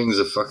wild swings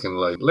of fucking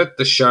life. Let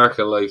the shark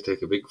of life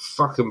take a big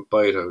fucking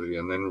bite out of you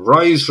and then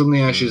rise from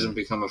the ashes and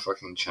become a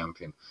fucking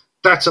champion.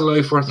 That's a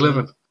life worth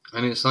living.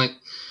 And it's like,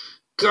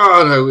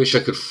 God, I wish I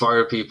could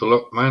fire people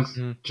up, man.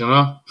 Do you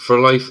know? For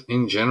life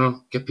in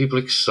general. Get people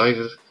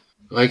excited.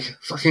 Like,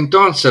 fucking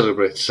don't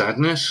celebrate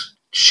sadness.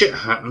 Shit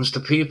happens to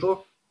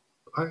people.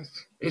 Like,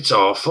 it's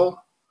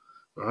awful.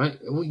 Right?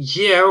 Well,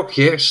 yeah,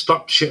 okay,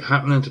 stop shit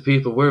happening to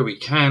people where we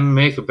can,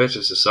 make a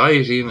better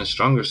society and a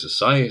stronger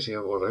society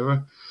or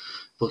whatever.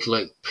 But,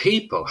 like,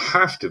 people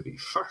have to be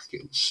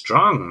fucking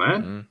strong,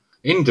 man.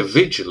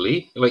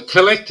 Individually, like,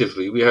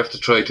 collectively, we have to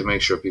try to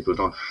make sure people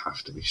don't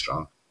have to be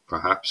strong,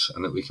 perhaps,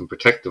 and that we can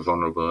protect the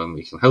vulnerable and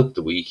we can help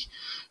the weak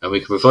and we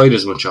can provide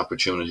as much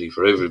opportunity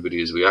for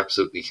everybody as we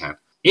absolutely can.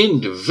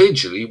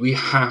 Individually, we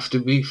have to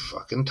be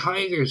fucking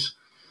tigers,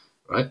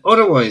 right?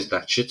 Otherwise,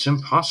 that shit's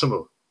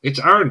impossible. It's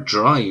our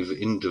drive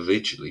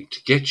individually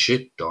to get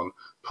shit done,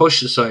 push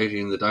society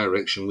in the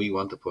direction we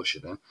want to push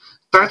it in.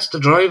 That's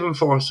the driving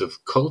force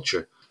of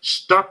culture.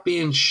 Stop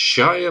being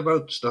shy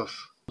about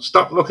stuff.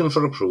 Stop looking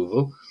for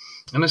approval.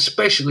 And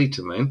especially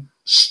to men,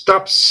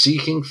 stop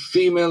seeking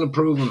female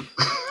approval.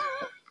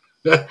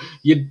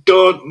 You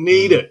don't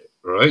need it,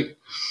 right?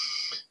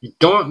 You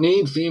don't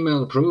need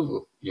female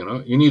approval, you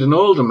know. You need an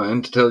older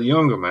man to tell a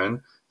younger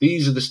man,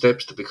 these are the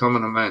steps to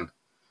becoming a man.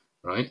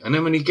 Right? And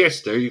then when he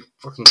gets there, you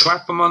fucking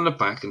clap him on the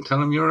back and tell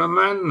him you're a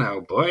man now,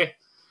 boy.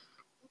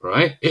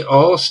 Right? It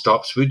all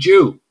stops with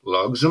you.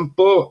 Logs and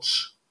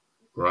boats.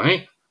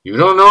 Right? You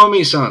don't know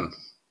me, son,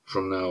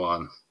 from now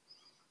on.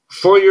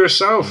 For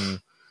yourself.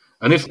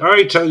 And if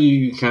I tell you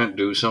you can't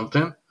do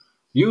something,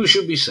 you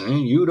should be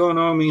saying, you don't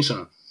know me,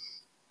 son.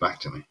 Back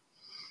to me.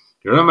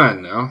 You're a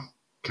man now.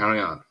 Carry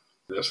on.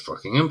 That's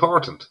fucking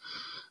important.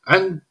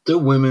 And the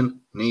women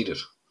need it.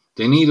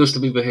 They need us to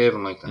be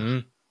behaving like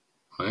that.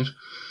 Right?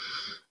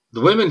 The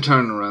women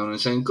turning around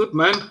and saying, good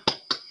man,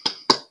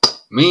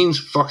 means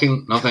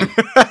fucking nothing.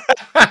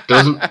 It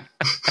doesn't.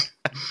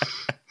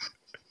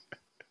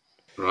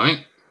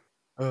 Right?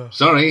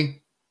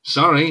 Sorry,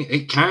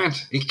 it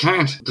can't. It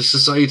can't. The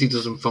society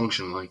doesn't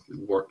function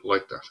work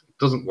like that. It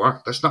doesn't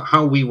work. That's not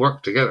how we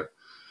work together.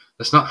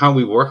 That's not how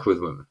we work with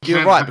women.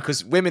 You're right,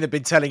 because women have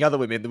been telling other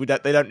women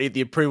that they don't need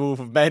the approval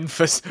of men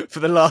for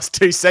the last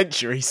 2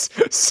 centuries.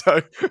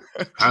 So,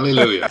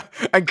 hallelujah.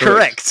 And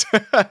correct.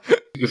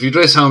 If you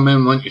dress how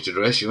men want you to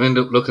dress, you end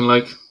up looking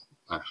like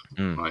that.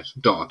 Right?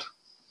 Don't.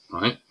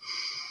 Right?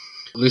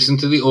 Listen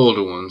to the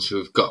older ones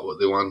who've got what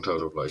they want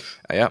out of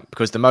life. Yeah,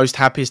 because the most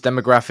happiest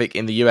demographic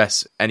in the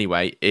US,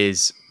 anyway,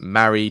 is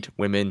married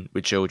women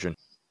with children.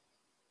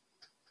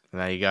 And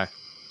there you go.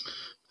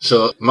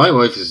 So my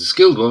wife is a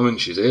skilled woman.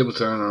 She's able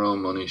to earn her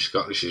own money.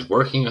 She's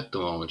working at the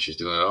moment. She's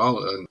doing it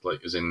all,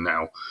 as in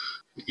now.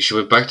 She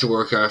went back to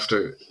work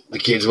after the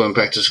kids went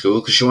back to school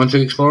because she wanted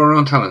to explore her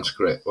own talents.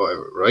 Great,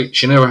 whatever, right?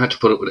 She never had to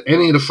put up with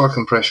any of the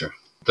fucking pressure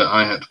that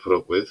I had to put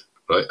up with,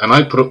 right? And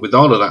I put up with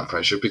all of that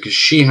pressure because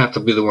she had to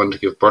be the one to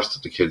give birth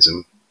to the kids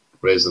and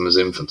raise them as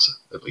infants,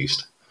 at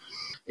least.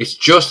 It's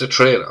just a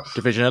trade-off.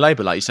 Division of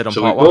labour, like you said on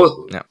so part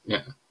one.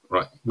 Yeah,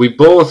 right. We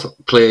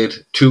both played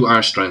to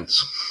our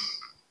strengths.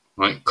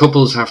 Right,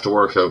 couples have to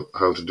work out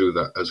how to do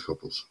that as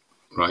couples,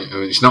 right? I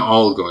mean, it's not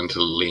all going to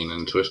lean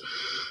into it.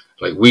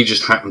 Like, we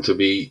just happen to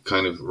be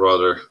kind of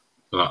rather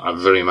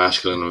very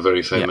masculine and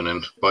very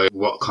feminine by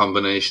what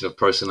combination of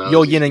personality.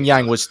 Your yin and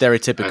yang was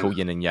stereotypical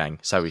yin and yang,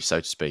 so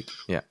to speak.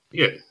 Yeah.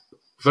 Yeah,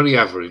 very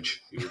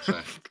average, you would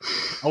say.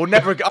 I would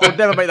never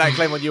make that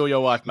claim on you or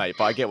your wife, mate,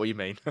 but I get what you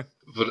mean.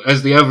 But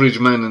as the average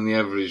man and the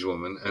average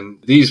woman,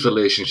 and these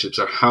relationships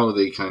are how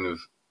they kind of,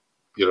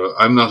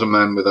 I'm not a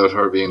man without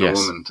her being a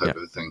woman type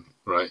of thing,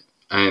 right?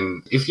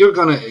 And if you're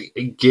going to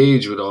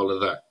engage with all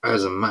of that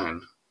as a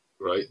man,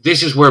 right,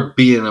 this is where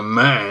being a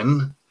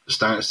man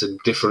starts to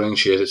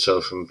differentiate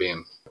itself from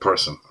being a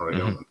person or a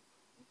woman,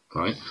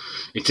 right?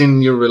 It's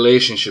in your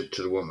relationship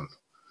to the woman.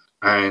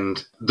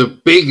 And the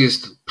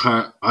biggest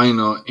part I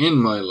know in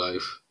my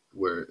life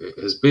where it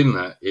has been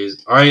that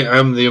is I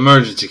am the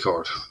emergency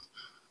cord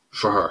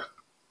for her.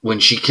 When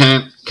she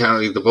can't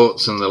carry the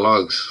boats and the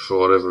logs for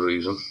whatever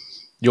reason,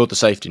 you're the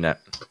safety net.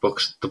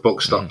 The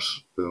buck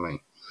stops with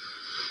me.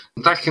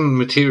 That can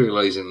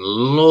materialise in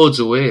loads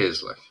of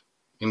ways, like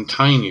in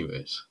tiny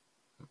ways,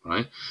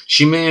 right?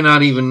 She may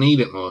not even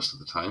need it most of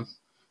the time.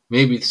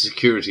 Maybe the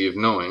security of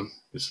knowing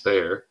it's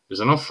there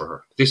is enough for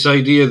her. This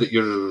idea that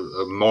you're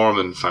a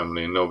Mormon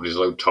family and nobody's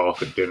allowed to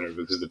talk at dinner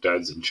because the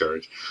dad's in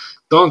charge.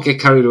 Don't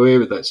get carried away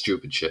with that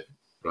stupid shit,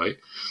 right?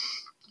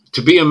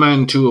 To be a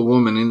man to a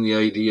woman in the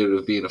idea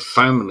of being a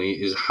family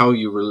is how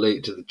you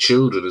relate to the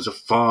children as a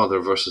father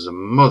versus a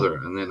mother,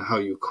 and then how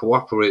you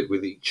cooperate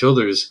with each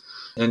other's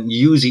and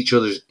use each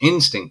other's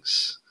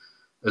instincts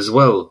as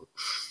well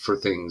for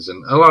things.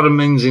 And a lot of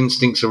men's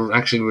instincts are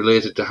actually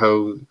related to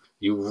how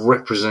you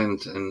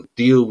represent and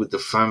deal with the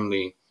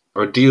family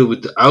or deal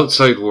with the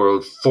outside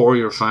world for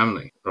your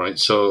family, right?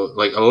 So,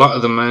 like, a lot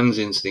of the man's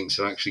instincts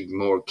are actually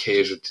more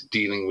catered to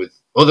dealing with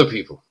other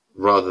people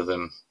rather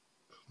than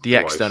the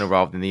external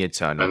rather than the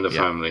internal. And the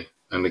family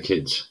and the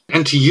kids.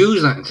 And to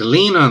use that and to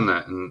lean on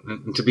that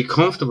and to be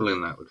comfortable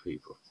in that with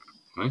people,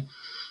 right?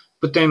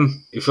 But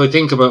then, if I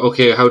think about,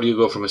 okay, how do you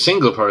go from a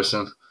single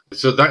person?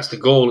 So that's the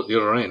goal at the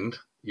other end.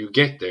 You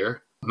get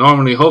there.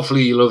 Normally,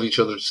 hopefully, you love each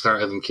other to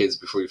start having kids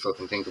before you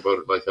fucking think about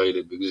it like I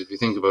did. Because if you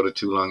think about it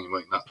too long, you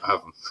might not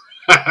have them.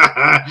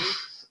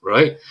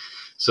 Right?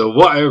 So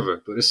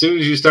whatever. But as soon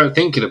as you start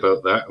thinking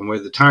about that and where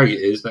the target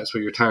is, that's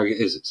where your target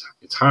is.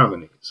 It's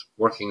harmony. It's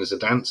working as a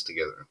dance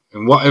together.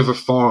 In whatever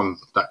form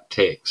that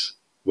takes,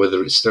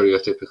 whether it's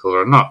stereotypical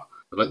or not.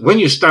 But like when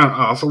you start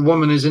off, a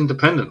woman is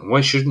independent. Why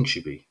shouldn't she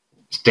be?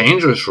 It's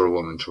dangerous for a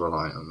woman to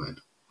rely on men.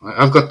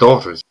 I've got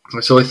daughters,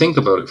 so I think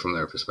about it from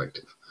their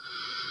perspective.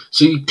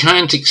 So you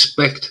can't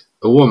expect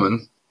a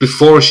woman,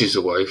 before she's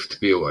a wife, to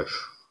be a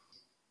wife.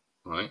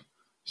 Right?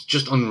 It's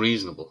just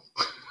unreasonable.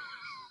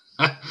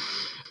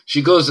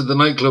 She goes to the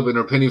nightclub in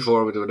her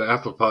pinafore with an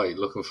apple pie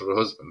looking for a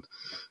husband.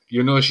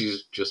 You know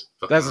she's just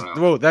fucking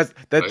around. Right?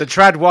 The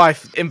trad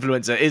wife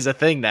influencer is a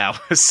thing now,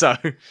 so...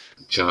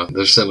 You know,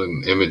 they're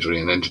selling imagery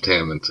and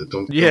entertainment.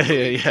 Yeah.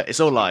 It's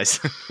all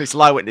lies. It's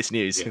lie witness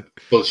news. Yeah.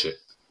 Bullshit,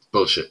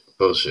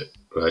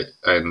 right?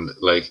 And,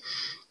 like,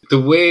 the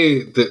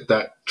way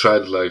that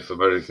trad life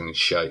American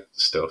shite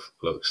stuff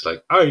looks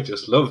like, I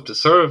just love to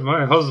serve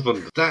my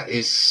husband. That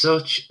is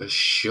such a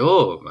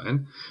show,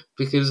 man.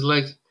 Because,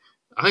 like,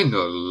 I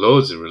know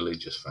loads of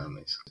religious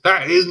families.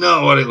 That is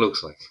not what it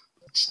looks like.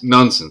 It's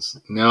nonsense.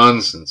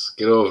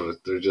 Get over it.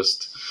 They're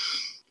just...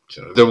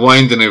 They're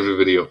winding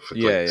everybody up for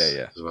clicks.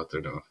 Yeah. Is what they're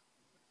doing,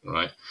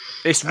 right?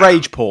 It's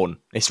rage porn.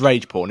 It's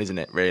rage porn, isn't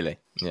it? Really?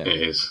 Yeah.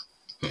 It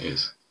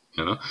is.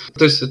 You know,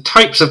 there's the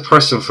types of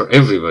person for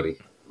everybody,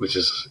 which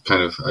is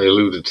kind of, I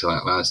alluded to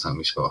that last time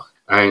we spoke.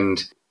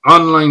 And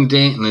online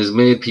dating has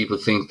made people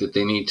think that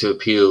they need to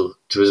appeal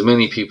to as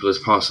many people as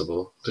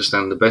possible to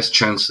stand the best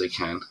chance they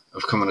can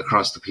of coming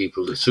across the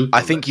people that suit them.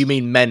 I think you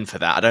mean men for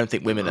that. I don't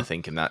think women are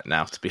thinking that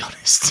now, to be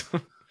honest.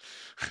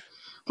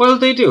 Well,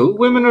 they do.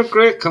 Women are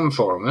great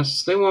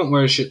conformists. They won't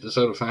wear shit that's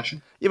out of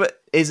fashion. Yeah,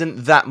 but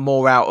isn't that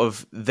more out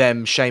of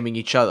them shaming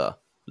each other?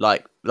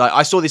 Like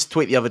I saw this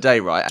tweet the other day,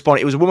 right?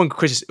 It was a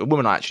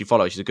woman I actually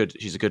follow. She's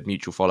a good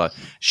mutual follow.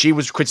 She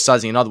was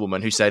criticizing another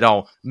woman who said,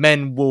 "Oh,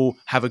 men will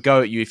have a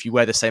go at you if you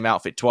wear the same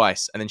outfit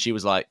twice." And then she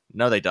was like,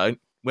 "No, they don't.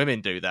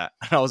 Women do that."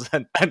 And I was,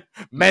 and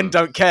men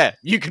don't care.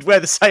 You could wear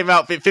the same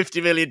outfit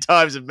 50 million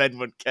times and men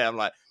wouldn't care. I'm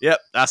like, yep,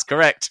 that's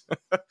correct.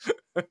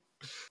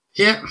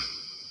 Yeah.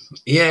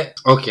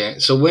 Okay.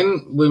 So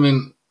when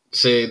women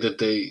say that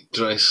they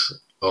dress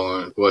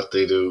or what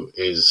they do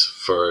is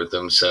for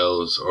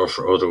themselves or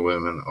for other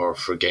women or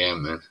for gay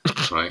men,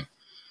 right?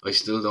 I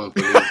still don't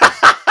believe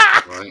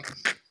that, right?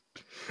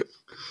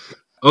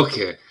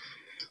 Okay.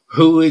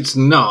 Who it's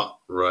not,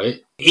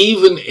 right?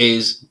 Even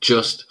is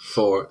just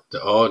for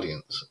the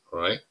audience,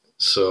 right?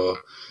 So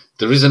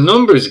there is a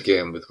numbers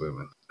game with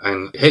women.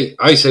 And hey,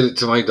 I said it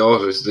to my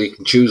daughters, they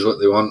can choose what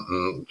they want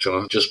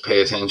and just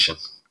pay attention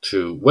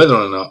to whether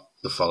or not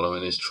the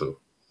following is true.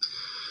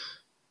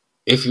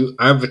 If you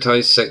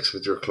advertise sex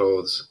with your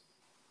clothes,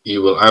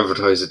 you will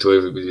advertise it to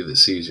everybody that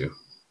sees you.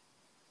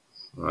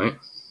 Right?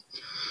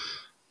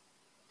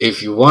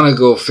 If you want to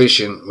go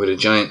fishing with a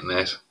giant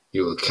net,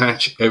 you will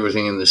catch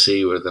everything in the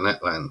sea where the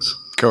net lands.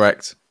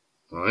 Correct.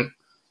 Right?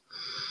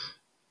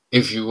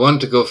 If you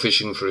want to go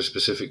fishing for a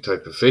specific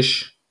type of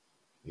fish,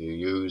 you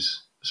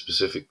use a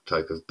specific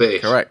type of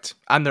bait. Correct.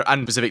 And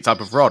a specific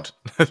type of rod.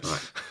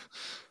 Right.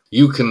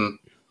 You can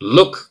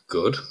look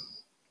good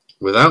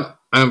without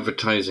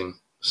advertising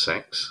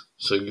sex,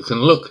 so you can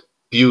look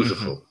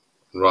beautiful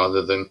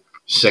rather than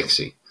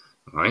sexy,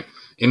 right?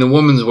 In a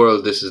woman's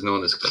world, this is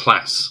known as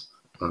class,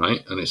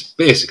 right? And it's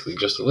basically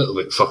just a little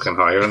bit fucking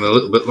higher and a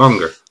little bit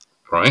longer,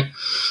 right?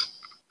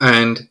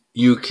 And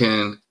you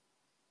can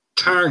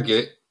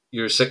target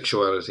your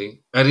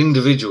sexuality at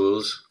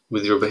individuals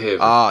with your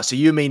behaviour. So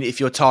you mean if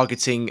you're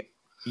targeting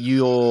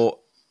your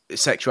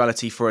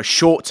sexuality for a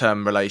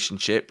short-term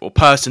relationship or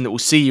person that will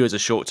see you as a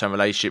short-term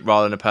relationship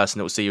rather than a person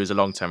that will see you as a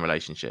long-term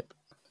relationship?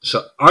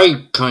 So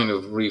I kind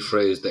of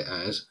rephrased it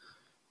as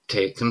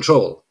take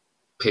control.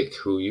 Pick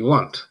who you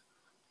want.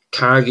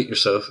 Target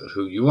yourself at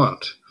who you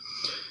want.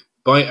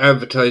 By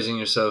advertising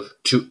yourself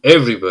to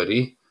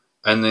everybody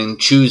and then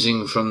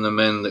choosing from the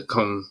men that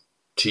come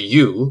to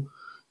you,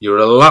 you're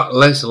a lot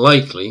less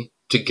likely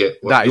to get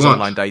what you want. That is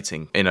online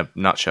dating in a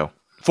nutshell.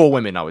 For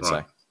women, I would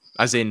say.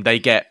 As in, they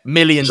get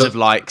millions of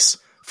likes,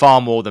 far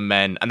more than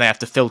men, and they have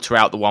to filter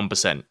out the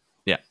 1%.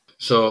 Yeah.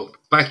 So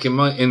back in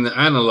the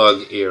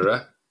analog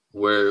era,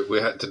 where we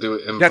had to do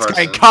it in person. That's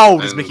getting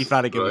cold, as Mickey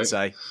Flanagan would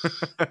say.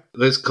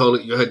 Let's call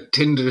it, you had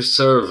Tinder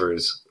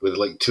servers with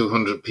like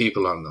 200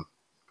 people on them,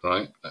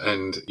 right?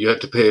 And you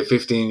had to pay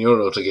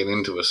 €15 to get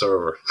into a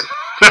server.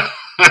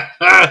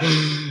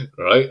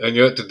 Right? And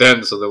you had to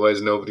dance,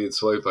 otherwise nobody would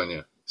swipe on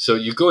you. So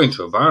you go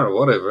into a bar or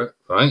whatever,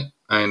 right?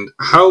 and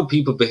how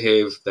people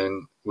behave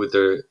then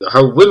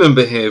how women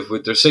behave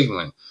with their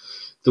signalling.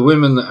 The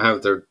women that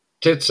have their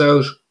tits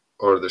out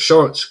or the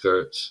short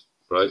skirts,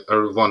 right,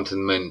 are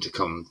wanting men to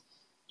come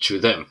to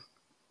them,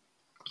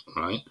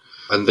 right?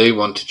 And they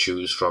want to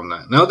choose from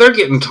that. Now, they're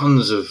getting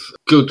tons of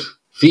good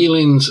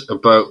feelings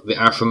about the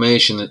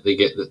affirmation that they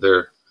get that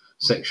they're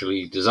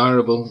sexually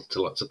desirable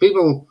to lots of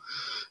people.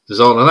 There's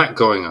all of that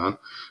going on.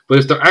 But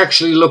if they're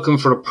actually looking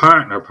for a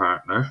partner,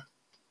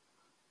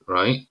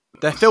 right?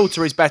 Their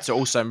filter is better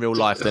also in real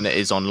life than it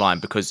is online,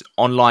 because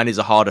online is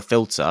a harder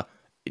filter,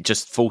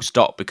 just full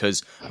stop,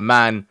 because a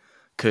man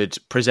could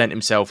present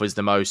himself as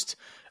the most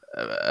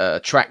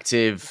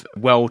attractive,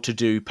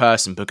 well-to-do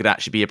person, but could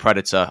actually be a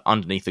predator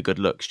underneath the good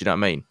looks. Do you know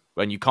what I mean?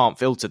 When you can't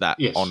filter that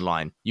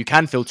online. You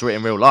can filter it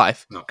in real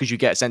life because you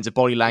get a sense of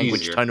body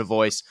language, tone of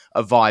voice,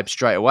 a vibe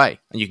straight away.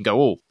 And you can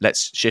go, oh,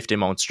 let's shift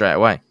him on straight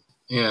away.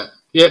 Yeah.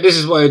 Yeah, this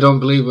is why I don't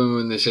believe women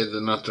when they say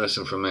they're not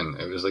dressing for men.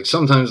 It was like,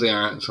 sometimes they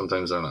are and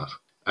sometimes they're not.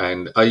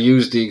 And I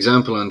used the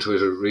example on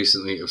Twitter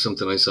recently of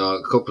something I saw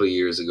a couple of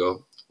years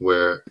ago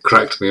where it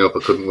cracked me up. I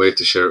couldn't wait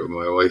to share it with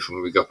my wife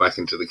when we got back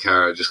into the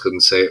car. I just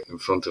couldn't say it in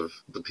front of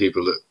the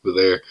people that were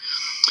there.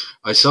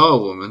 I saw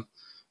a woman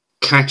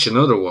catch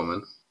another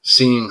woman,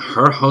 seeing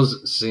her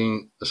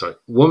husband,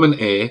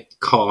 woman A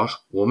caught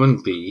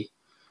woman B,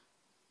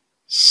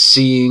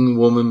 seeing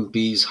woman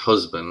B's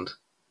husband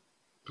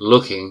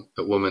looking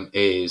at woman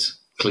A's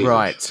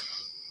cleavage.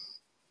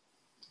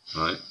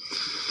 Right.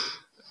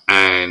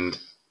 And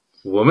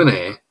woman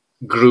A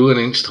grew an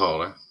inch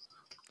taller.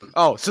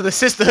 Oh, so the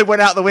sisterhood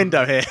went out the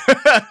window here.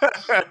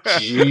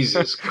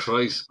 Jesus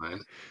Christ,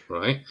 man.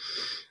 Right?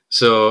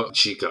 So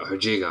she got her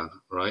jig on,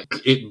 right?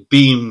 It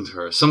beamed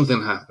her.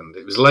 Something happened.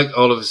 It was like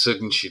all of a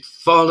sudden she'd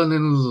fallen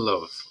in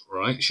love,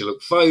 right? She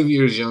looked 5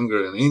 years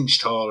younger, an inch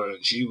taller,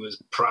 and she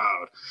was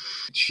proud.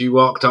 She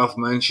walked off,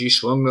 man. She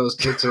swung those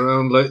tits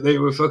around like they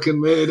were fucking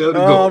made out of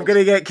gold. Oh, I'm going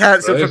to get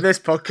cancelled from this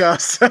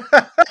podcast.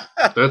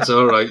 That's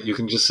all right. You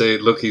can just say,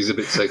 look, he's a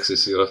bit sexist,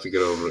 so you'll have to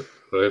get over it.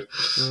 Right.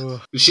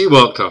 She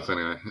walked off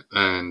anyway,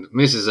 and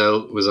Mrs.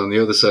 L was on the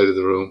other side of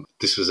the room.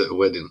 This was at a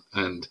wedding,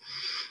 and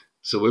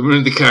so when we were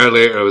in the car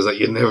later, I was like,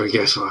 "You'd never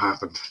guess what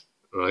happened."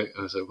 Right?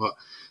 I was like, "What?"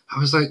 I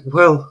was like,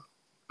 "Well,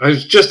 I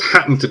just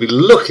happened to be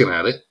looking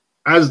at it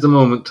as the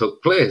moment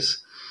took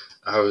place."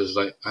 I was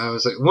like,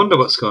 "Wonder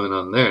what's going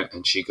on there."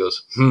 And she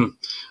goes,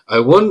 "I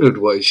wondered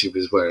why she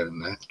was wearing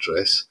that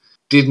dress.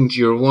 Didn't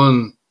your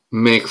one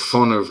make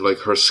fun of like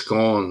her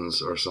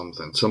scones or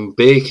something? Some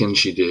baking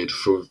she did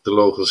for the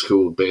local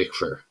school bake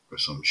fair or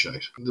some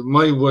shite."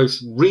 My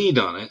wife's read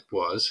on it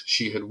was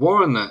she had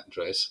worn that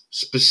dress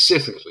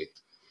specifically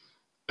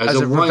as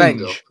a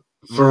wind-up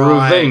for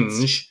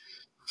revenge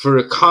for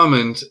a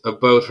comment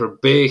about her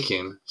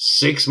baking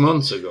 6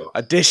 months ago.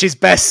 A dish is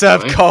best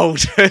served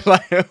cold.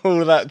 Like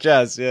all that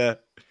jazz, yeah.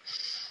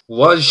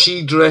 Was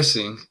she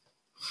dressing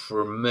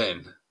for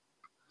men?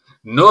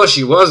 No,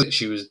 she wasn't.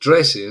 She was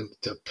dressing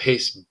to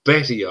piss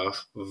Betty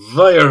off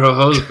via her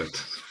husband.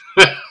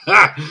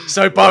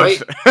 So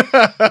both.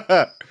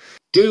 Right?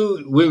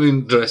 Do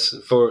women dress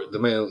for the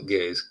male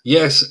gaze?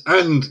 Yes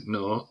and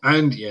no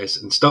and yes,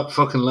 and stop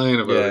fucking lying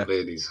about it,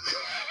 ladies.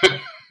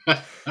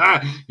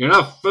 You're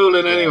not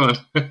fooling anyone.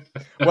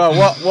 Well,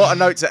 what a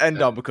note to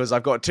end on, because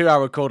I've got a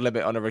 2-hour record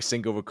limit on a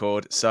single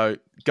record. So,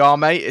 Gar,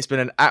 mate, it's been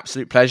an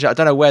absolute pleasure. I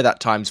don't know where that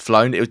time's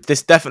flown.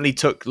 This definitely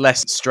took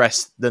less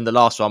stress than the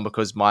last one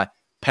because my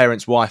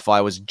parents'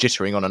 Wi-Fi was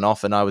jittering on and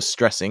off and I was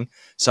stressing.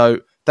 So,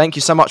 thank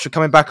you so much for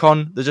coming back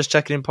on the Just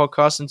Checking In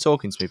podcast and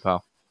talking to me,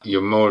 pal.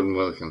 You're more than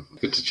welcome.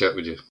 Good to chat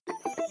with you.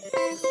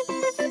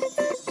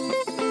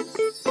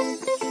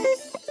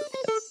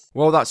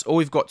 Well, that's all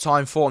we've got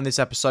time for on this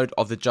episode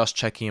of the Just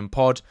Checking In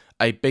pod.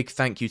 A big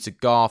thank you to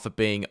Gar for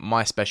being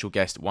my special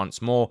guest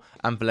once more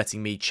and for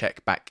letting me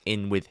check back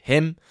in with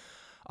him.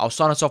 I'll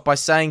sign us off by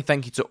saying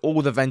thank you to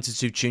all the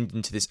venters who tuned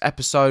into this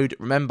episode.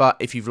 Remember,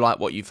 if you've liked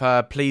what you've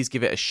heard, please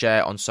give it a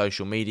share on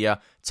social media.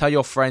 Tell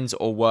your friends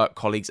or work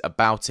colleagues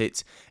about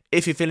it.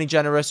 If you're feeling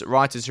generous,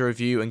 write us a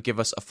review and give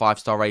us a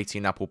 5-star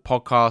rating in Apple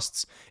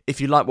Podcasts. If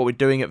you like what we're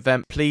doing at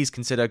Vent, please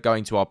consider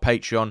going to our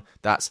Patreon.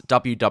 That's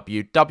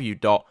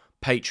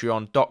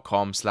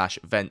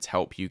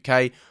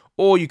www.patreon.com/VentHelpUK.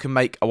 Or you can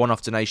make a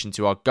one-off donation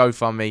to our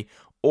GoFundMe,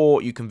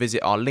 or you can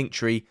visit our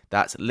Linktree.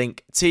 That's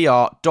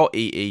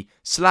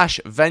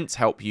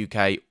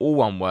linktr.ee/VentHelpUK, all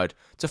one word,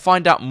 to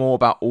find out more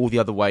about all the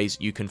other ways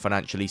you can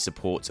financially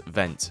support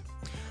Vent.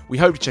 We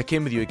hope to check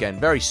in with you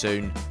again very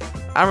soon.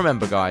 And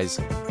remember, guys,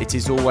 it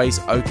is always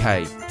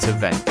okay to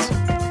vent.